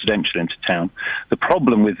more residential into town. The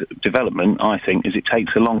problem with development, I think, is it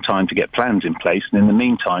takes a long time to get plans in place, and in the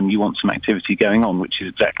meantime you want some activity going on, which is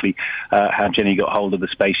exactly how Jenny got hold of the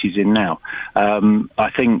space she's in now.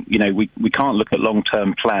 I think, we can't look at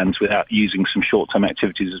long-term plans without using some short-term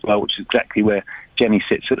activities as well, which is exactly where Jenny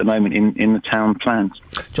sits at the moment in the town plans.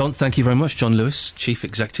 John, thank you very much. John Lewis, Chief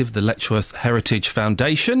Executive of the Letchworth Heritage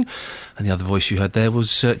Foundation. And the other voice you heard there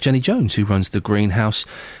was Jenny Jones, who runs the Greenhouse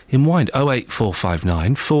in Wind.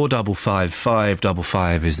 08459 455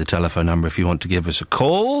 555 is the telephone number if you want to give us a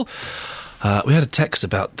call. We had a text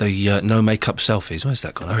about the no makeup selfies. Where's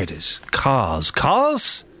that gone? Oh, it is.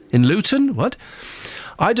 Cars? In Luton? What?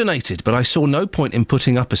 I donated, but I saw no point in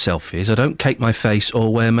putting up a selfie as I don't cake my face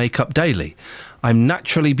or wear makeup daily. I'm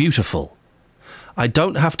naturally beautiful. I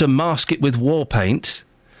don't have to mask it with war paint,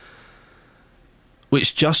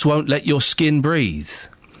 which just won't let your skin breathe.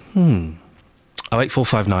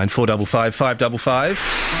 08459 455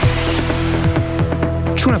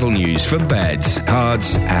 555. Travel news for beds,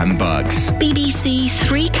 cards and bugs. BBC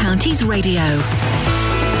Three Counties Radio.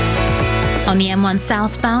 On the M1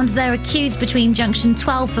 southbound, there are queues between junction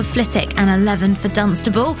 12 for Flitwick and 11 for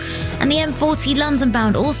Dunstable. And the M40 London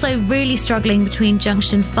bound also really struggling between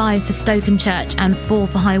junction 5 for Stokenchurch and 4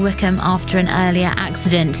 for High Wycombe after an earlier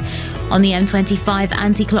accident. On the M25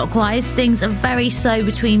 anti-clockwise, things are very slow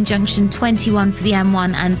between junction 21 for the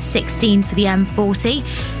M1 and 16 for the M40.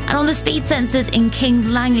 And on the speed sensors in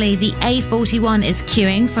Kings Langley, the A41 is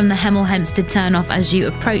queuing from the Hemel Hempstead turnoff as you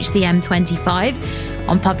approach the M25.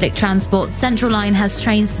 On public transport, Central Line has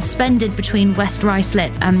trains suspended between West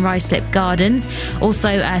Ruislip and Ruislip Gardens.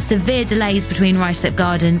 Also, severe delays between Ruislip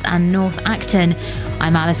Gardens and North Acton.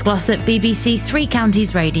 I'm Alice Glossop, BBC Three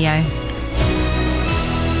Counties Radio.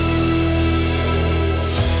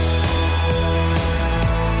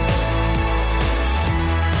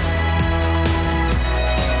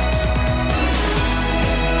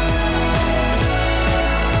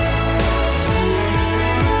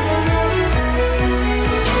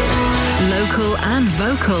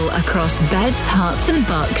 Vocal across beds, hearts and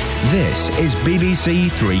bucks. This is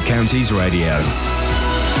BBC Three Counties Radio.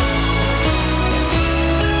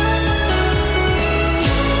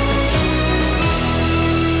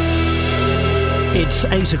 It's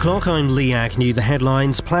 8 o'clock, I'm Lee Agnew. The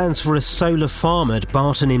headlines: plans for a solar farm at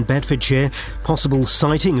Barton in Bedfordshire, possible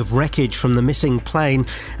sighting of wreckage from the missing plane,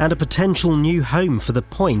 and a potential new home for the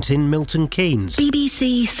Point in Milton Keynes.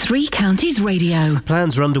 BBC Three Counties Radio.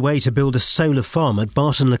 Plans are underway to build a solar farm at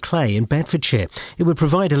Barton-le-Clay in Bedfordshire. It would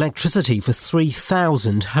provide electricity for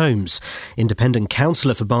 3,000 homes. Independent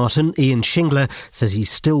councillor for Barton, Iain Shingler, says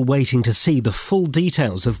he's still waiting to see the full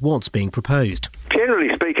details of what's being proposed.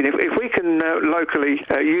 Generally speaking, if we can locally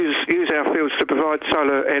use our fields to provide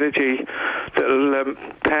solar energy that will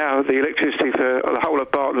power the electricity for the whole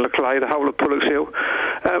of Barton-le-Clay, the whole of Pullocks Hill,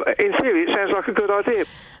 in theory it sounds like a good idea.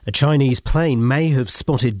 A Chinese plane may have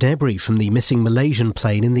spotted debris from the missing Malaysian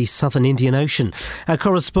plane in the southern Indian Ocean. Our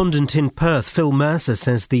correspondent in Perth, Phil Mercer,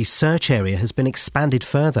 says the search area has been expanded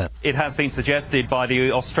further. It has been suggested by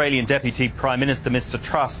the Australian Deputy Prime Minister, Mr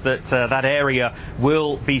Truss, that that area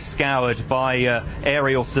will be scoured by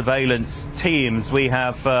aerial surveillance teams. We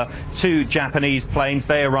have 2 Japanese planes.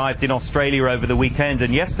 They arrived in Australia over the weekend,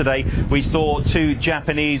 and yesterday we saw 2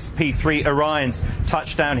 Japanese P-3 Orions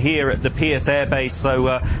touch down here at the Pierce Air Base.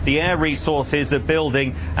 So the air resources are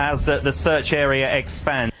building as the search area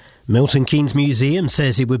expands. Milton Keynes Museum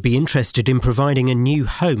says it would be interested in providing a new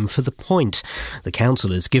home for the Point. The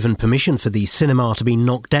council has given permission for the cinema to be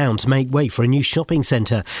knocked down to make way for a new shopping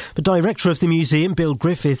centre. But director of the museum, Bill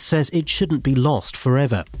Griffith, says it shouldn't be lost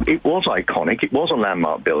forever. It was iconic. It was a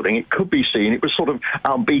landmark building. It could be seen. It was sort of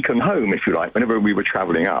our beacon home, if you like, whenever we were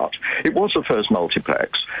travelling out. It was the first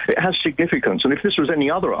multiplex. It has significance. And if this was any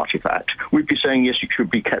other artefact, we'd be saying, yes, it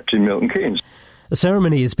should be kept in Milton Keynes. A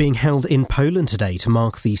ceremony is being held in Poland today to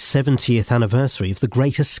mark the 70th anniversary of the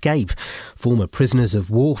Great Escape. Former prisoners of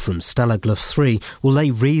war from Stalag Luft 3 will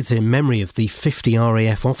lay wreaths in memory of the 50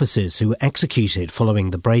 RAF officers who were executed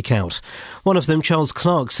following the breakout. One of them, Charles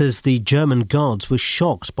Clark, says the German guards were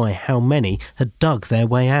shocked by how many had dug their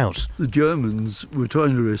way out. The Germans were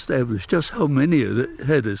trying to establish just how many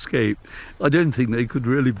had escaped. I don't think they could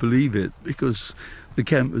really believe it because the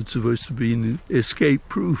camp was supposed to be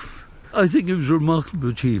escape-proof. I think it was a remarkable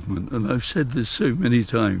achievement, and I've said this so many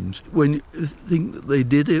times. When you think that they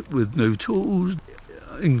did it with no tools,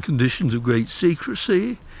 in conditions of great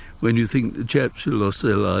secrecy, when you think the chaps who lost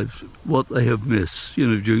their lives, what they have missed,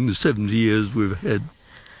 during the 70 years we've had.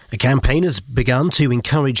 A campaign has begun to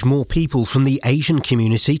encourage more people from the Asian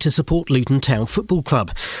community to support Luton Town Football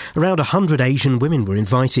Club. Around 100 Asian women were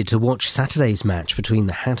invited to watch Saturday's match between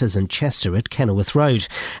the Hatters and Chester at Kenilworth Road.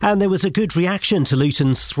 And there was a good reaction to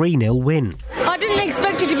Luton's 3-0 win. I didn't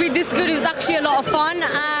expect it to be this good. It was actually a lot of fun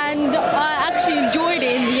and I actually enjoyed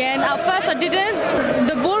it in the end. At first I didn't.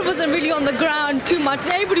 The ball wasn't really on the ground too much.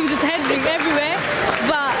 Everybody was just heading everywhere.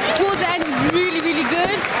 But towards the end it was really, really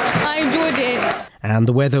good. I enjoyed it. And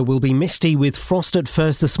the weather will be misty with frost at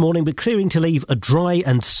first this morning, but clearing to leave a dry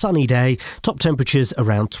and sunny day. Top temperatures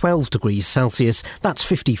around 12 degrees Celsius. That's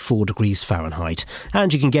 54 degrees Fahrenheit.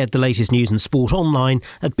 And you can get the latest news and sport online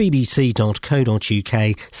at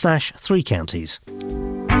bbc.co.uk/3 counties.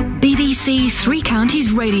 BBC Three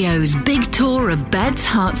Counties Radio's big tour of beds,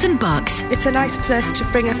 hearts and bucks. It's a nice place to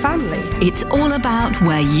bring a family. It's all about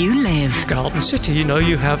where you live. Garden City,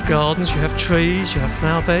 you have gardens, you have trees, you have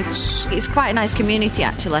flower beds. It's quite a nice community,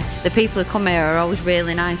 actually. The people who come here are always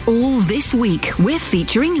really nice. All this week, we're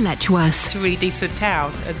featuring Letchworth. It's a really decent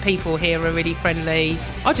town and people here are really friendly.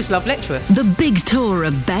 I just love Letchworth. The big tour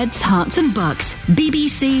of beds, hearts and bucks.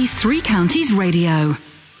 BBC Three Counties Radio.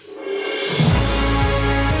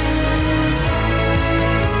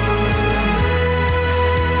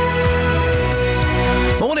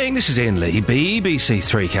 Morning, this is Iain Lee, BBC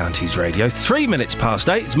Three Counties Radio. 3 minutes past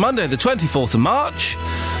 8. It's Monday the 24th of March.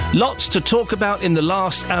 Lots to talk about in the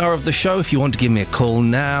last hour of the show. If you want to give me a call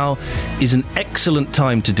now is an excellent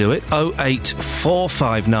time to do it.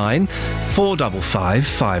 08459 455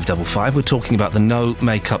 555. We're talking about the no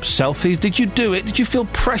makeup selfies. Did you do it? Did you feel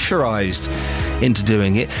pressurised into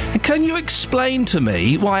doing it? And can you explain to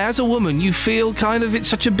me why, as a woman, you feel kind of it's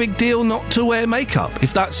such a big deal not to wear makeup,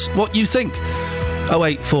 if that's what you think?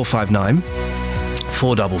 08459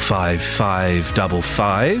 455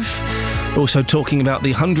 555. We're also talking about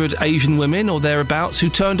the 100 Asian women or thereabouts who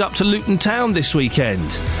turned up to Luton Town this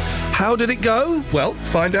weekend. How did it go? Well,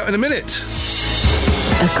 find out in a minute.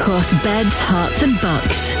 Across beds, hearts and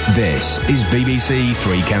bucks. This is BBC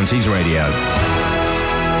Three Counties Radio.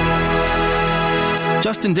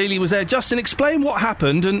 Justin Dealey was there. Justin, explain what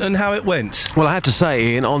happened and how it went. Well, I have to say,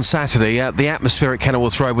 Ian, on Saturday, the atmosphere at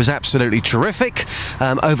Kenilworth Road was absolutely terrific.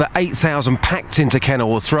 Over 8,000 packed into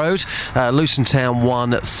Kenilworth Road. Luton Town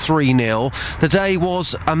won 3-0. The day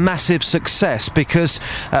was a massive success because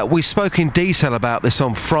we spoke in detail about this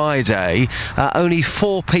on Friday. Only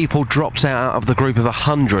 4 people dropped out of the group of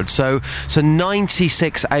 100. So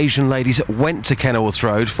 96 Asian ladies went to Kenilworth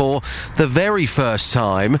Road for the very first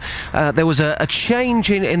time. There was a change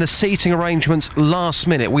in the seating arrangements last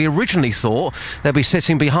minute. We originally thought they'd be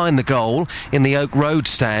sitting behind the goal in the Oak Road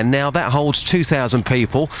stand. Now that holds 2,000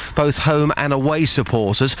 people, both home and away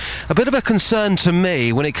supporters. A bit of a concern to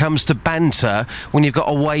me when it comes to banter when you've got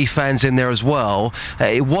away fans in there as well.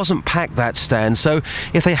 It wasn't packed, that stand, so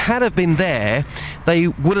if they had have been there, they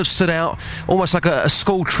would have stood out almost like a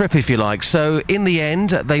school trip, if you like. So in the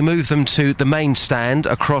end, they moved them to the main stand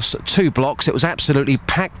across 2 blocks. It was absolutely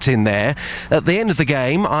packed in there. At the end of the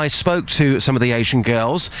game, I spoke to some of the Asian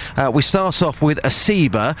girls. We start off with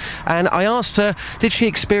Asiba, and I asked her, did she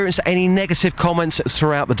experience any negative comments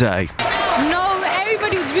throughout the day? No,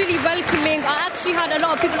 everybody was really welcoming. I actually had a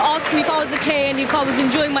lot of people ask me if I was okay and if I was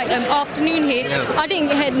enjoying my afternoon here. Yeah. I didn't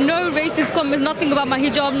had no racist comments, nothing about my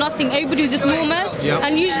hijab, nothing. Everybody was just normal. Yeah.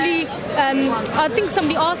 And usually, I think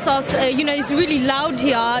somebody asked us, it's really loud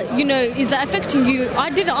here. Is that affecting you?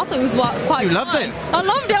 I didn't. I thought it was quite. You loved it. I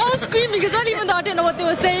loved it. I was screaming as well, even though I didn't know what they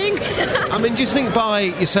were saying. I mean, do you think by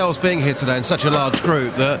yourselves being here today in such a large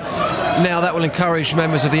group that now that will encourage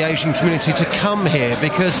members of the Asian community to come here?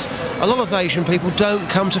 Because a lot of Asian people don't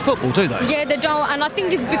come to football, do they? Yeah, they don't, and I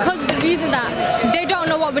think it's because of the reason that they don't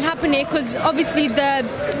know what will happen here, because obviously the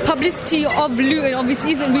publicity of Luton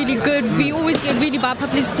obviously isn't really good. We always get really bad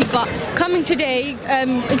publicity, but coming today,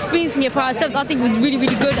 experiencing it for ourselves, I think it was really,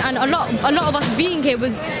 really good, and a lot of us being here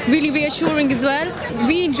was really reassuring as well.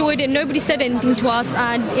 We enjoyed it, nobody said anything to us,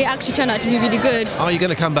 and it actually turned out to be really good. Are you going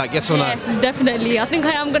to come back, yes or no? Yeah, definitely. I think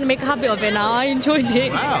I am going to make a habit of it now. I enjoyed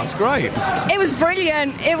it. Wow, that's great. It was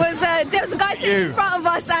brilliant. It was there was a guy sitting in front of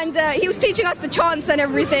us, and he was teaching us the chants and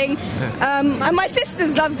everything. And my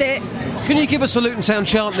sisters loved it. Can you give us a Luton Town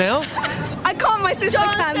chant now? I can't. My sister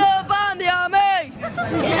can. The army.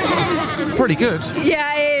 Pretty good.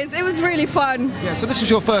 Yeah, it is. It was really fun. Yeah. So this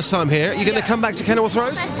was your first time here. Are you going to come back to Kenilworth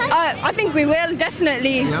Road? I think we will,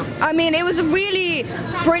 definitely. Yeah. I mean, it was a really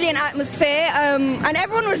brilliant atmosphere, and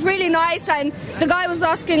everyone was really nice, and the guy was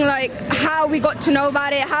asking, like, how we got to know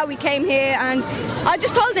about it, how we came here, and I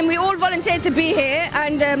just told him we all volunteered to be here,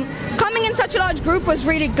 and coming in such a large group was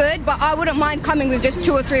really good, but I wouldn't mind coming with just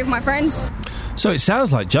 2 or 3 of my friends. So it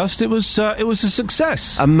sounds like it was a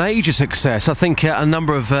success. A major success. I think a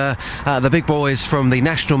number of the big boys from the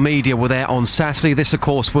national media were there on Saturday. This, of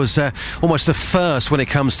course, was almost the first when it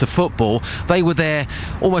comes to football. They were there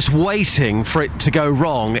almost waiting for it to go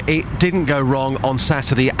wrong. It didn't go wrong on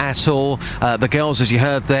Saturday at all. The girls, as you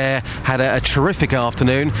heard there, had a terrific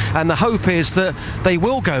afternoon, and the hope is that they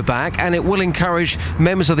will go back, and it will encourage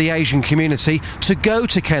members of the Asian community to go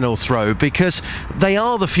to Kenilworth Road, because they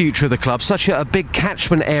are the future of the club. Such a big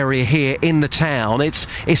catchment area here in the town.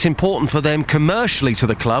 It's important for them commercially to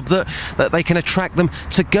the club that they can attract them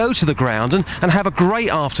to go to the ground and have a great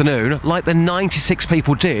afternoon like the 96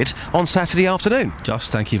 people did on Saturday afternoon.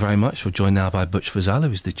 Just thank you very much. We're joined now by Butch Fazala,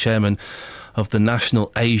 who's the chairman of the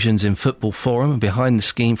National Asians in Football Forum, and behind the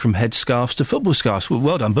scheme from headscarves to football scarves.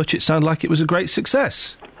 Well done, Butch. It sounded like it was a great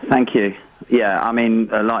success. Thank you. Yeah, I mean,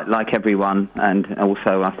 like everyone, and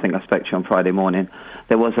also I think I spoke to you on Friday morning,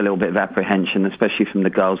 there was a little bit of apprehension, especially from the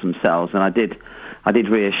girls themselves, and I did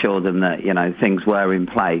reassure them that, you know, things were in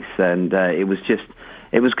place, and it was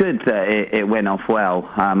good that it went off well.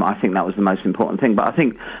 I think that was the most important thing, but I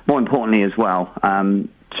think more importantly as well,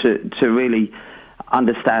 to really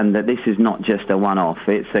understand that this is not just a one-off.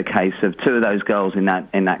 It's a case of 2 of those girls in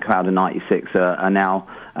that crowd of 96 are now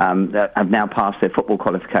have now passed their football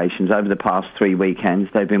qualifications over the past 3 weekends.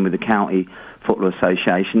 They've been with the County Football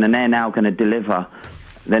Association, and they're going to deliver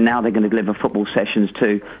football sessions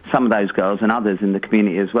to some of those girls and others in the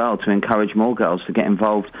community as well, to encourage more girls to get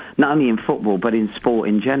involved not only in football but in sport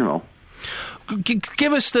in general.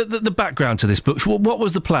 Give us the background to this, Butch. What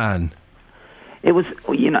was the plan? It was,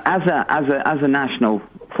 you know, as a national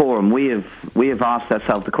forum, we have asked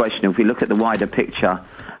ourselves the question: if we look at the wider picture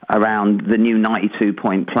around the new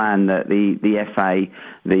 92-point plan that the FA,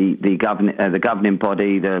 the governing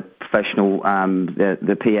body, the professional,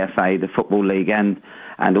 the PFA, the Football League,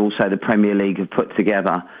 and also the Premier League have put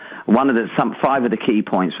together, 5 of the key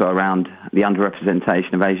points were around the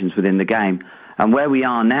underrepresentation of Asians within the game. And where we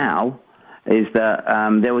are now is that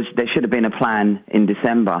there should have been a plan in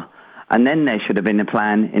December. And then there should have been a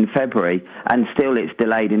plan in February, and still it's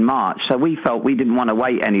delayed in March. So we felt we didn't want to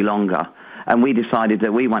wait any longer, and we decided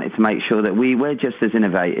that we wanted to make sure that we're just as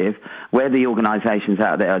innovative. We're the organisations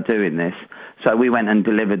out there are doing this. So we went and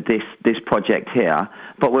delivered this project here,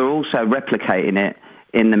 but we're also replicating it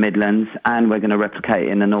in the Midlands, and we're going to replicate it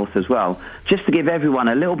in the North as well, just to give everyone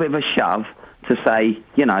a little bit of a shove to say,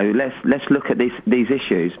 you know, let's look at these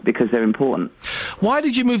issues because they're important. Why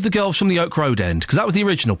did you move the girls from the Oak Road end? Because that was the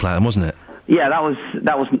original plan, wasn't it? Yeah, that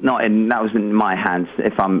was in my hands.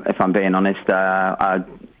 If I'm being honest,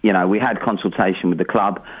 you know, we had consultation with the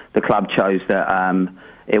club. The club chose that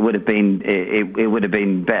it would have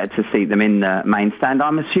been better to seat them in the main stand.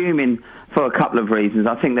 I'm assuming for a couple of reasons.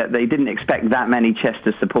 I think that they didn't expect that many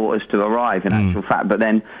Chester supporters to arrive, in actual fact. But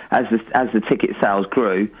then, as the ticket sales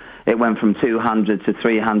grew, it went from 200 to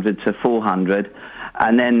 300 to 400,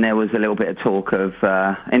 and then there was a little bit of talk of,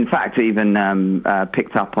 in fact, even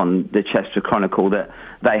picked up on the Chester Chronicle that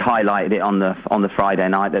they highlighted it on the Friday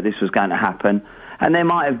night that this was going to happen, and there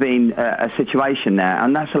might have been a situation there,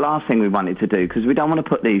 and that's the last thing we wanted to do, because we don't want to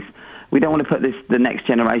put the next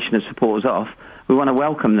generation of supporters off. We want to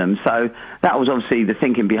welcome them. So that was obviously the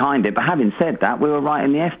thinking behind it. But having said that, we were right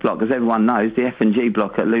in the F block. As everyone knows, the F and G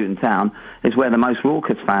block at Luton Town is where the most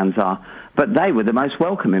raucous fans are. But they were the most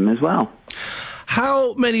welcoming as well.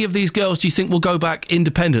 How many of these girls do you think will go back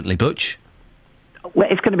independently, Butch? Well,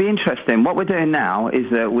 it's going to be interesting. What we're doing now is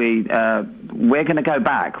that we're going to go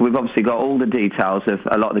back. We've obviously got all the details of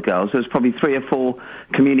a lot of the girls. There's probably 3 or 4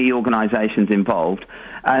 community organisations involved,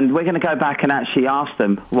 and we're going to go back and actually ask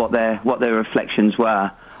them what their reflections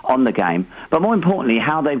were on the game, but more importantly,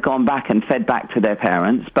 how they've gone back and fed back to their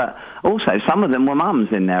parents. But also, some of them were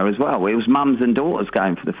mums in there as well. It was mums and daughters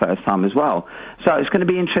going for the first time as well. So it's going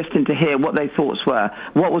to be interesting to hear what their thoughts were,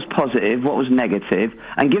 what was positive, what was negative,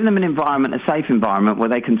 and give them an environment, a safe environment where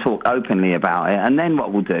they can talk openly about it. And then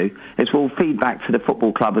what we'll do is we'll feed back to the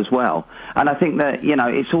football club as well. And I think that,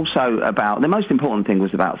 it's also about, the most important thing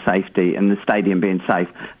was about safety and the stadium being safe.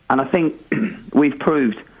 And I think we've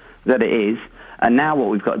proved that it is. And now what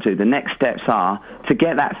we've got to do, the next steps are to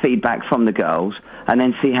get that feedback from the girls and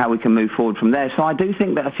then see how we can move forward from there. So I do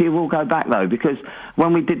think that a few will go back, though, because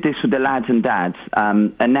when we did this with the lads and dads,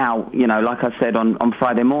 and now, like I said on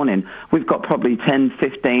Friday morning, we've got probably 10,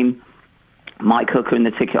 15... Mike Hooker in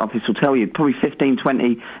the ticket office will tell you, probably 15,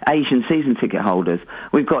 20 Asian season ticket holders.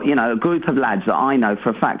 We've got, a group of lads that I know for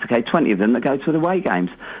a fact, 20 of them that go to the away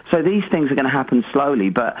games. So these things are going to happen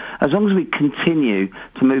slowly, but as long as we continue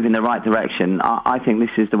to move in the right direction, I think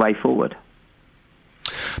this is the way forward.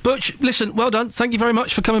 Butch, listen, well done. Thank you very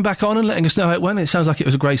much for coming back on and letting us know how it went. It sounds like it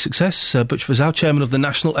was a great success. Butch Fazal, chairman of the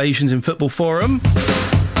National Asians in Football Forum.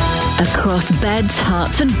 Across beds,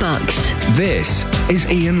 hearts and bucks. This is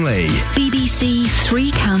Iain Lee. BBC Three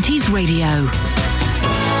Counties Radio.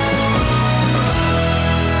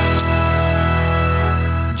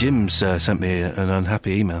 Jim's sent me an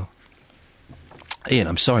unhappy email. Iain,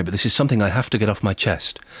 I'm sorry, but this is something I have to get off my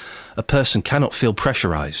chest. A person cannot feel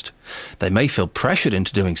pressurised. They may feel pressured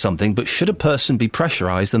into doing something, but should a person be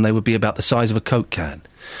pressurised, then they would be about the size of a Coke can.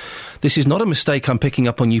 This is not a mistake I'm picking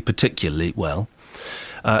up on you particularly well.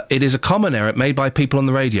 It is a common error made by people on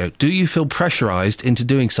the radio. Do you feel pressurised into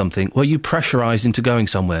doing something? Were you pressurised into going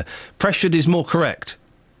somewhere? Pressured is more correct.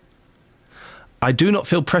 I do not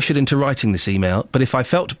feel pressured into writing this email, but if I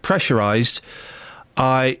felt pressurised,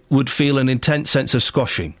 I would feel an intense sense of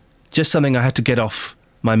squashing. Just something I had to get off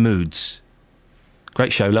my moods.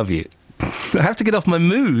 Great show, love you. I have to get off my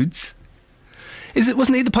moods?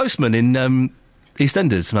 Wasn't he the postman in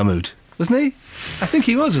EastEnders, Mahmood? Wasn't he? I think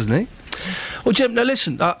he was, wasn't he? Well, Jim, now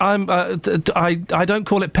listen, I don't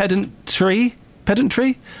call it pedantry,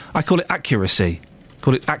 I call it accuracy.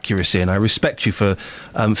 And I respect you for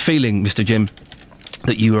feeling, Mr. Jim,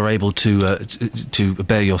 that you were able to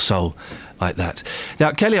bare your soul like that.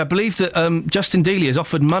 Now, Kelly, I believe that Justin Dealey has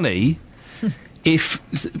offered money if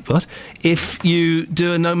you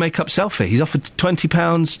do a no makeup selfie. He's offered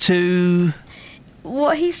 £20 to...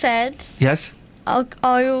 What he said... Yes? I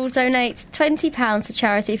will donate £20 to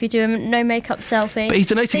charity if you do a no makeup selfie. But he's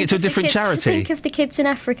donating it to a different charity. Think of the kids in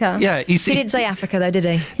Africa. Yeah, he didn't say Africa though, did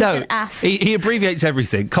he? No, he abbreviates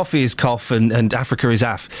everything. Coffee is cough and Africa is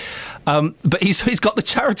af. But he's got the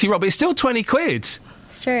charity wrong. But it's still £20.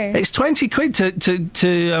 It's true. It's £20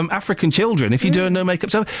 to African children if you do a no makeup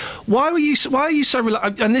selfie. Why are you so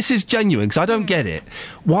reluctant? And this is genuine because I don't get it.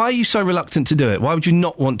 Why are you so reluctant to do it? Why would you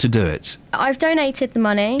not want to do it? I've donated the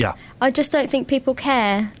money. Yeah. I just don't think people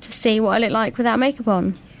care to see what I look like without makeup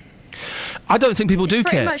on. I don't think people do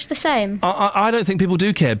care. Pretty much the same. I don't think people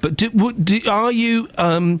do care. But are you...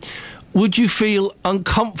 would you feel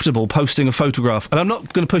uncomfortable posting a photograph? And I'm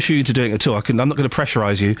not going to push you into doing it at all. I'm not going to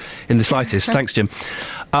pressurise you in the slightest. Thanks, Jim.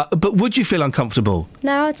 But would you feel uncomfortable?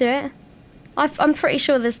 No, I'll do it. I'm pretty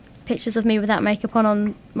sure there's pictures of me without makeup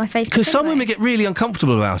on my Facebook. Because some women get really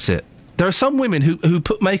uncomfortable about it. There are some women who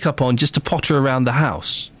put makeup on just to potter around the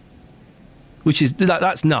house. Which is,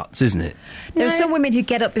 that's nuts, isn't it? There are some women who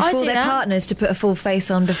get up before their partners to put a full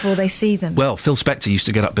face on before they see them. Well, Phil Spector used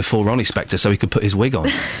to get up before Ronnie Spector so he could put his wig on.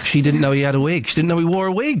 She didn't know he had a wig. She didn't know he wore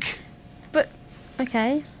a wig. But,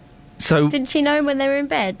 okay. So didn't she know when they were in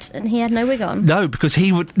bed and he had no wig on? No, because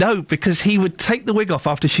he would take the wig off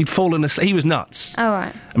after she'd fallen asleep. He was nuts. Oh,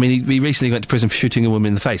 right. I mean, he recently went to prison for shooting a woman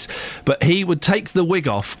in the face. But he would take the wig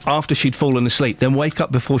off after she'd fallen asleep, then wake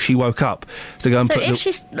up before she woke up to go and put. So if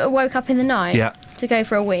she woke up in the night, to go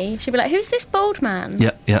for a wee, she'd be like, "Who's this bald man?"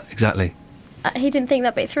 Yeah, exactly. He didn't think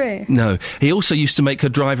that bit through. No, he also used to make her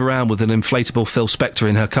drive around with an inflatable Phil Spector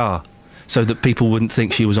in her car, so that people wouldn't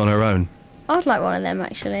think she was on her own. I'd like one of them,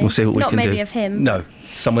 actually. We'll see what we can do. Not maybe of him. No.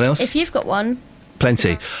 Someone else? If you've got one.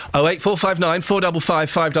 Plenty. 08459 455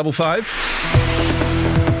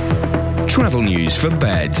 555. Travel news for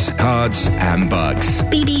beds, cards and bugs.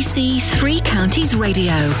 BBC Three Counties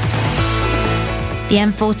Radio. The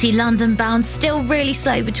M40 London bound still really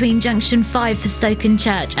slow between junction 5 for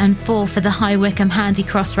Stoke-on-Church and 4 for the High Wycombe Handy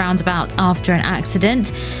Cross roundabout after an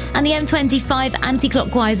accident. And the M25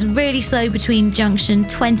 anti-clockwise really slow between junction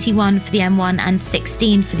 21 for the M1 and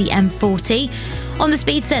 16 for the M40. On the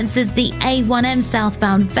speed sensors, the A1M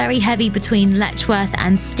southbound very heavy between Letchworth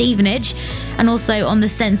and Stevenage. And also on the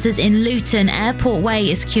sensors in Luton, Airport Way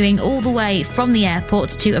is queuing all the way from the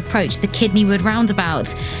airport to approach the Kidneywood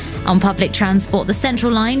roundabout. On public transport, the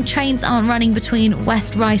Central Line, trains aren't running between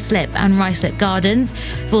West Ruislip and Ruislip Gardens.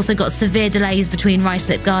 We've also got severe delays between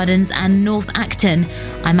Ruislip Gardens and North Acton.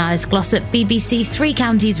 I'm Alice Glossop, BBC Three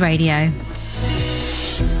Counties Radio.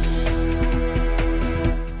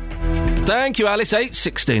 Thank you, Alice.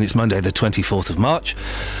 8:16. It's Monday, the 24th of March.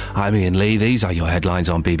 I'm Iain Lee. These are your headlines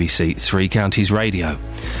on BBC Three Counties Radio.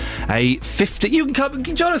 A 50... You can come...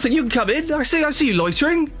 Jonathan, you can come in. I see you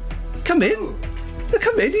loitering. Come in.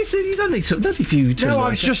 Come in. You don't need to... No,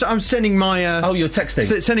 I'm sending my... oh, you're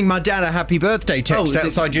texting? Sending my dad a happy birthday text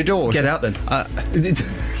outside your door. Get out then.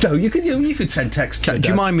 No, you could send texts. Do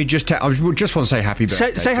you mind me just... I just want to say happy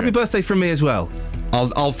birthday. Say happy birthday from me as well.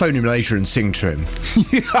 I'll phone him later and sing to him.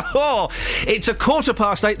 It's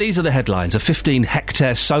 8:15. These are the headlines. A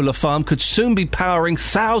 15-hectare solar farm could soon be powering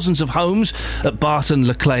thousands of homes at Barton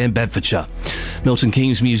Le Clay in Bedfordshire. Milton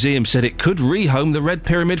Keynes Museum said it could rehome the Red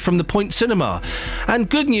Pyramid from the Point Cinema. And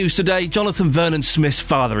good news today, Jonathan Vernon Smith's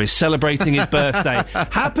father is celebrating his birthday.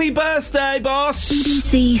 Happy birthday, boss!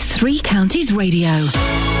 BBC Three Counties Radio.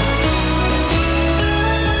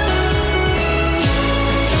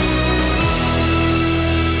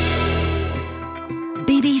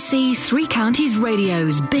 BBC Three Counties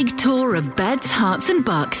Radio's big tour of beds, hearts and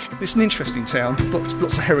bucks. It's an interesting town, lots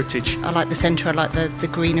of heritage. I like the centre, I like the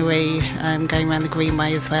greenery, going around the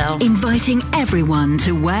Greenway as well. Inviting everyone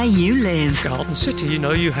to where you live. Garden City,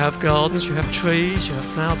 you have gardens, you have trees, you have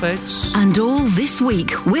flower beds. And all this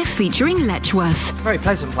week, we're featuring Letchworth. Very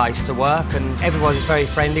pleasant place to work and everyone's very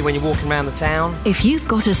friendly when you're walking around the town. If you've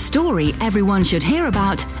got a story everyone should hear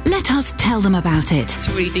about, let us tell them about it. It's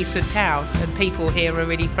a really decent town and people here are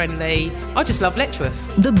really friendly. I just love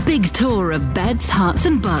Letchworth. The big tour of beds, hearts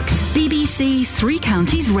and bucks. BBC Three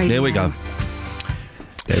Counties Radio. There we go.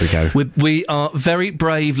 There we go. We are very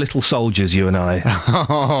brave little soldiers, you and I.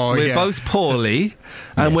 We're both poorly,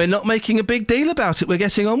 and we're not making a big deal about it. We're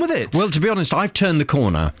getting on with it. Well, to be honest, I've turned the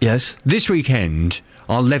corner. Yes. This weekend,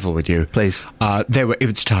 I'll level with you. Please.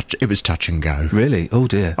 It was touch and go. Really? Oh,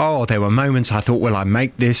 dear. Oh, there were moments I thought, will I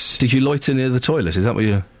make this? Did you loiter near the toilet? Is that what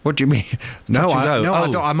you... What do you mean? No, I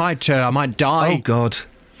thought I might die. Oh, God.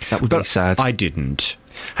 That would be sad. I didn't.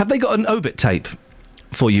 Have they got an obit tape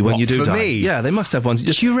for you when you do die? Me? Yeah, they must have one.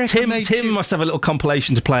 Do you reckon Tim must have a little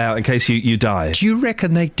compilation to play out in case you die. Do you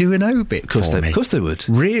reckon they do an obit for me? Of course they would.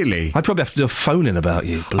 Really? I'd probably have to do a phone-in about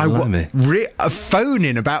you. A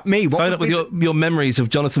phone-in about me? Phone up with your memories of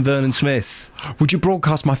Jonathan Vernon Smith. Would you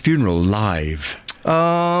broadcast my funeral live?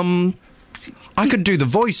 I could do the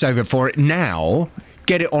voiceover for it now,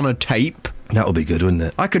 get it on a tape. That would be good, wouldn't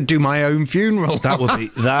it? I could do my own funeral. That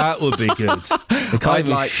would be good. They can't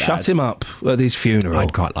even shut him up at his funeral.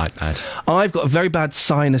 I'd quite like that. I've got a very bad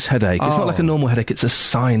sinus headache. It's not like a normal headache, it's a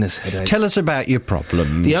sinus headache. Tell us about your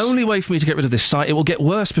problems. The only way for me to get rid of this sinus, it will get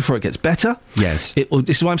worse before it gets better. Yes.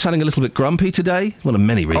 This is why I'm sounding a little bit grumpy today. One of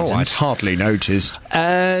many reasons. Oh, I'd hardly noticed.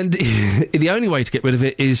 And the only way to get rid of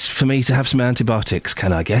it is for me to have some antibiotics.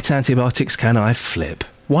 Can I get antibiotics? Can I flip?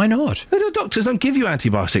 Why not? Doctors don't give you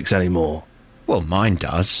antibiotics anymore. Well, mine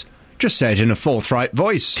does. Just say it in a forthright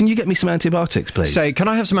voice. Can you get me some antibiotics, please? Say, can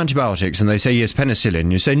I have some antibiotics? And they say, yes,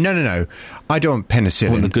 penicillin. You say, no, I don't want penicillin.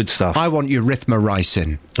 I want the good stuff. I want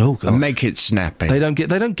erythromycin. Oh, God. And make it snappy. They don't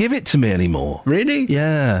give it to me anymore. Really?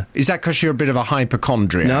 Yeah. Is that because you're a bit of a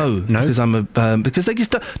hypochondriac? No, because I'm because they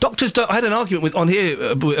just doctors don't. I had an argument on here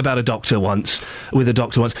about a doctor once.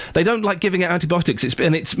 They don't like giving out antibiotics. There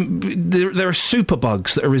are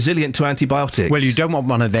superbugs that are resilient to antibiotics. Well, you don't want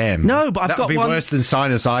one of them. No, but that would be worse than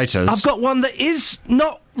sinusitis. I've got one that is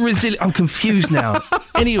not resilient. I'm confused now.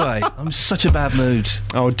 Anyway, I'm in such a bad mood.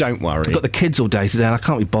 Oh, don't worry. I've got the kids all day today and I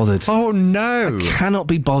can't be bothered. Oh, no. I cannot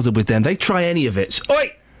be bothered with them. They try any of it.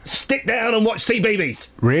 Oi! Stick down and watch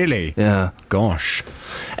CBeebies. Really? Yeah. Gosh.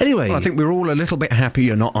 Anyway. Well, I think we're all a little bit happy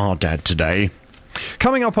you're not our dad today.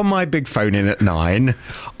 Coming up on my big phone-in at 9,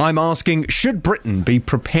 I'm asking, should Britain be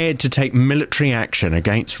prepared to take military action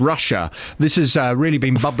against Russia? This has really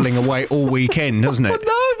been bubbling away all weekend, hasn't it?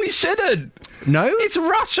 No, we shouldn't. No? It's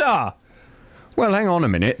Russia. Well, hang on a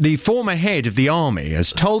minute. The former head of the army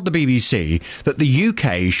has told the BBC that the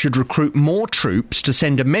UK should recruit more troops to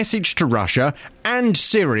send a message to Russia and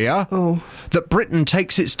Syria, that Britain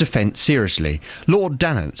takes its defence seriously. Lord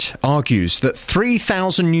Dannett argues that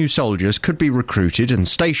 3,000 new soldiers could be recruited and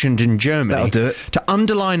stationed in Germany to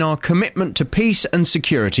underline our commitment to peace and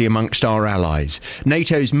security amongst our allies.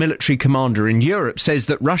 NATO's military commander in Europe says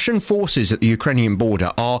that Russian forces at the Ukrainian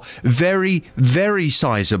border are very, very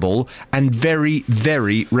sizable and very,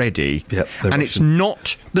 very ready. And it's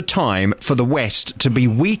not the time for the West to be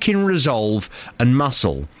weak in resolve and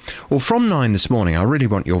muscle. Well, from 9 this morning, I really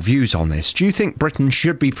want your views on this. Do you think Britain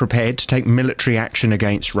should be prepared to take military action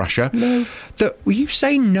against Russia? No. You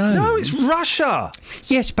say no. No, it's Russia.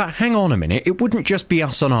 Yes, but hang on a minute. It wouldn't just be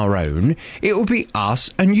us on our own. It would be us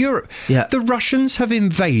and Europe. Yeah. The Russians have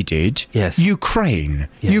invaded Ukraine.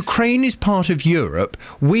 Yes. Ukraine is part of Europe.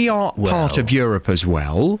 We are part of Europe as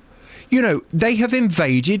well. You know, they have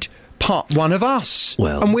invaded part one of us.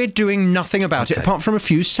 And we're doing nothing about it apart from a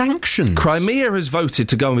few sanctions. Crimea has voted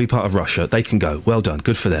to go and be part of Russia. They can go. Well done.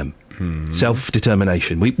 Good for them.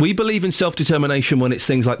 Self-determination. We believe in self-determination when it's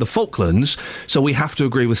things like the Falklands, so we have to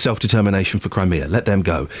agree with self-determination for Crimea. Let them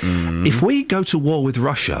go. If we go to war with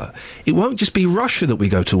Russia, it won't just be Russia that we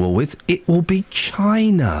go to war with, it will be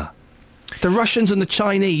China. The Russians and the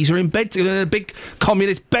Chinese are in bed, a big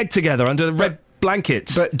communist bed together under the red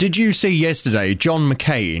blankets. But did you see yesterday John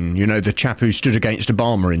McCain, you know, the chap who stood against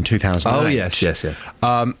Obama in 2008? Oh, yes.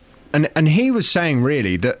 And he was saying,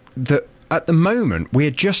 really, that at the moment we're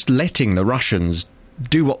just letting the Russians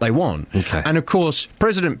do what they want. Okay. And, of course,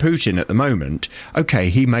 President Putin at the moment,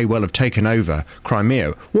 he may well have taken over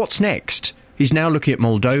Crimea. What's next? He's now looking at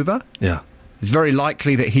Moldova. Yeah. It's very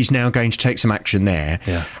likely that he's now going to take some action there.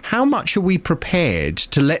 Yeah. How much are we prepared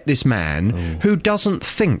to let this man, who doesn't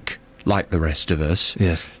think like the rest of us,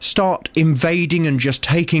 start invading and just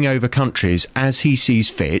taking over countries as he sees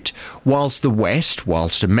fit, whilst the West,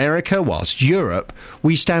 whilst America, whilst Europe,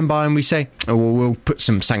 we stand by and we say, we'll put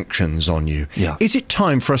some sanctions on you. Yeah. Is it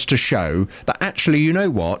time for us to show that actually, you know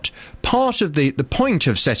what, part of the point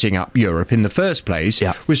of setting up Europe in the first place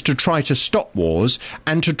was to try to stop wars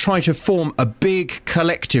and to try to form a big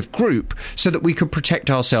collective group so that we could protect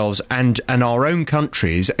ourselves and our own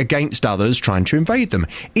countries against others trying to invade them?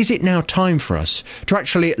 Is it now time for us to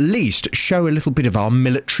actually at least show a little bit of our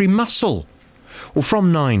military muscle? Well,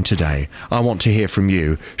 from 9 today, I want to hear from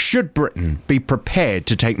you. Should Britain be prepared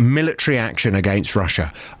to take military action against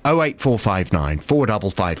Russia? 08459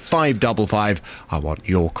 455 555. I want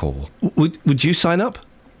your call. Would you sign up?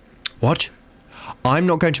 What? I'm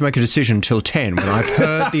not going to make a decision until 10 when I've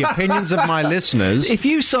heard the opinions of my listeners. If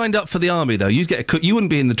you signed up for the army, though, you'd get you wouldn't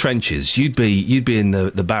be in the trenches. You'd be in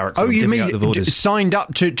the barracks. Oh, you mean signed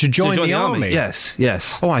up to join the army?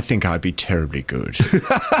 Yes. Oh, I think I'd be terribly good.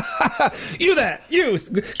 You there! You!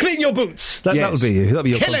 Clean your boots! That would be you. That'd be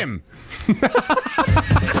your Kill him!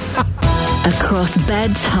 Across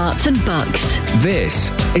beds, hearts and bucks.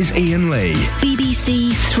 This is Iain Lee.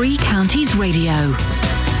 BBC Three Counties Radio.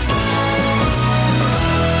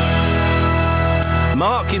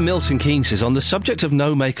 Mark in Milton Keynes says, on the subject of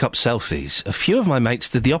no makeup selfies, a few of my mates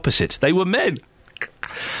did the opposite. They were men.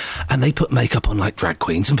 And they put makeup on like drag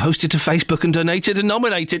queens and posted to Facebook and donated and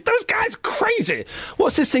nominated. Those guys are crazy.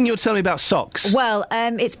 What's this thing you were telling me about socks? Well,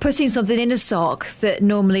 it's putting something in a sock that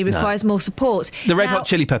normally requires more support. The Red Hot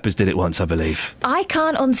Chili Peppers did it once, I believe. I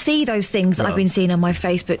can't unsee those things that I've been seeing on my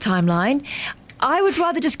Facebook timeline. I would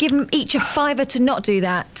rather just give them each a $5 to not do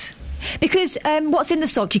that. Because what's in the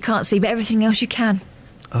sock you can't see, but everything else you can.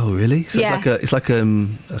 Oh, really? So yeah. It's like a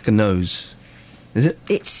nose. Is it?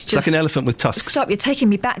 It's like an elephant with tusks. Stop! You're taking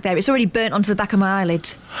me back there. It's already burnt onto the back of my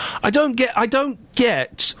eyelids. I don't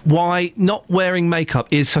get why not wearing makeup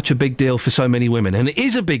is such a big deal for so many women, and it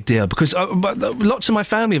is a big deal because lots of my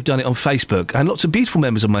family have done it on Facebook, and lots of beautiful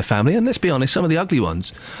members of my family, and let's be honest, some of the ugly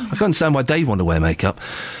ones. I can understand why they want to wear makeup,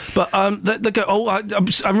 but they go, "Oh,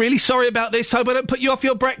 I'm really sorry about this. Hope I don't put you off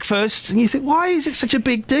your breakfast." And you think, why is it such a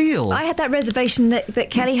big deal? I had that reservation that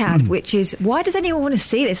Kelly had, which is, why does anyone want to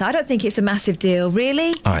see this? I don't think it's a massive deal.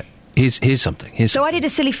 Really? All right, here's something. So I did a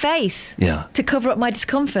silly face to cover up my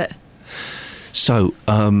discomfort. So,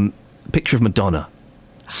 picture of Madonna,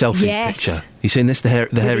 selfie picture. You seen this? The hairy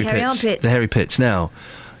pits. Armpits. The hairy pits. Now,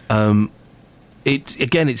 it's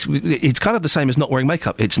kind of the same as not wearing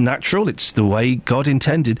makeup. It's natural. It's the way God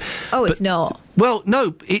intended. Oh, it's not. Well,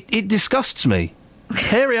 no, it disgusts me.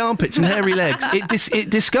 Hairy armpits and hairy legs. It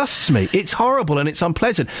disgusts me. It's horrible and it's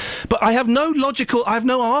unpleasant. But I have no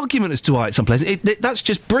argument as to why it's unpleasant. That's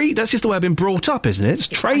just That's just the way I've been brought up, isn't it? It's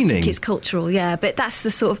training. I think it's cultural, yeah. But that's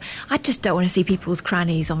the sort of. I just don't want to see people's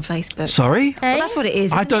crannies on Facebook. Sorry? Well, that's what it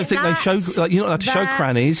is. I don't think they show. You're not allowed to show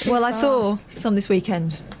crannies. Well, I saw some this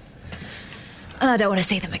weekend. and I don't want to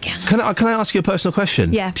see them again. Can I ask you a personal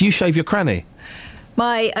question? Yeah. Do you shave your cranny?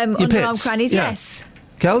 My underarm crannies, Yeah. yes.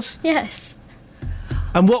 Kels? Yes.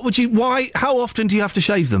 And how often do you have to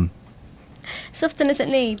shave them? As often as it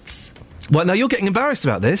needs. Well, now you're getting embarrassed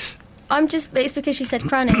about this. It's because you said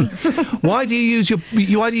cranny. Why do you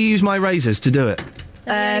use my razors to do it?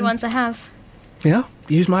 They're the only ones I have. Yeah,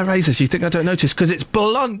 use my razors. You think I don't notice? Because it's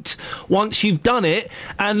blunt once you've done it,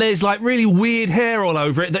 and there's like really weird hair all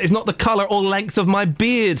over it that is not the colour or length of my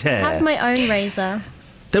beard hair. I have my own razor.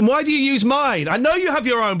 Then why do you use mine? I know you have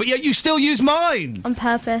your own, but yet you still use mine. On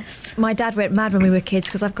purpose. My dad went mad when we were kids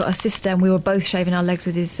because I've got a sister and we were both shaving our legs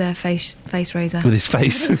with his face razor. With his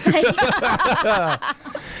face.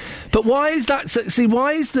 But why is that? See,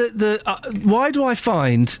 why is why do I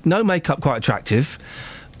find no makeup quite attractive,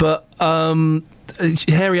 but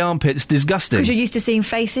hairy armpits disgusting? Because you're used to seeing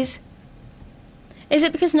faces. Is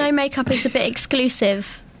it because no makeup is a bit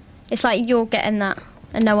exclusive? It's like you're getting that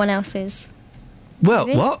and no one else is. Well,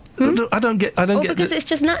 Maybe? what? I don't get. Because it's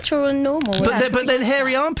just natural and normal. But then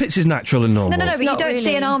hairy armpits is natural and normal. No, but you don't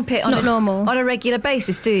see an armpit not normal. on a regular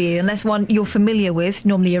basis, do you? Unless one you're familiar with,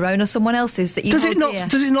 normally your own or someone else's that you Does hold it not? dear.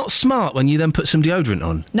 Does it not smart when you then put some deodorant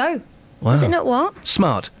on? No. Wow. Does it not what?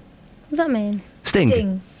 Smart. What does that mean?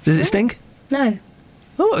 Sting. Does it stink? No.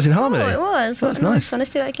 Oh, it was in harmony. Oh, it was. That's nice. Want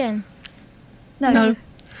to see that again? No.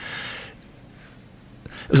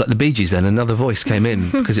 It was like the Bee Gees then, another voice came in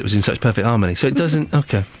because it was in such perfect harmony. So it doesn't...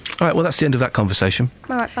 OK. All right, well, that's the end of that conversation.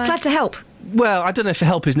 All right, bye. Glad to help. Well, I don't know if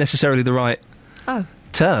help is necessarily the right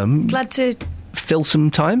term. Glad to... Fill some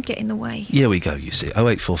time? Get in the way. Here we go, you see.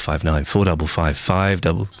 08459 455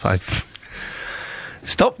 555.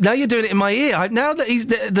 Stop. Now you're doing it in my ear. Now that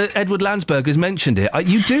that Edward Landsberg has mentioned it,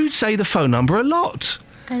 you do say the phone number a lot.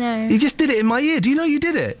 I know. You just did it in my ear. Do you know you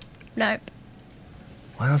did it? No.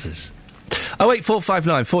 Wowzers.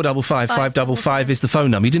 08459 455 555 is the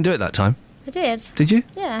phone number. You didn't do it that time. I did. Did you?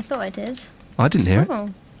 Yeah, I thought I did. I didn't hear it. Oh.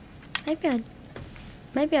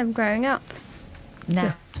 Maybe I'm growing up.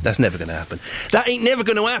 No. That's never going to happen. That ain't never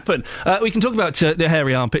going to happen. We can talk about the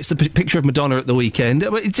hairy armpits, the picture of Madonna at the weekend.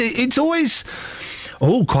 It's always...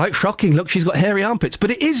 Oh, quite shocking. Look, she's got hairy armpits.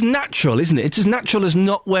 But it is natural, isn't it? It's as natural as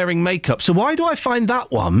not wearing makeup. So why do I find that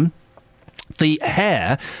one... The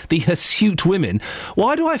hair, the hirsute women,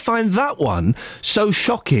 why do I find that one so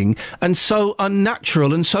shocking and so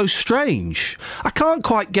unnatural and so strange? I can't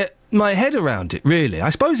quite get my head around it, really. I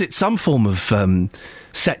suppose it's some form of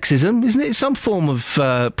sexism, isn't it? It's some form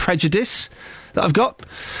of prejudice that I've got.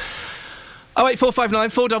 08459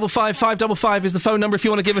 455 555 is the phone number if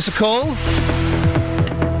you want to give us a call.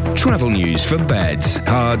 Travel news for beds,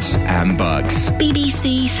 cards and bugs.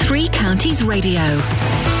 BBC Three Counties Radio.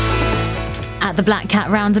 At the Black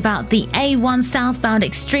Cat roundabout, the A1 southbound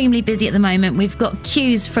extremely busy at the moment. We've got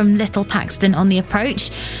queues from Little Paxton on the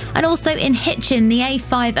approach. And also in Hitchin, the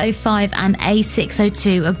A505 and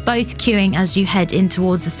A602 are both queuing as you head in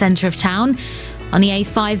towards the centre of town. On the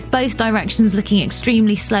A5, both directions looking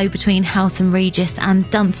extremely slow between Houghton Regis and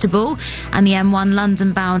Dunstable. And the M1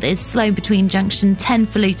 London bound is slow between junction 10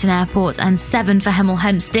 for Luton Airport and 7 for Hemel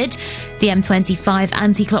Hempstead. The M25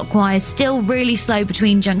 anti-clockwise still really slow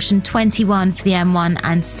between junction 21 for the M1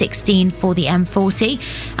 and 16 for the M40.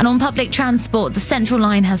 And on public transport, the Central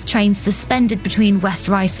Line has trains suspended between West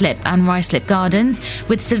Ruislip and Ruislip Gardens,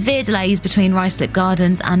 with severe delays between Ruislip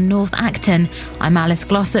Gardens and North Acton. I'm Alice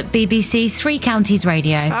Glossop, BBC Three Counties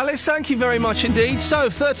Radio. Alice, thank you very much indeed.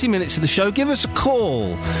 So, 30 minutes of the show. Give us a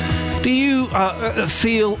call. Do you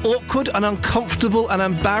feel awkward and uncomfortable and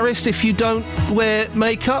embarrassed if you don't wear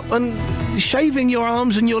makeup and shaving your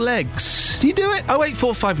arms and your legs? Do you do it?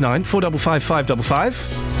 08459 455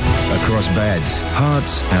 555. Across beds,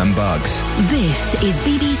 hearts and bugs. This is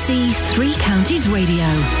BBC Three Counties Radio.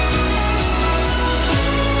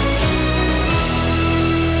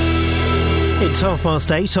 It's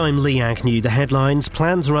 8:30. I'm Lee Agnew. The headlines.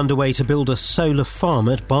 Plans are underway to build a solar farm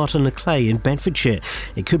at Barton le Clay in Bedfordshire.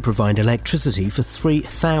 It could provide electricity for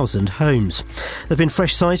 3,000 homes. There have been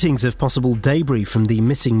fresh sightings of possible debris from the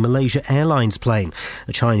missing Malaysia Airlines plane.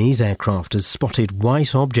 A Chinese aircraft has spotted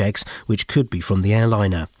white objects which could be from the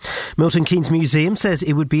airliner. Milton Keynes Museum says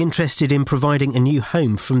it would be interested in providing a new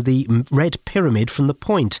home from the Red Pyramid from the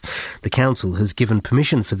Point. The council has given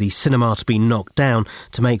permission for the cinema to be knocked down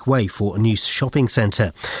to make way for a new shopping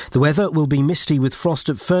centre. The weather will be misty with frost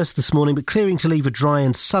at first this morning, but clearing to leave a dry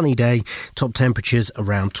and sunny day. Top temperatures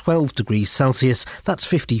around 12 degrees Celsius. That's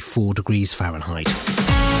 54 degrees Fahrenheit.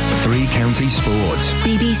 Three Counties Sports.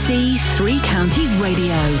 BBC Three Counties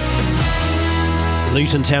Radio.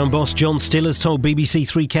 Luton Town boss John Still has told BBC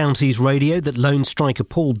Three Counties Radio that lone striker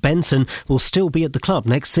Paul Benson will still be at the club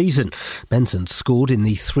next season. Benson scored in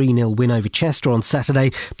the 3-0 win over Chester on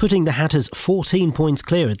Saturday, putting the Hatters 14 points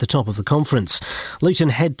clear at the top of the conference. Luton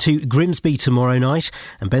head to Grimsby tomorrow night,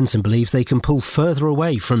 and Benson believes they can pull further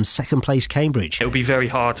away from second-place Cambridge. It will be very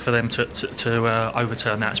hard for them to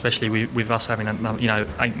overturn that, especially with us having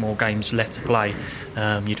 8 more games left to play.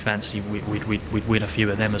 You'd fancy we'd win a few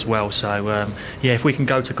of them as well. So if we can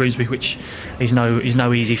go to Grimsby, which is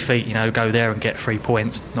no easy feat, go there and get 3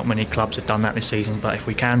 points. Not many clubs have done that this season, but if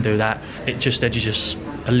we can do that, it just edges us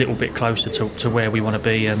a little bit closer to where we want to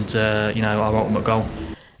be and our ultimate goal.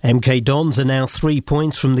 MK Dons are now 3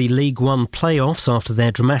 points from the League One playoffs after their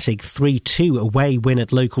dramatic 3-2 away win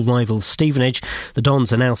at local rivals Stevenage. The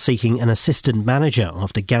Dons are now seeking an assistant manager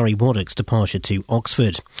after Gary Waddock's departure to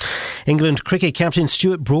Oxford. England cricket captain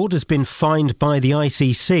Stuart Broad has been fined by the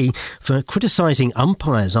ICC for criticising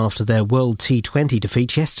umpires after their World T20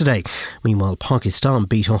 defeat yesterday. Meanwhile, Pakistan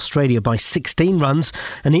beat Australia by 16 runs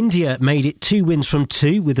and India made it 2 wins from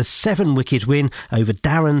 2 with a 7-wicket win over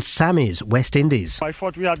Darren Sammy's West Indies. I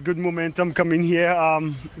thought we had good momentum coming here,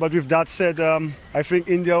 but with that said, I think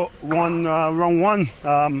India won round one.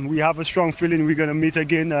 We have a strong feeling we're going to meet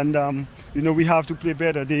again, and we have to play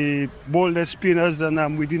better. They bowled their spinners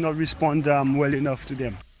and we did not respond well enough to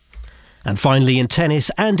them. And finally in tennis,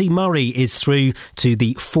 Andy Murray is through to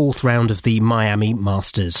the 4th round of the Miami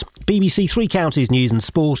Masters. BBC Three Counties News and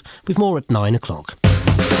Sport with more at 9 o'clock.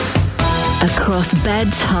 Across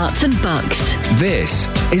beds, hearts and bucks. This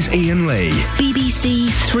is Iain Lee. BBC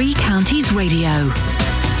Three Counties Radio.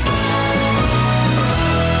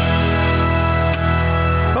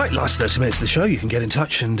 Right, last 30 minutes of the show. You can get in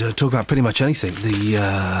touch and talk about pretty much anything.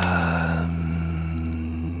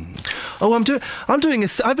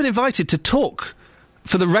 I've been invited to talk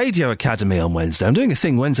for the Radio Academy on Wednesday. I'm doing a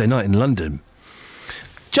thing Wednesday night in London.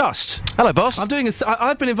 Hello, boss. I'm doing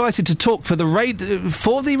I've been invited to talk for the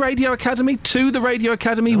Radio Academy, to the Radio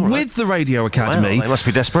Academy, with the Radio Academy. Well, they must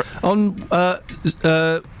be desperate.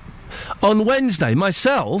 On Wednesday,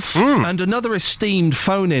 myself and another esteemed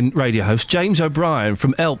phone-in radio host, James O'Brien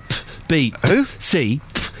from LBC.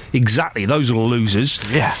 Exactly, those are losers.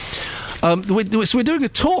 Yeah. So we're doing a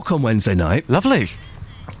talk on Wednesday night. Lovely.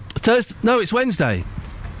 Thursday? No, it's Wednesday.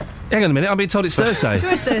 Hang on a minute, I'm being told it's Thursday.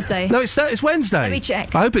 Sure it's Thursday. No, it's Wednesday. Let me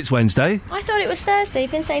check. I hope it's Wednesday. I thought it was Thursday.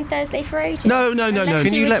 You've been saying Thursday for ages. No.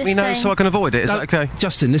 Can you let me know so I can avoid it? Is that okay?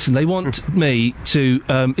 Justin, listen, they want me to...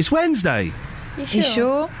 it's Wednesday. You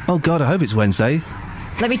sure? Oh, God, I hope it's Wednesday.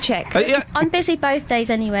 Let me check. Yeah. I'm busy both days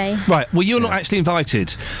anyway. Right, well, you're not actually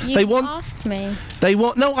invited. You asked me.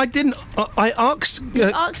 No, I didn't. I asked... You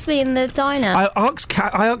asked me in the diner. I asked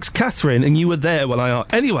Catherine, and you were there when I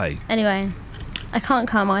asked... Anyway, I can't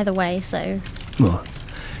come either way, so... Well,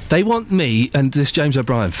 they want me and this James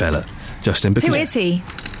O'Brien fella, Justin, because... Who is he?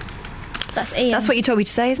 That's Iain. That's what you told me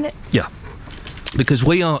to say, isn't it? Yeah. Because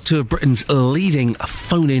we are two of Britain's leading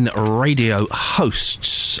phone-in radio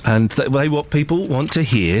hosts, and people want to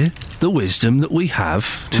hear the wisdom that we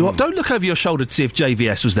have to... Don't look over your shoulder to see if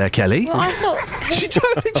JVS was there, Kelly. Well, I thought... She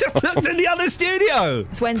totally just looked in the other studio.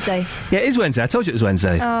 It's Wednesday. Yeah, it is Wednesday. I told you it was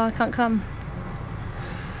Wednesday. Oh, I can't come.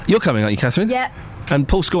 You're coming, aren't you, Catherine? Yep. And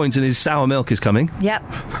Paul Scorington, his sour milk, is coming. Yep.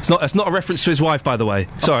 That's not a reference to his wife, by the way.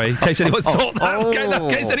 Sorry, in case anyone thought that. In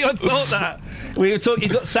case anyone thought that. We were talking.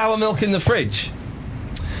 He's got sour milk in the fridge.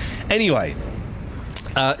 Anyway,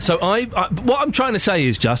 so what I'm trying to say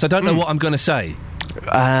is I don't know what I'm going to say.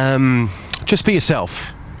 Just be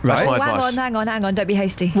yourself. Right. That's my advice. Hang on, don't be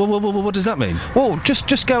hasty. Well, what does that mean? Well,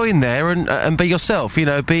 just go in there and be yourself. Be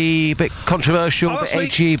a bit controversial, a bit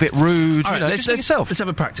edgy, a bit rude. All right, just be yourself. Let's have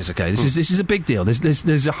a practice, okay? This is a big deal.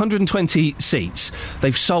 There's 120 seats.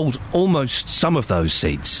 They've sold almost some of those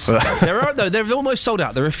seats. They're almost sold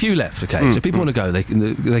out. There are a few left, okay? So if people want to go, they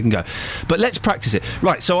can go. But let's practice it.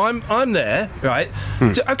 Right. So I'm there, right?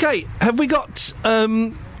 Okay. Have we got?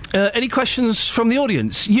 Any questions from the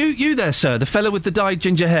audience? You there, sir, the fellow with the dyed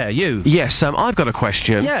ginger hair, you? Yes, I've got a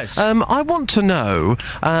question. Yes. I want to know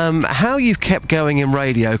how you've kept going in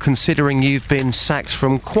radio, considering you've been sacked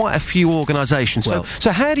from quite a few organisations.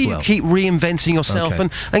 So how do you keep reinventing yourself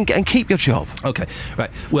and keep your job? Okay,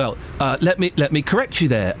 right. Well, let me correct you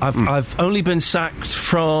there. I've only been sacked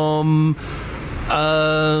from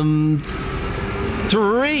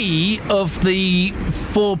 3 of the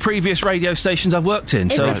 4 previous radio stations I've worked in.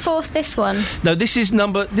 Is the 4th this one? No, this is no.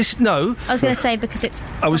 I was going to say because it's...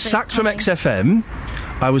 I was sacked from XFM.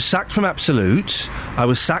 I was sacked from Absolute. I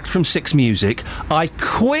was sacked from 6 Music. I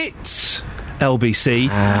quit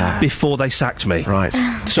LBC before they sacked me. Right.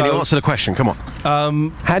 So, can you answer the question? Come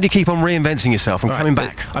on. How do you keep on reinventing yourself and coming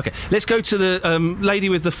back? Okay, let's go to the lady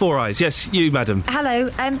with the 4 eyes. Yes, you, madam. Hello.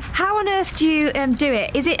 How on earth do you do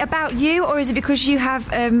it? Is it about you, or is it because you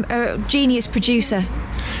have a genius producer?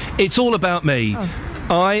 It's all about me.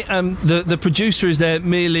 I am the producer is there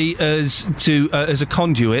merely as a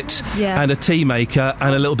conduit and a tea maker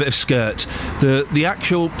and a little bit of skirt. The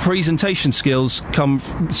actual presentation skills come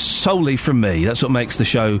solely from me. That's what makes the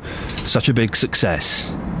show such a big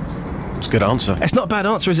success. It's a good answer. It's not a bad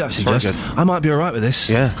answer, is it? Actually, It's just very good. I might be all right with this.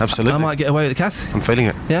 Yeah, absolutely. I might get away with it, Kath. I'm feeling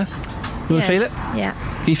it. Yeah. You want to feel it? Yeah.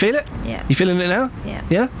 Can you feel it? Yeah. You feeling it now? Yeah.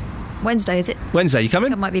 Yeah. Wednesday, is it? Wednesday, you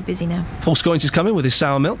coming? I might be busy now. Paul Scoins is coming with his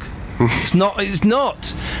sour milk. It's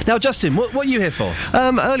not. Now, Justin, what are you here for?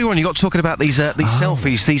 Earlier on, you got talking about these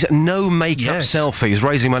selfies, these no makeup selfies,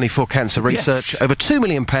 raising money for cancer research. Yes. Over £2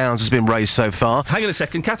 million has been raised so far. Hang on a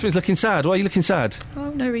second, Catherine's looking sad. Why are you looking sad? Oh,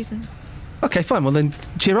 no reason. Okay, fine. Well, then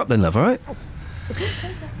cheer up, then, love. All right.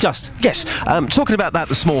 Yes. Talking about that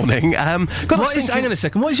this morning. Hang on a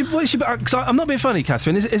second. What is your? Cause I'm not being funny,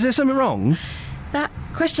 Catherine. Is there something wrong? That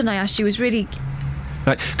question I asked you was really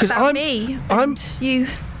right, about me. You.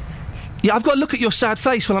 Yeah, I've got to look at your sad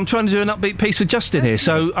face when I'm trying to do an upbeat piece with Justin here.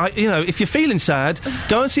 So, if you're feeling sad,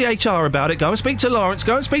 go and see HR about it. Go and speak to Lawrence.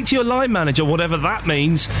 Go and speak to your line manager, whatever that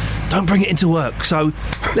means. Don't bring it into work. So,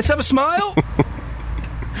 let's have a smile.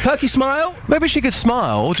 Perky smile. Maybe she could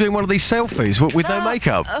smile doing one of these selfies with no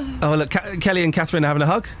makeup. Oh, look, Kelly and Catherine are having a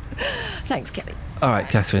hug. Thanks, Kelly. All right,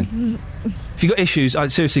 Catherine. If you've got issues,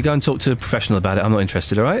 seriously, go and talk to a professional about it. I'm not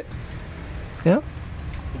interested, all right? Yeah?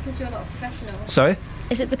 Because you're not a professional. Sorry?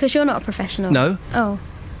 Is it because you're not a professional? No. Oh.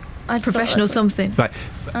 It's professional something. Right.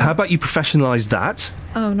 How about you professionalise that?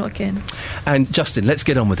 Oh, not again. And Justin, let's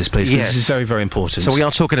get on with this, please, because this is very, very important. So we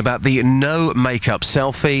are talking about the no makeup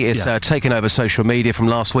selfie. It's taken over social media from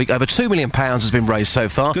last week. Over £2 million has been raised so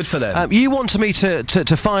far. Good for them. You wanted me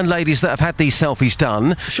to find ladies that have had these selfies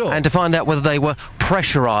done, and to find out whether they were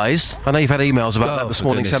pressurised. I know you've had emails about that this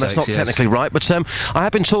morning, so that's not technically right. But I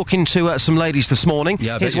have been talking to some ladies this morning.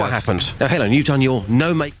 Yeah, here's what happened. Now, Helen, you've done your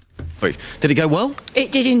no makeup. Did it go well?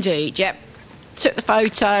 It did indeed, yep. Took the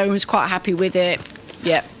photo and was quite happy with it,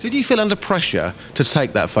 yep. Did you feel under pressure to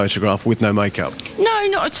take that photograph with no makeup? No,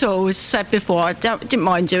 not at all. As I said before, I didn't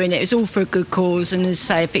mind doing it. It was all for a good cause, and as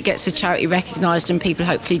I say, if it gets the charity recognised and people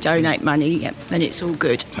hopefully donate money, then it's all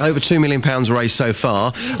good. Over £2 million raised so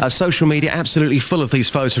far. Social media absolutely full of these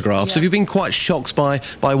photographs. Have you been quite shocked by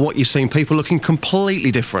what you've seen? People looking completely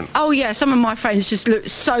different. Oh yeah, some of my friends just look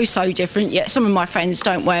so different, yet some of my friends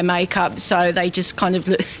don't wear makeup, so they just kind of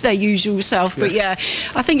look their usual self. But yeah,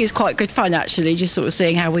 I think it's quite good fun actually, just sort of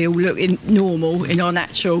seeing how we all look normal in our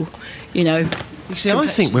natural, You see, I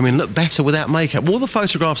think women look better without makeup. All the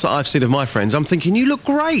photographs that I've seen of my friends, I'm thinking, you look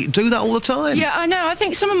great. Do that all the time. Yeah, I know. I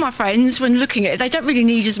think some of my friends, when looking at it, they don't really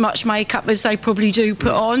need as much makeup as they probably do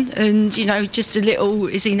put on. And, just a little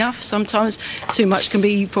is enough. Sometimes too much can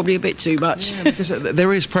be probably a bit too much. Yeah, because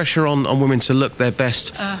there is pressure on women to look their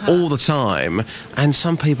best all the time. And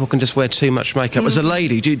some people can just wear too much makeup. As a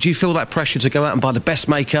lady, do you feel that pressure to go out and buy the best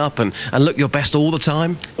makeup and look your best all the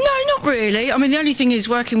time? No, not really. I mean, the only thing is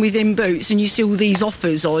working within Boots and you see all these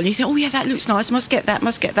offers on, you think, oh yeah, that looks nice, must get that.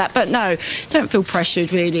 But no, don't feel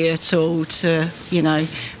pressured really at all to,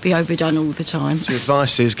 be overdone all the time. So your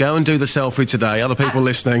advice is go and do the selfie today. Other people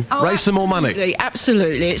listening, raise some more money.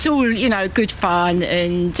 Absolutely. It's all, good fun,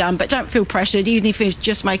 and but don't feel pressured. Even if you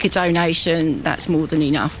just make a donation, that's more than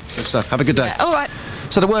enough. Good stuff. Have a good day. Yeah, all right.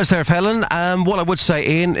 So the words there of Helen. What I would say,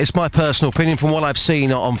 Ian, it's my personal opinion from what I've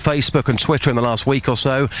seen on Facebook and Twitter in the last week or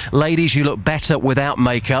so. Ladies, you look better without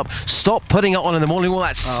makeup. Stop putting it on in the morning. All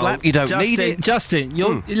that slap, you don't need it. Justin,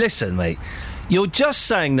 listen, mate. You're just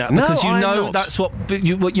saying that because that's what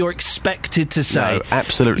you're expected to say. No,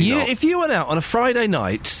 absolutely not. If you went out on a Friday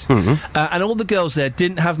night and all the girls there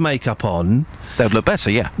didn't have makeup on, they'd look better,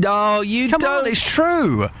 yeah. No, Come on, it's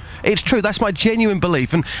true. It's true. That's my genuine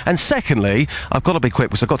belief. And secondly, I've got to be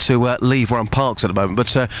quick because I've got to leave where I'm parked at the moment.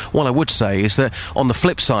 But what I would say is that on the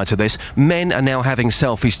flip side to this, men are now having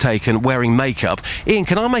selfies taken wearing makeup. Ian,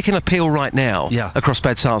 can I make an appeal right now across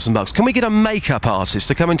Beds, Hearts and Bucks? Can we get a makeup artist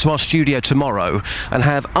to come into our studio tomorrow and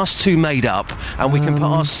have us two made up, and we can put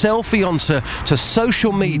our selfie onto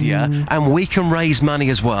social media and we can raise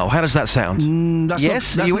money as well? How does that sound? Are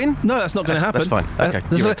you in? No, that's not going to happen. That's fine. Okay.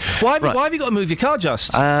 Why have you got to move your car,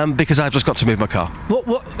 Just? Because I've just got to move my car.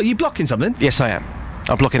 What? Are you blocking something? Yes, I am.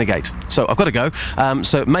 I'm blocking a gate. So I've got to go.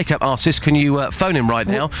 So makeup artist, can you phone him right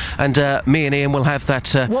now? And me and Ian will have that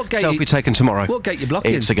selfie taken tomorrow. What gate you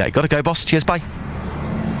blocking? It's a gate. Got to go, boss. Cheers, bye.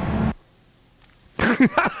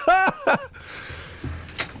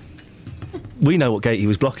 We know what gate he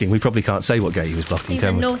was blocking. We probably can't say what gate he was blocking, He's can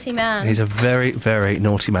a we? naughty man. He's a very, very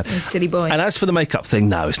naughty man. He's a silly boy. And as for the makeup thing,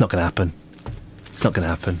 no, it's not going to happen. It's not going to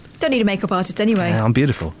happen. Don't need a makeup artist anyway. Yeah, I'm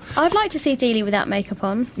beautiful. I'd like to see Dealey without makeup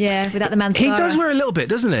on. Yeah, without the mascara. He does wear a little bit,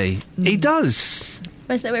 doesn't he? He does.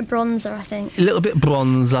 Where's that with bronzer, I think? A little bit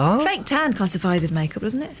bronzer. Fake tan classifies as makeup,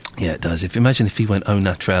 doesn't it? Yeah, it does. Imagine if he went au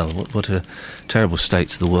naturel, what a terrible state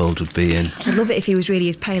the world would be in. I'd love it if he was really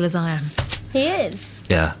as pale as I am. He is.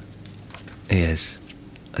 Yeah, he is.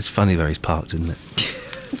 It's funny where he's parked, isn't it?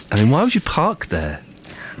 I mean, why would you park there?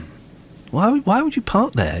 Why would you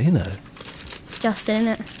park there, you know? Justin,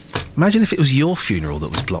 innit? Imagine if it was your funeral that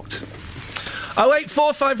was blocked.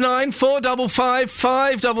 08459 455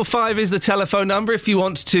 555 is the telephone number. If you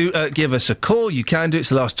want to give us a call, you can do. It's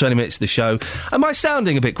the last 20 minutes of the show. Am I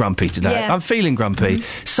sounding a bit grumpy today? Yeah. I'm feeling grumpy.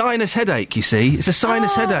 Sinus headache, you see. It's a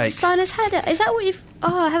sinus headache. Sinus headache. Is that what you've...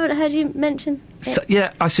 Oh, I haven't heard you mention it. So,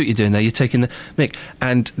 yeah, I see what you're doing there. You're taking the mick,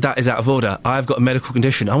 and that is out of order. I've got a medical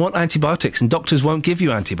condition. I want antibiotics, and doctors won't give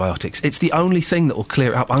you antibiotics. It's the only thing that will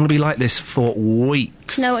clear it up. I'm going to be like this for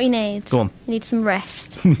weeks. Do you know what you need? Go on. You need some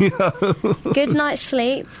rest. Good night's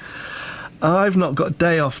sleep. I've not got a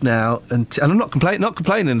day off now, and I'm not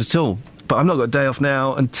complaining at all. But I've not got a day off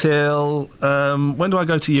now until when do I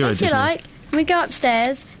go to Euro If you Disney? like, when we go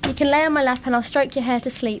upstairs, you can lay on my lap and I'll stroke your hair to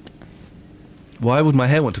sleep. Why would my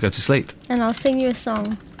hair want to go to sleep? And I'll sing you a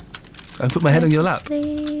song. I put my head on your lap.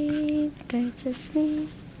 Sleep, go to sleep.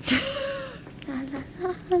 La la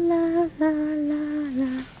la la la la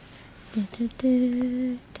la.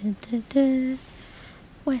 Du-du-du, du-du-du.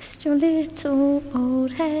 Rest your little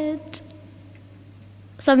old head.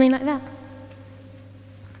 Something like that.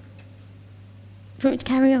 Do you want me to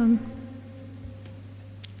carry on?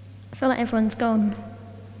 I feel like everyone's gone.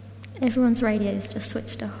 Everyone's radio's just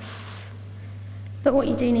switched off. But what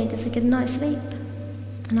you do need is a good night's sleep.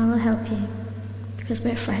 And I will help you. Because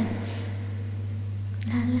we're friends.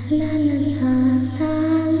 La la la la la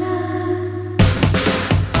la.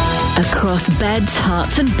 Across beds,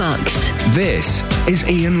 hearts and bucks. This is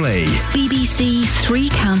Iain Lee. BBC Three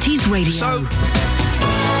Counties Radio. So,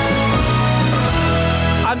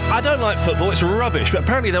 I don't like football, it's rubbish, but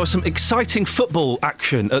apparently there was some exciting football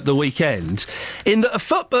action at the weekend in that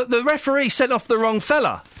the referee sent off the wrong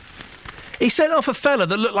fella. He sent off a fella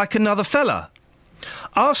that looked like another fella.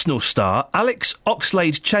 Arsenal star Alex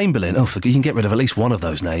Oxlade-Chamberlain, you can get rid of at least one of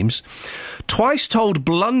those names, twice told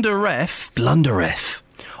blunder ref,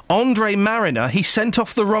 Andre Mariner he sent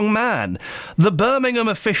off the wrong man. The Birmingham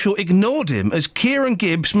official ignored him as Kieran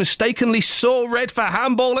Gibbs mistakenly saw red for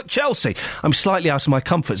handball at Chelsea. I'm slightly out of my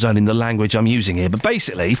comfort zone in the language I'm using here, but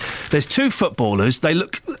basically, there's two footballers, they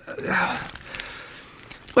look...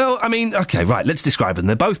 Well, I mean, OK, right, let's describe them.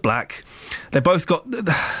 They're both black. They both got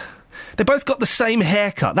the same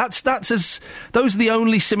haircut. Those are the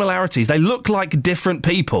only similarities. They look like different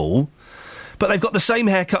people, but they've got the same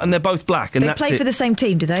haircut and they're both black. And they play for the same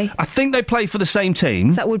team, do they? I think they play for the same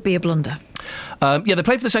team. So that would be a blunder. Yeah, they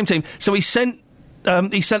play for the same team. So he sent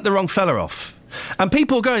the wrong fella off, and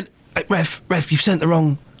people are going, hey, "Ref, you've sent the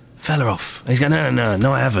wrong fella off." And he's going,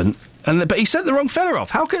 "No, I haven't." But he sent the wrong fella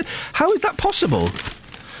off. How is that possible?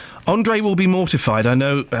 Andre will be mortified. I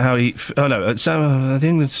know how he... Oh, no. I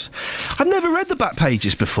think it's... I've never read the back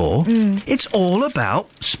pages before. It's all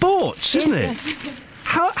about sports, isn't it? Yes.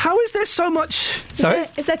 How is there so much... Sorry?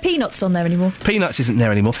 Is there Peanuts on there anymore? Peanuts isn't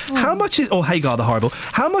there anymore. Oh. How much is... Or Hagar the Horrible.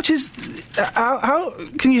 How much is... How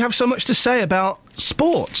can you have so much to say about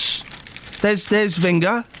sports? There's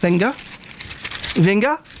Vinga.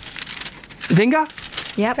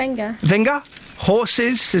 Yeah, Venga. Vinga.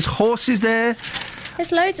 Horses. There's horses there.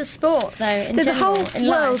 There's loads of sport, though, in There's general, a whole in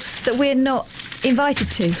world life. that we're not invited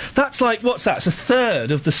to. That's like, what's that? It's a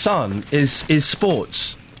third of the sun is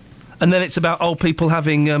sports. And then it's about old people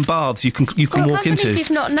having baths you can walk into. I can't believe you've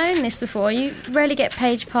not known this before. You rarely get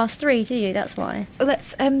page past 3, do you? That's why. Well,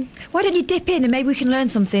 why don't you dip in and maybe we can learn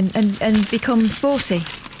something and become sporty?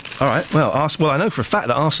 All right. Well, I know for a fact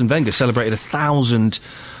that Arsene Wenger celebrated 1,000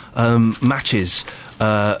 matches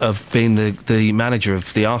of being the manager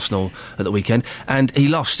of the Arsenal at the weekend, and he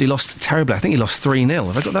lost terribly. I think he lost 3-0.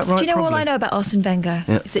 Have I got that right? Do you know Probably. all I know about Arsene Wenger?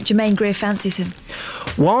 Yeah. Is that Jermaine Greer fancies him.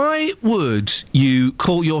 Why would you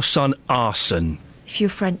call your son Arsene? If you're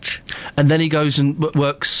French. And then he goes and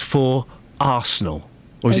works for Arsenal.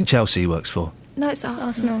 Or is it Chelsea he works for? No, it's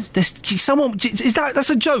Arsenal. That's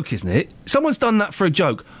a joke, isn't it? Someone's done that for a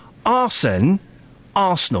joke. Arsenal.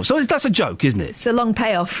 So that's a joke, isn't it? It's a long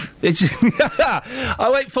payoff. It's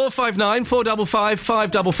 08459 455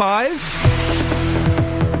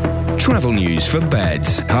 555. Travel news for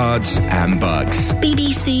beds, cards and bugs.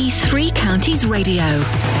 BBC Three Counties Radio.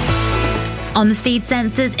 On the speed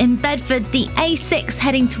sensors in Bedford, the A6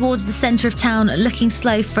 heading towards the centre of town looking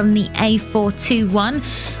slow from the A421.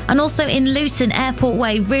 And also in Luton, Airport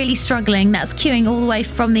Way really struggling. That's queuing all the way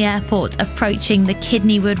from the airport approaching the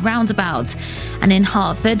Kidneywood roundabout. And in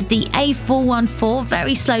Hertford, the A414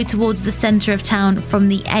 very slow towards the centre of town from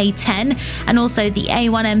the A10. And also the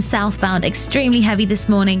A1M southbound extremely heavy this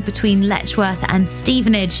morning between Letchworth and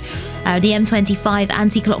Stevenage. The M25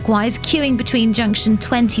 anti-clockwise queuing between junction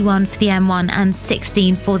 21 for the M1 and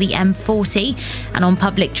 16 for the M40. And on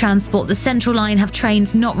public transport, the Central Line have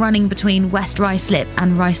trains not running between West Ruislip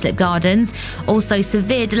and Ruislip Gardens. Also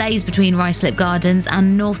severe delays between Ruislip Gardens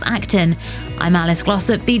and North Acton. I'm Alice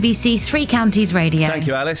Glossop, BBC Three Counties Radio. Thank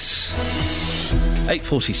you, Alice.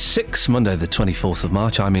 8:46, Monday the 24th of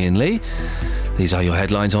March. I'm Iain Lee. These are your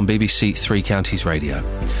headlines on BBC Three Counties Radio.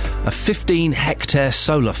 A 15-hectare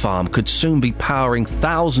solar farm could soon be powering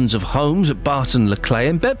thousands of homes at Barton-le-Clay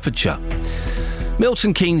in Bedfordshire.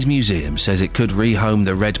 Milton Keynes Museum says it could rehome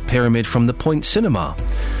the Red Pyramid from the Point Cinema.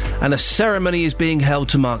 And a ceremony is being held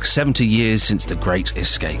to mark 70 years since the Great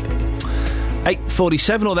Escape.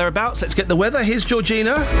 8:47 or thereabouts. Let's get the weather. Here's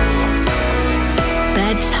Georgina.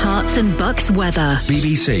 Beds, Herts and bucks weather.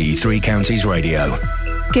 BBC Three Counties Radio.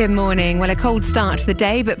 Good morning. Well, a cold start to the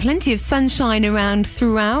day, but plenty of sunshine around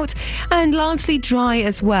throughout and largely dry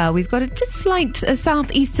as well. We've got a just slight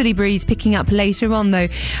southeasterly breeze picking up later on, though.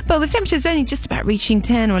 But with temperatures only just about reaching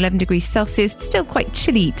 10 or 11 degrees Celsius, it's still quite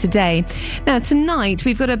chilly today. Now, tonight,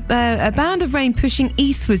 we've got a band of rain pushing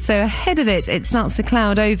eastward, so ahead of it, it starts to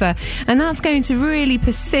cloud over. And that's going to really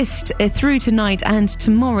persist through tonight and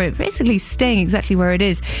tomorrow, basically staying exactly where it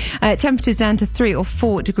is. Temperatures down to 3 or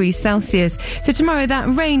 4 degrees Celsius. So tomorrow, that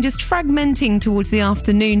rain just fragmenting towards the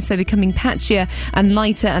afternoon, so becoming patchier and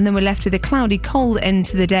lighter, and then we're left with a cloudy, cold end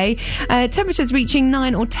to the day. Temperatures reaching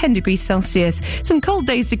 9 or 10 degrees Celsius. Some cold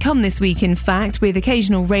days to come this week, in fact, with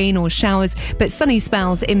occasional rain or showers, but sunny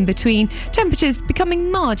spells in between. Temperatures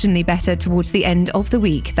becoming marginally better towards the end of the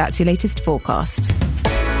week. That's your latest forecast.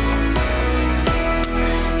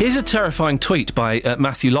 Here's a terrifying tweet by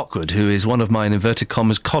Matthew Lockwood, who is one of my, in inverted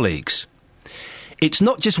commas, colleagues. It's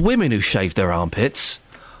not just women who shave their armpits.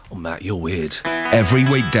 Oh, Matt, you're weird. Every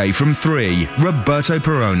weekday from 3, Roberto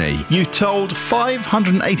Perrone. You told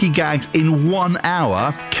 580 gags in 1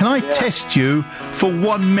 hour. Can I test you for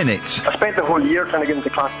 1 minute? I spent the whole year trying to get into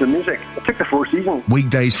classical music. It took the 4 seasons.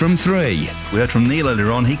 Weekdays from 3. We heard from Neil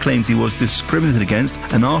earlier on. He claims he was discriminated against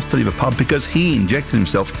and asked to leave a pub because he injected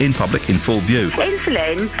himself in public in full view.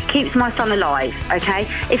 Insulin keeps my son alive, OK?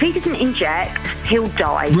 If he doesn't inject, he'll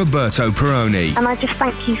die. Roberto Perrone. And I just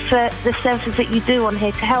thank you for the services that you do on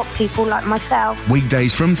here to help people like myself.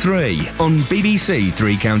 Weekdays from 3 on BBC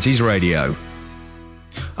Three Counties Radio.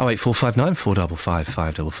 08459 455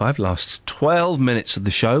 555. Last 12 minutes of the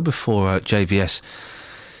show before JVS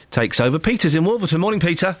takes over. Peter's in Wolverton. Morning,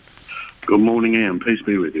 Peter. Good morning, Iain. Peace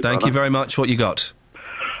be with you. Thank you very much. What you got?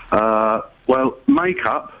 Well,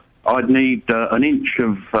 makeup. I'd need an inch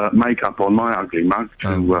of makeup on my ugly mug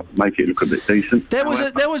to make it look a bit decent. There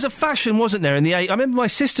was a fashion, wasn't there, in the 80s? I remember my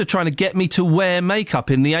sister trying to get me to wear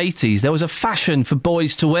makeup in the 80s. There was a fashion for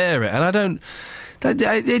boys to wear it, and I don't...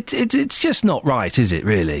 It's just not right, is it,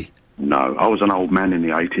 really? No, I was an old man in the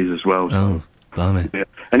 80s as well. So. Oh, blimey. Yeah.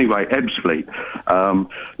 Anyway, Ebbsfleet.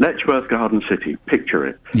 Letchworth Garden City, picture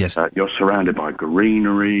it. Yes. You're surrounded by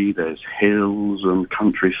greenery, there's hills and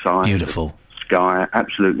countryside. Beautiful. Sky,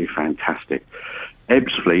 absolutely fantastic.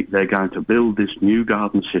 Ebbsfleet, they're going to build this new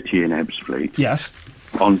garden city in Ebbsfleet. Yes.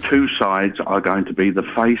 On 2 sides are going to be the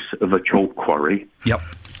face of a chalk quarry. Yep.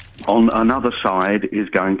 On another side is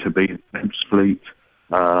going to be Ebbsfleet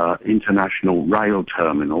International Rail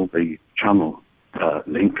Terminal, the Channel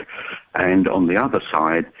link, and on the other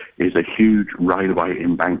side is a huge railway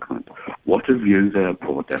embankment. What a view their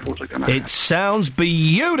poor devils are going to have. It sounds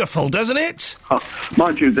beautiful, doesn't it?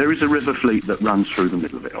 Mind you, there is a river fleet that runs through the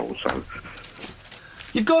middle of it also.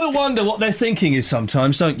 You've got to wonder what their thinking is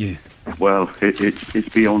sometimes, don't you? Well, it's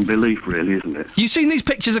beyond belief, really, isn't it? You seen these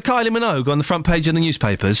pictures of Kylie Minogue on the front page of the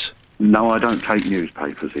newspapers? No, I don't take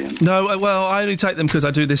newspapers, Iain. No, well, I only take them because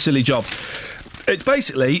I do this silly job. It's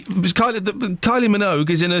basically Kylie Minogue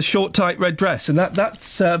is in a short, tight red dress, and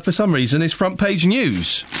that's for some reason is front page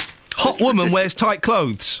news. Hot woman wears tight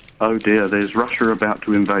clothes. Oh dear, there's Russia about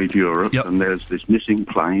to invade Europe, and there's this missing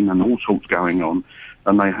plane and all sorts going on,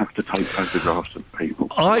 and they have to take photographs of people.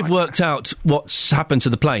 I've worked out what's happened to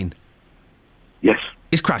the plane. Yes,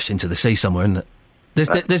 it's crashed into the sea somewhere, isn't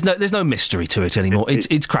it? There's no mystery to it anymore.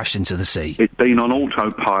 It's crashed into the sea. It's been on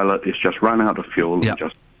autopilot. It's just run out of fuel and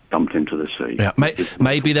just dumped into the sea. Yeah,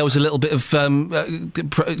 maybe there was a little bit of,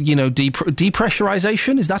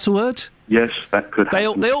 depressurisation. Is that a word? Yes, that could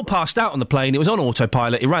happen. They all passed out on the plane. It was on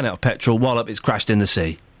autopilot. It ran out of petrol. Wallop, it's crashed in the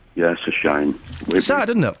sea. Yeah, it's a shame. Sad,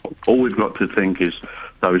 isn't it? All we've got to think is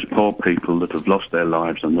those poor people that have lost their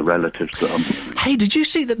lives and the relatives that are... Hey, did you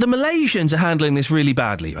see that the Malaysians are handling this really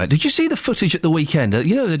badly, right? Did you see the footage at the weekend?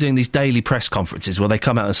 They're doing these daily press conferences where they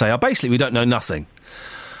come out and say, basically, we don't know nothing.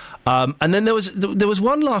 And then there was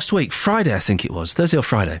one last week, Friday, I think it was, Thursday or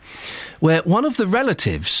Friday, where one of the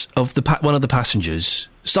relatives of one of the passengers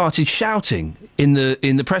started shouting in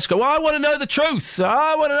the press, well, I want to know the truth.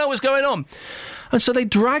 I want to know what's going on. And so they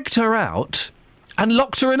dragged her out and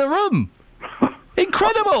locked her in a room.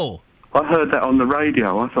 Incredible! I heard that on the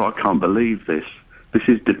radio. I thought, I can't believe this. This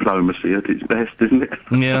is diplomacy at its best, isn't it?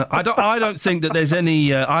 Yeah, I don't think that there's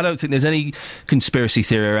any. I don't think there's any conspiracy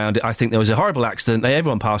theory around it. I think there was a horrible accident.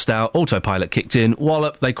 Everyone passed out. Autopilot kicked in.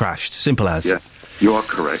 Wallop. They crashed. Simple as. Yeah, you are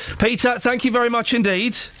correct. Peter, thank you very much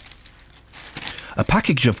indeed. A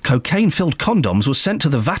package of cocaine-filled condoms was sent to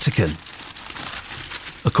the Vatican,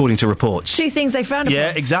 according to reports. Two things they frowned upon.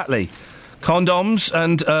 Yeah, exactly. Condoms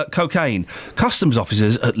and cocaine. Customs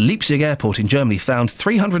officers at Leipzig Airport in Germany found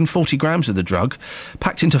 340 grams of the drug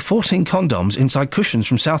packed into 14 condoms inside cushions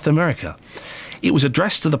from South America. It was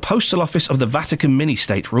addressed to the postal office of the Vatican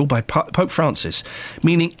mini-state ruled by Pope Francis,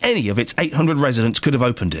 meaning any of its 800 residents could have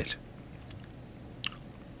opened it.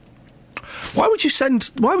 Why would you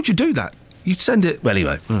do that? You'd send it... Well,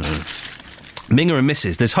 anyway. Minger and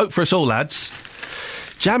Mrs. There's hope for us all, lads.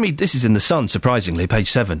 This is in The Sun, surprisingly,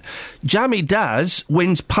 page 7. Jammy Daz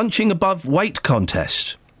wins punching above weight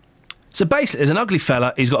contest. So basically, there's an ugly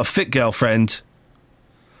fella, he's got a fit girlfriend.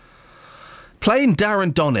 Playing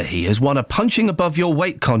Darren Donaghy has won a punching above your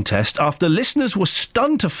weight contest after listeners were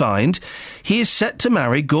stunned to find he is set to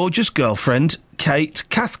marry gorgeous girlfriend Kate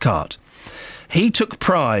Cathcart. He took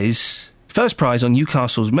first prize on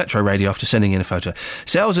Newcastle's Metro Radio after sending in a photo.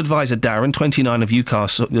 Sales advisor Darren, 29 of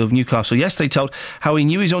Newcastle, yesterday told how he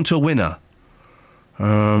knew he's onto a winner.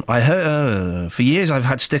 I heard for years I've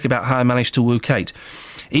had stick about how I managed to woo Kate.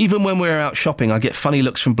 Even when we're out shopping, I get funny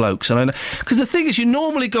looks from blokes, and I know because the thing is, you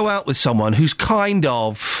normally go out with someone who's kind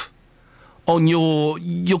of on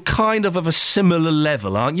you're kind of a similar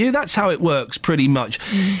level, aren't you? That's how it works, pretty much.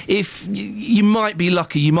 If you might be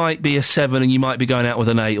lucky, you might be a 7 and you might be going out with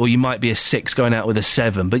an 8, or you might be a 6 going out with a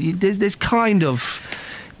 7. But there's kind of...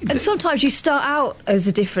 And sometimes you start out as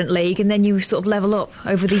a different league and then you sort of level up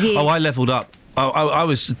over the years. Oh, I levelled up. I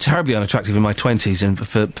was terribly unattractive in my 20s and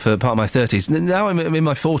for part of my 30s. Now I'm in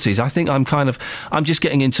my 40s. I think I'm just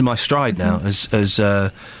getting into my stride now as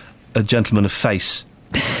a gentleman of face.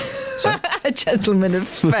 A gentleman of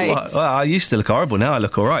face. Well, I used to look horrible. Now I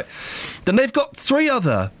look all right. Then they've got 3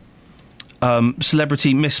 other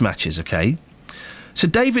celebrity mismatches, OK? So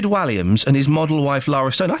David Walliams and his model wife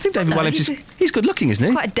Lara Stone. I think David Walliams he's good looking, isn't he?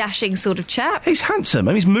 He's quite a dashing sort of chap. He's handsome.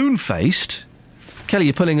 I mean, he's moon-faced. Kelly,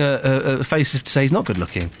 you're pulling a face to say he's not good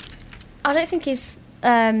looking. I don't think his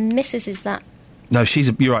missus is that. No,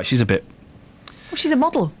 you're right, she's a bit... Well, she's a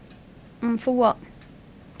model. For what?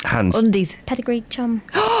 Hands. Undies. Pedigree chum.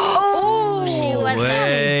 She went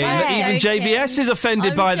there. Even JVS is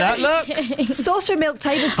offended by that, look. Saucer milk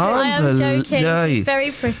table too. I am joking. She's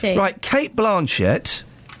very pretty. Right, Kate Blanchett.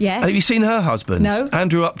 Yes. Have you seen her husband? No.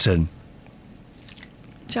 Andrew Upton.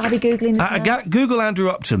 Shall I be Googling this now? Google Andrew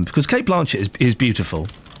Upton, because Kate Blanchett is beautiful.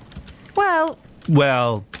 Well,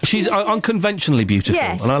 she's unconventionally beautiful,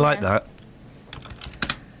 yes. And I like that.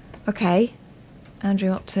 OK.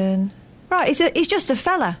 Andrew Upton. Right, he's just a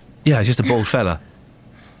fella. Yeah, he's just a bald fella.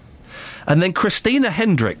 And then Christina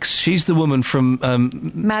Hendricks, she's the woman from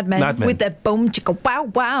Mad Men. With their boom chicka wow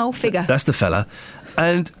wow figure. That's the fella.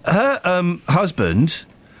 And her husband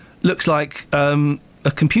looks like a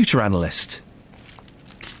computer analyst.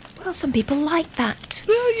 Well, some people like that.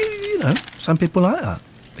 Well, you know, some people like that.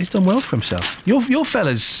 He's done well for himself. Your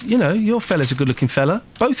fella's, your fella's a good-looking fella.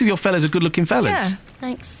 Both of your fellas are good-looking fellas. Yeah.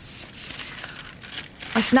 Thanks.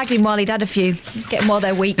 I snagged him while he'd had a few. Get him while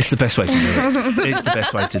they're weak. It's the best way to do it. It's the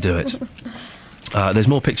best way to do it. There's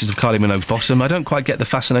more pictures of Kylie Minogue's bottom. I don't quite get the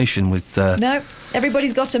fascination with... No,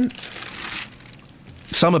 everybody's got them.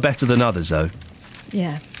 Some are better than others, though.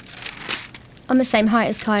 Yeah. I'm the same height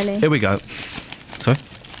as Kylie. Here we go. Sorry?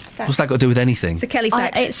 Fact. What's that got to do with anything? It's a Kelly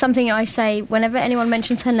fact. It's something I say whenever anyone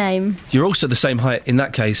mentions her name. You're also the same height, in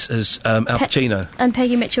that case, as Al Pacino. And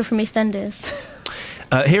Peggy Mitchell from EastEnders.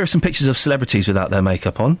 Here are some pictures of celebrities without their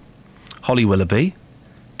makeup on. Holly Willoughby,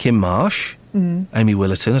 Kim Marsh, Amy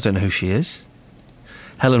Willerton, I don't know who she is.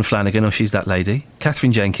 Helen Flanagan, she's that lady.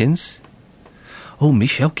 Catherine Jenkins. Oh,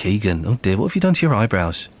 Michelle Keegan. Oh, dear, what have you done to your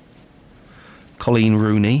eyebrows? Colleen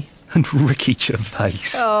Rooney, and Ricky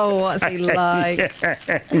Gervais. Oh, what's he like?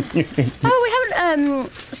 Oh, we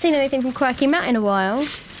haven't seen anything from Quirky Matt in a while.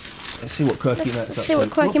 Let's see what Quirky Matt's up to. Let's see what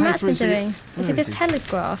Quirky Matt's been doing. Is Is it the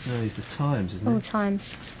Telegraph? No, he's the Times, isn't All he?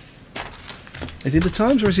 Times. Is he the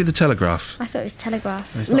Times or is he the Telegraph? I thought it was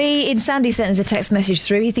Telegraph. No, Lee in Sandy sent us a text message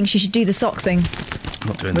through. He thinks you should do the sock thing. I'm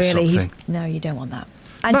not doing Really? the sock thing. No, you don't want that.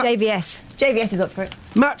 And Matt- JVS. JVS is up for it.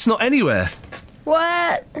 Matt's not anywhere.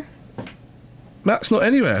 What? Matt's not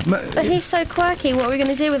anywhere. But he's so quirky. What are we going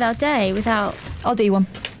to do with our day without... I'll do one.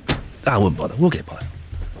 I wouldn't bother. We'll get by.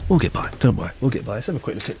 We'll get by. Don't worry. We'll get by. Let's have a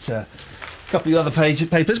quick look at a couple of the other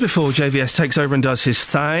papers before JVS takes over and does his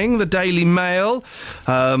thing. The Daily Mail.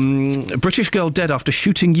 British girl dead after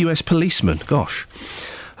shooting US policeman. Gosh.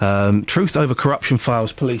 Truth over corruption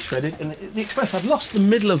files police shredded. And the Express, I've lost the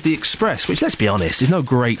middle of the Express, which, let's be honest, is no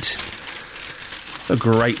great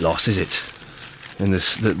loss, is it? In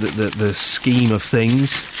this, the scheme of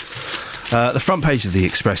things. The front page of the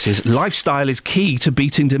Express is, lifestyle is key to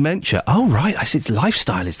beating dementia. Oh, right, I see.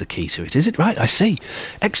 Lifestyle is the key to it, is it? Right, I see.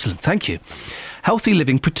 Excellent, thank you. Healthy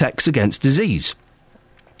living protects against disease.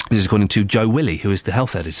 This is according to Joe Willie, who is the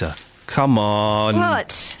health editor. Come on.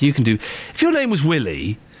 What? You can do... If your name was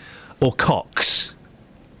Willie or Cox,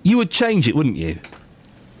 you would change it, wouldn't you?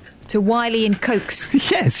 To Wiley and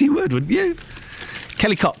Cokes. Yes, you would, wouldn't you?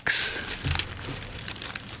 Kelly Cox.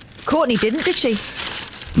 Courtney didn't, did she?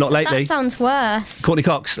 Not lately. That sounds worse. Courtney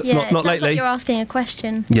Cox. Yeah, not it sounds lately. like you're asking a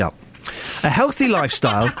question. Yeah. A healthy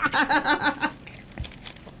lifestyle... I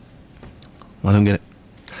don't get it.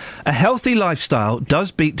 A healthy lifestyle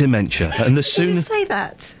does beat dementia, and the sooner... Did you say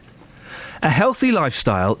that? A healthy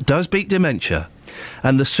lifestyle does beat dementia,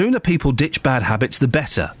 and the sooner people ditch bad habits, the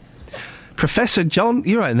better. Professor John...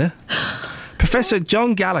 You're right in there. Professor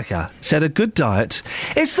John Gallagher said a good diet...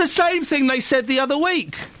 It's the same thing they said the other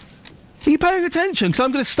week. Are you paying attention? Because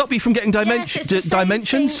I'm going to stop you from getting Yes, it's the same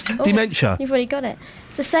dimensions. thing. Oh, Dementia. You've already got it.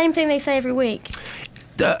 It's the same thing they say every week.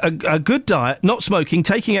 A good diet, not smoking,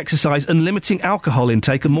 taking exercise and limiting alcohol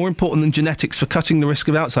intake are more important than genetics for cutting the risk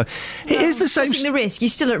of Alzheimer's. It is the same... Cutting the risk. You're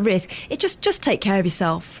still at risk. It just take care of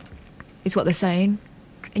yourself, is what they're saying.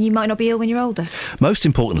 And you might not be ill when you're older. Most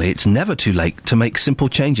importantly, it's never too late to make simple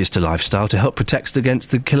changes to lifestyle to help protect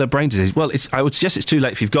against the killer brain disease. Well, I would suggest it's too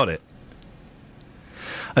late if you've got it.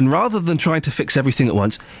 And rather than trying to fix everything at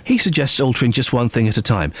once, he suggests altering just one thing at a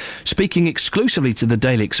time. Speaking exclusively to the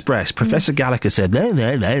Daily Express, Professor Gallagher said, no,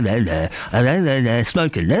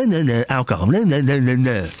 smoking, no, alcohol,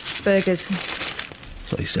 no. Burgers. That's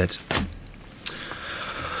what he said.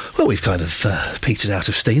 Well, we've kind of petered out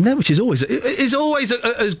of steam there, which is always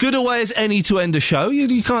as good a way as any to end a show.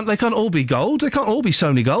 They can't all be gold. They can't all be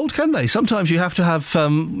Sony Gold, can they? Sometimes you have to have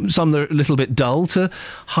some that are a little bit dull to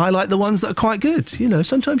highlight the ones that are quite good. You know,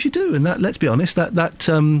 sometimes you do, and that, let's be honest, that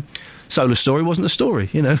solar story wasn't a story.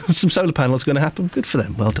 You know, some solar panels are going to happen. Good for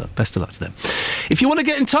them. Well done. Best of luck to them. If you want to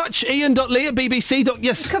get in touch, Iain.lee@bbc.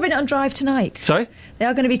 Yes. We're covering it on Drive tonight. Sorry? They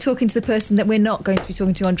are going to be talking to the person that we're not going to be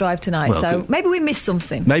talking to on Drive tonight. Well, so good. maybe we missed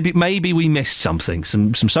something. Maybe we missed something.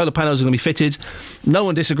 Some solar panels are going to be fitted. No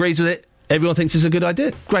one disagrees with it. Everyone thinks it's a good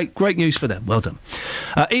idea. Great news for them. Well done.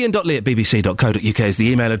 Iain.lee@bbc.co.uk is the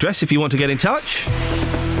email address if you want to get in touch.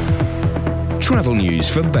 Travel news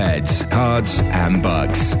for beds, cards and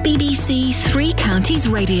bugs. BBC Three Counties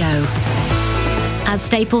Radio. At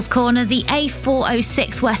Staples Corner, the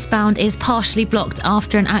A406 westbound is partially blocked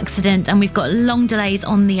after an accident, and we've got long delays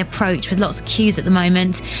on the approach with lots of queues at the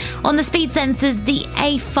moment. On the speed sensors, the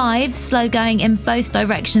A5 slow going in both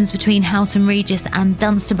directions between Houghton Regis and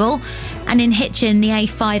Dunstable, and in Hitchin, the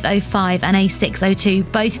A505 and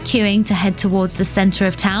A602 both queuing to head towards the centre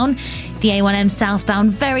of town. The A1M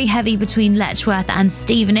southbound very heavy between Letchworth and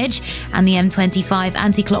Stevenage, and the M25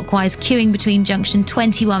 anti-clockwise queuing between junction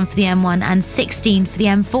 21 for the M1 and 16 for the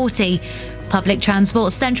M40. Public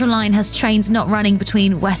transport, Central Line has trains not running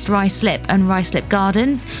between West Ruislip and Ruislip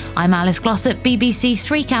Gardens. I'm Alice Glossop, BBC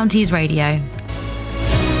Three Counties Radio.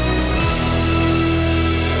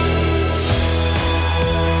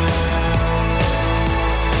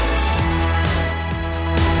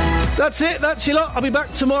 That's it, that's your lot. I'll be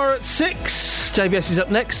back tomorrow at 6. JVS is up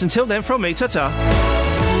next. Until then, from me, ta-ta.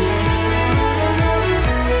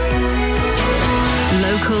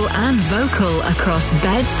 Local and vocal across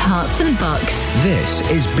beds, hearts and bucks. This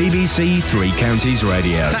is BBC Three Counties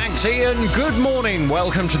Radio. Thanks, Ian. Good morning.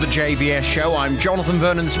 Welcome to the JVS show. I'm Jonathan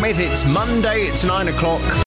Vernon-Smith. It's Monday. It's 9 o'clock.